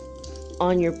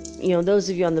on your, those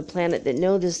of you on the planet that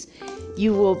know this,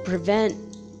 you will prevent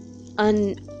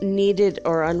unneeded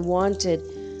or unwanted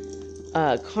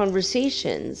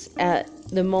conversations at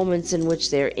the moments in which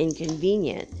they're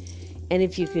inconvenient. And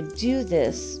if you could do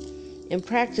this and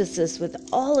practice this with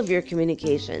all of your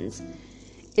communications,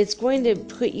 it's going to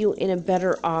put you in a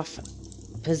better off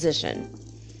position.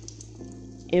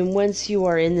 And once you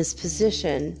are in this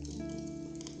position,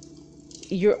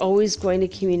 you're always going to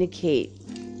communicate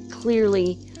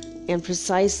clearly and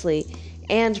precisely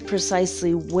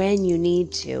when you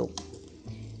need to.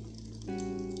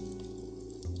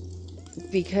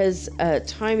 Because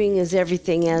timing is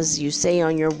everything, as you say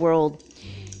on your world.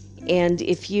 And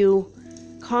if you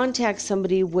contact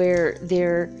somebody where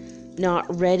they're not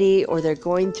ready, or they're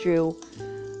going through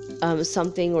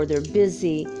something, or they're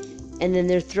busy, and then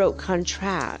their throat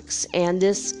contracts, and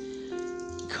this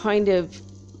kind of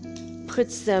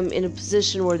puts them in a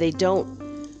position where they don't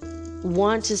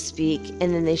want to speak,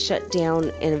 and then they shut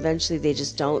down, and eventually they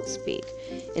just don't speak.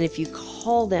 And if you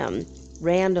call them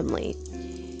randomly,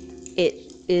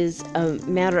 it is a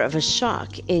matter of a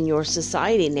shock in your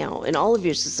society now, in all of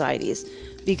your societies,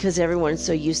 because everyone's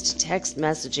so used to text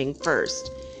messaging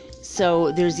first.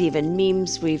 So there's even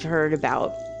memes we've heard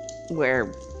about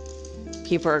where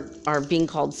people are being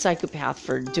called psychopath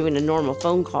for doing a normal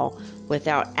phone call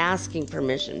without asking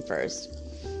permission first,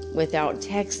 without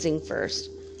texting first,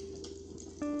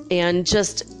 and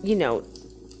just,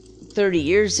 30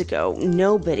 years ago,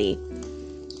 nobody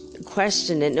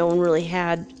questioned it. No one really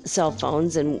had cell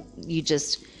phones, and you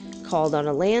just called on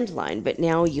a landline. But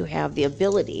now you have the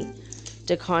ability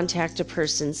to contact a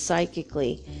person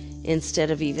psychically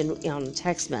instead of even on a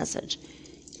text message.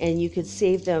 And you could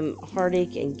save them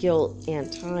heartache and guilt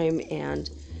and time. And,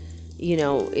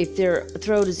 if their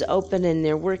throat is open and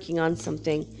they're working on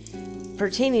something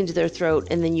pertaining to their throat,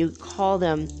 and then you call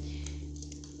them,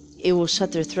 it will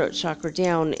shut their throat chakra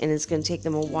down, and it's going to take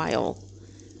them a while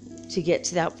to get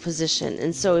to that position.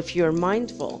 And so if you're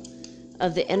mindful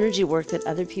of the energy work that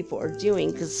other people are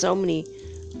doing, because so many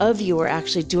of you are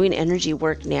actually doing energy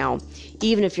work now,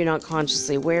 even if you're not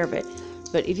consciously aware of it.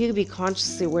 But if you could be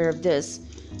consciously aware of this,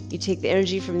 you take the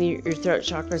energy from your throat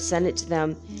chakra, send it to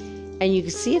them, and you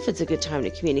can see if it's a good time to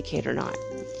communicate or not.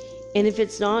 And if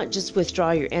it's not, just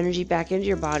withdraw your energy back into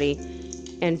your body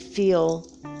and feel,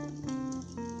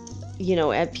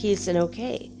 at peace and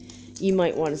okay. You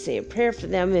might want to say a prayer for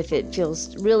them if it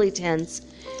feels really tense,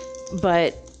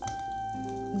 but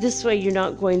this way you're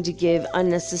not going to give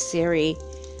unnecessary,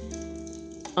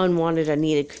 unwanted,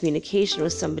 unneeded communication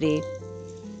with somebody,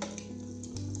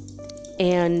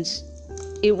 and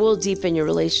it will deepen your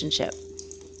relationship.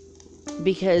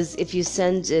 Because if you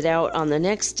send it out on the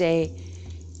next day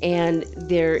and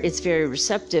it's very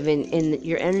receptive, and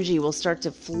your energy will start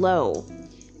to flow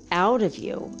out of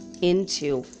you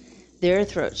into their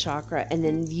throat chakra, and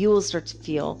then you will start to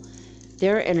feel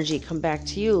their energy come back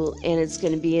to you, and it's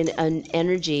going to be an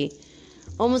energy,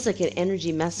 almost like an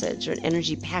energy message or an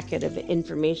energy packet of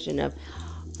information of,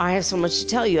 I have so much to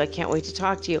tell you, I can't wait to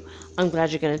talk to you, I'm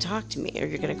glad you're going to talk to me, or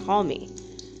you're going to call me.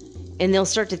 And they'll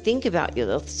start to think about you,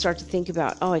 they'll start to think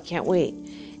about, oh, I can't wait.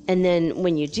 And then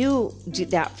when you do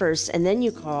that first, and then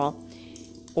you call,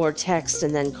 or text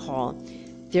and then call,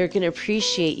 they're going to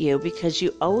appreciate you, because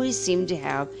you always seem to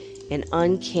have an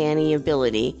uncanny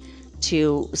ability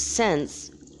to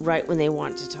sense right when they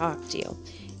want to talk to you.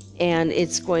 And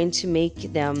it's going to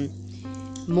make them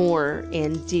more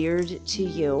endeared to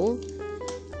you,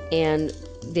 and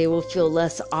they will feel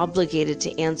less obligated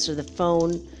to answer the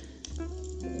phone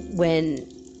when,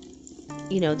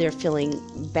 they're feeling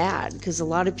bad. Because a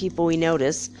lot of people, we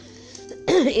notice,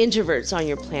 introverts on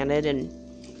your planet, and,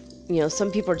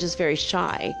 some people are just very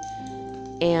shy.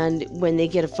 And when they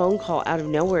get a phone call out of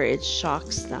nowhere, it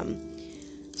shocks them.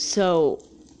 So,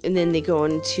 and then they go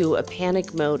into a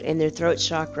panic mode, and their throat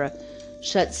chakra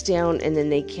shuts down, and then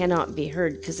they cannot be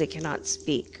heard because they cannot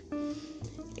speak.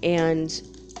 And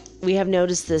we have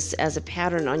noticed this as a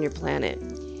pattern on your planet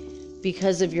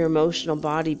because of your emotional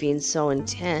body being so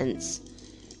intense,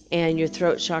 and your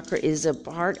throat chakra is a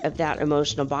part of that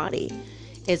emotional body.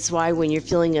 It's why when you're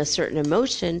feeling a certain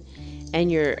emotion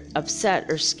and you're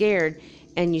upset or scared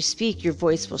and you speak, your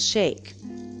voice will shake,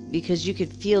 because you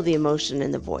could feel the emotion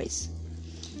in the voice.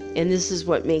 And this is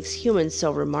what makes humans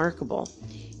so remarkable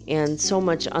and so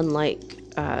much unlike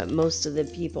most of the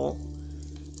people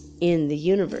in the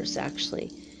universe,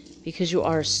 actually, because you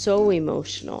are so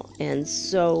emotional and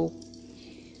so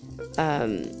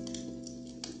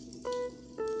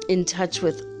in touch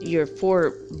with your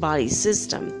four body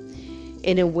system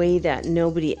in a way that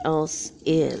nobody else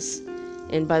is.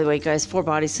 And by the way, guys, four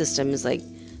body system is like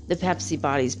the Pepsi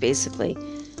bodies, basically,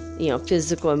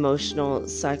 physical, emotional,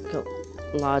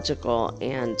 psychological,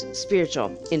 and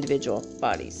spiritual individual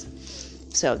bodies.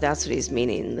 So that's what he's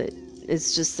meaning. That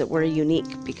it's just that we're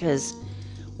unique because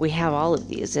we have all of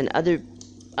these, and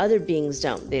other beings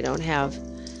don't. They don't have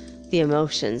the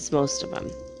emotions, most of them.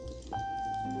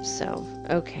 So,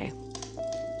 okay.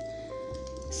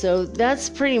 So that's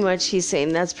pretty much, he's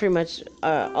saying, that's pretty much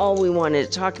all we wanted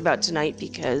to talk about tonight,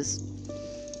 because,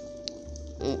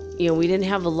 we didn't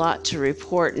have a lot to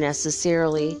report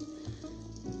necessarily,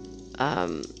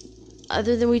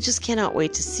 other than we just cannot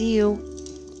wait to see you.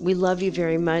 We love you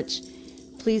very much.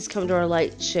 Please come to our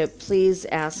light ship. Please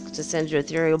ask to send your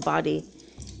ethereal body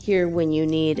here when you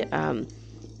need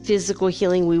physical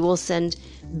healing. We will send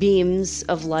beams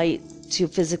of light to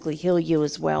physically heal you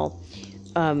as well.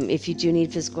 If you do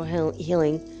need physical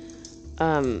healing,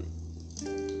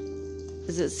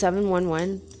 is it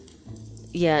 711?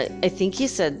 Yeah, I think he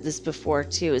said this before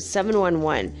too. It's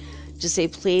 711. Just say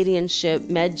Pleiadian ship,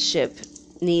 med ship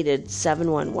needed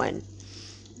 711.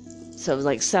 So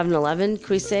like 711, could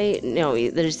we say? No,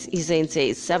 he's saying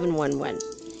say 711.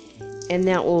 And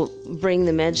that will bring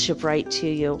the med ship right to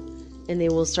you, and they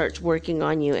will start working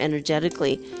on you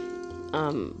energetically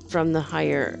from the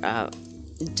higher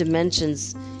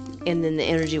dimensions, and then the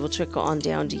energy will trickle on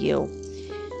down to you.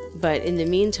 But in the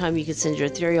meantime, you can send your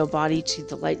ethereal body to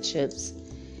the light ships,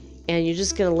 and you're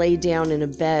just going to lay down in a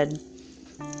bed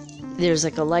there's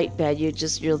like a light bed.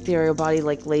 Your ethereal body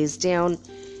like lays down,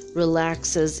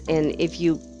 relaxes, and if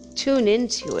you tune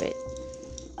into it,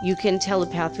 you can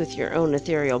telepath with your own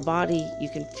ethereal body. You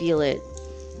can feel it,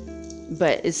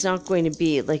 but it's not going to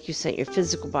be like you sent your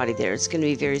physical body there. It's going to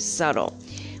be very subtle.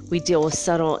 We deal with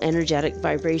subtle energetic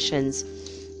vibrations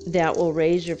that will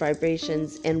raise your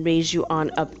vibrations and raise you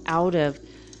on up out of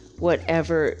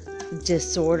whatever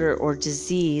disorder or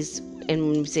disease. And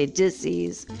when we say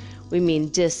disease, we mean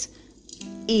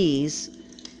dis-ease.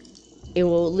 It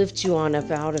will lift you on up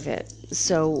out of it.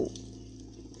 So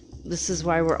this is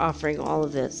why we're offering all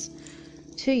of this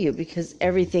to you, because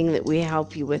everything that we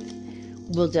help you with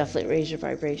will definitely raise your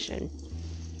vibration.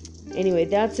 Anyway,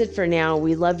 that's it for now.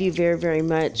 We love you very, very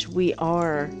much. We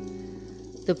are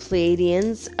the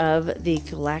Pleiadians of the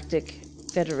Galactic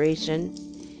Federation.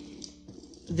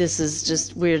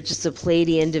 We're just a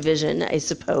Pleiadian division, I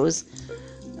suppose.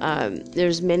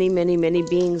 There's many, many, many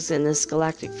beings in this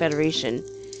Galactic Federation,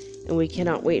 and we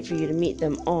cannot wait for you to meet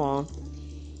them all.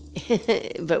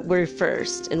 But we're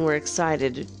first, and we're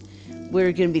excited.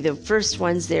 We're going to be the first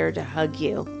ones there to hug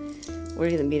you. We're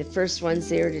going to be the first ones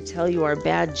there to tell you our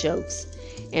bad jokes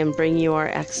and bring you our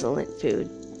excellent food.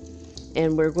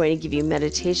 And we're going to give you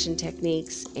meditation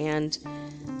techniques and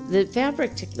the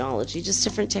fabric technology, just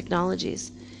different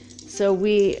technologies. So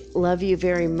we love you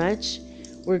very much.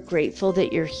 We're grateful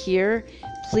that you're here.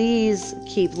 Please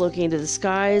keep looking to the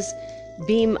skies.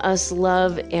 Beam us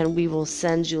love, and we will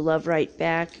send you love right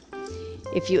back.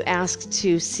 If you ask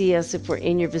to see us, if we're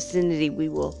in your vicinity, we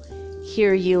will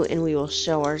hear you and we will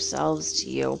show ourselves to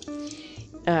you.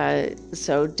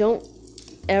 So don't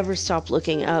ever stop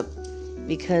looking up,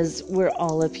 because we're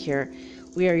all up here.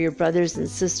 We are your brothers and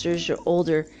sisters, your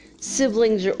older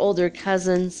siblings, your older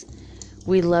cousins.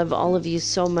 We love all of you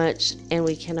so much, and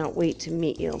we cannot wait to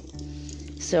meet you.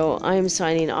 So I'm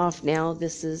signing off now.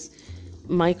 This is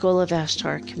Michael of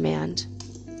Ashtar Command.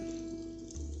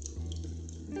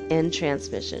 End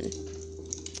transmission.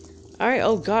 All right.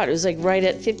 Oh, God. It was like right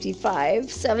at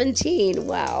 55:17.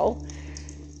 Wow.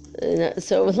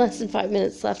 So less than 5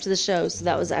 minutes left of the show. So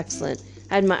that was excellent.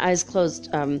 I had my eyes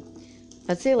closed,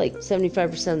 I'd say like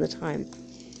 75% of the time.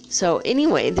 So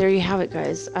anyway, there you have it,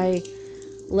 guys. I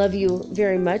love you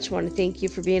very much. I want to thank you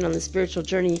for being on the spiritual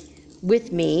journey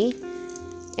with me.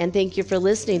 And thank you for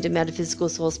listening to Metaphysical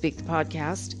Soul Speak, the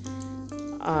podcast.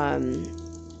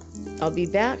 I'll be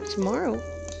back tomorrow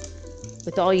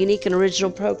with all unique and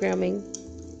original programming,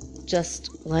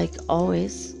 just like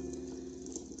always.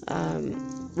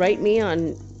 Write me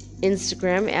on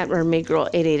Instagram at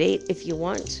mermaidgirl888 if you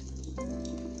want.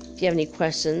 If you have any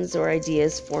questions or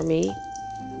ideas for me,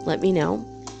 let me know.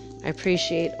 I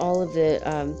appreciate all of the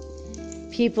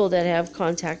people that have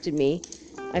contacted me.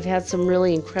 I've had some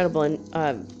really incredible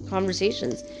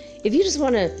conversations. If you just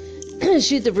want to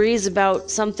shoot the breeze about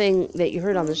something that you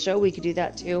heard on the show, we could do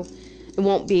that too. It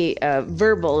won't be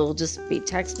verbal. It'll just be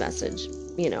text message,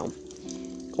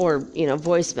 or,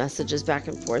 voice messages back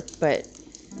and forth. But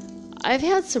I've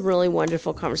had some really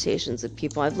wonderful conversations with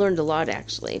people. I've learned a lot,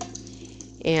 actually.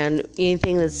 And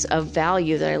anything that's of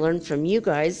value that I learned from you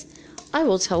guys, I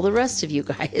will tell the rest of you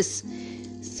guys.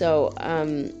 So,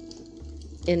 and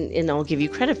I'll give you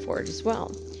credit for it as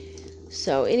well.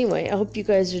 So anyway, I hope you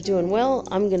guys are doing well.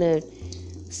 I'm going to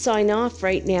sign off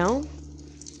right now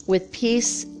with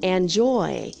peace and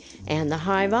joy and the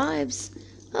high vibes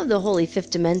of the Holy Fifth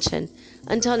Dimension.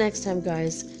 Until next time,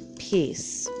 guys,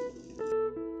 peace.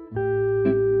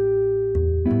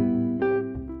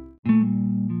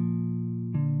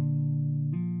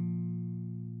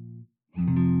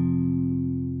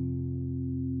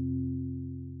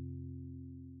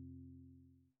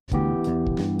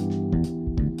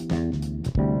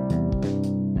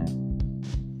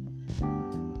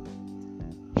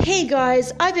 Hey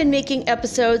guys, I've been making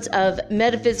episodes of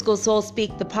Metaphysical Soul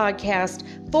Speak, the podcast,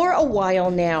 for a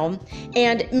while now,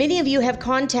 and many of you have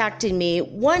contacted me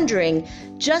wondering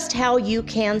just how you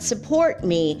can support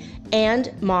me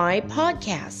and my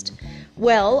podcast.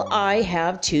 Well, I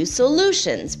have two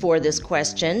solutions for this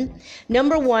question.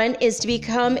 Number one is to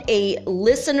become a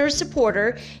listener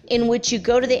supporter, in which you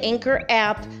go to the Anchor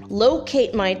app,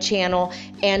 locate my channel,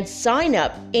 and sign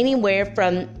up anywhere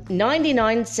from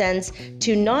 99 cents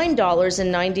to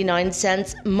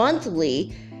 $9.99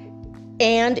 monthly,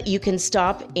 and you can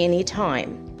stop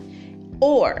anytime.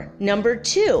 Or number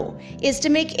two is to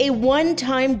make a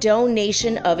one-time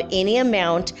donation of any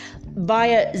amount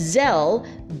via Zelle,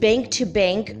 bank to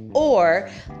bank, or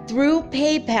through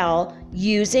PayPal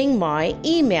using my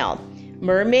email,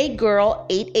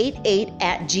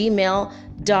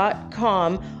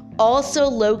 mermaidgirl888@gmail.com, also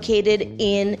located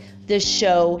in the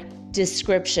show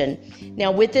description.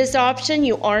 Now, with this option,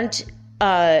 you aren't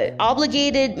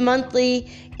obligated monthly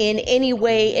in any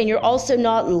way, and you're also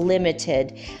not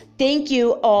limited. Thank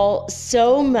you all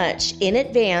so much in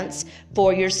advance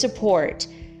for your support.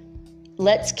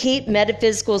 Let's keep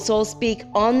Metaphysical Soul Speak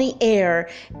on the air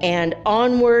and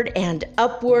onward and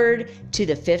upward to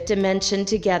the fifth dimension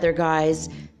together, guys.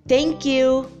 Thank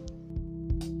you.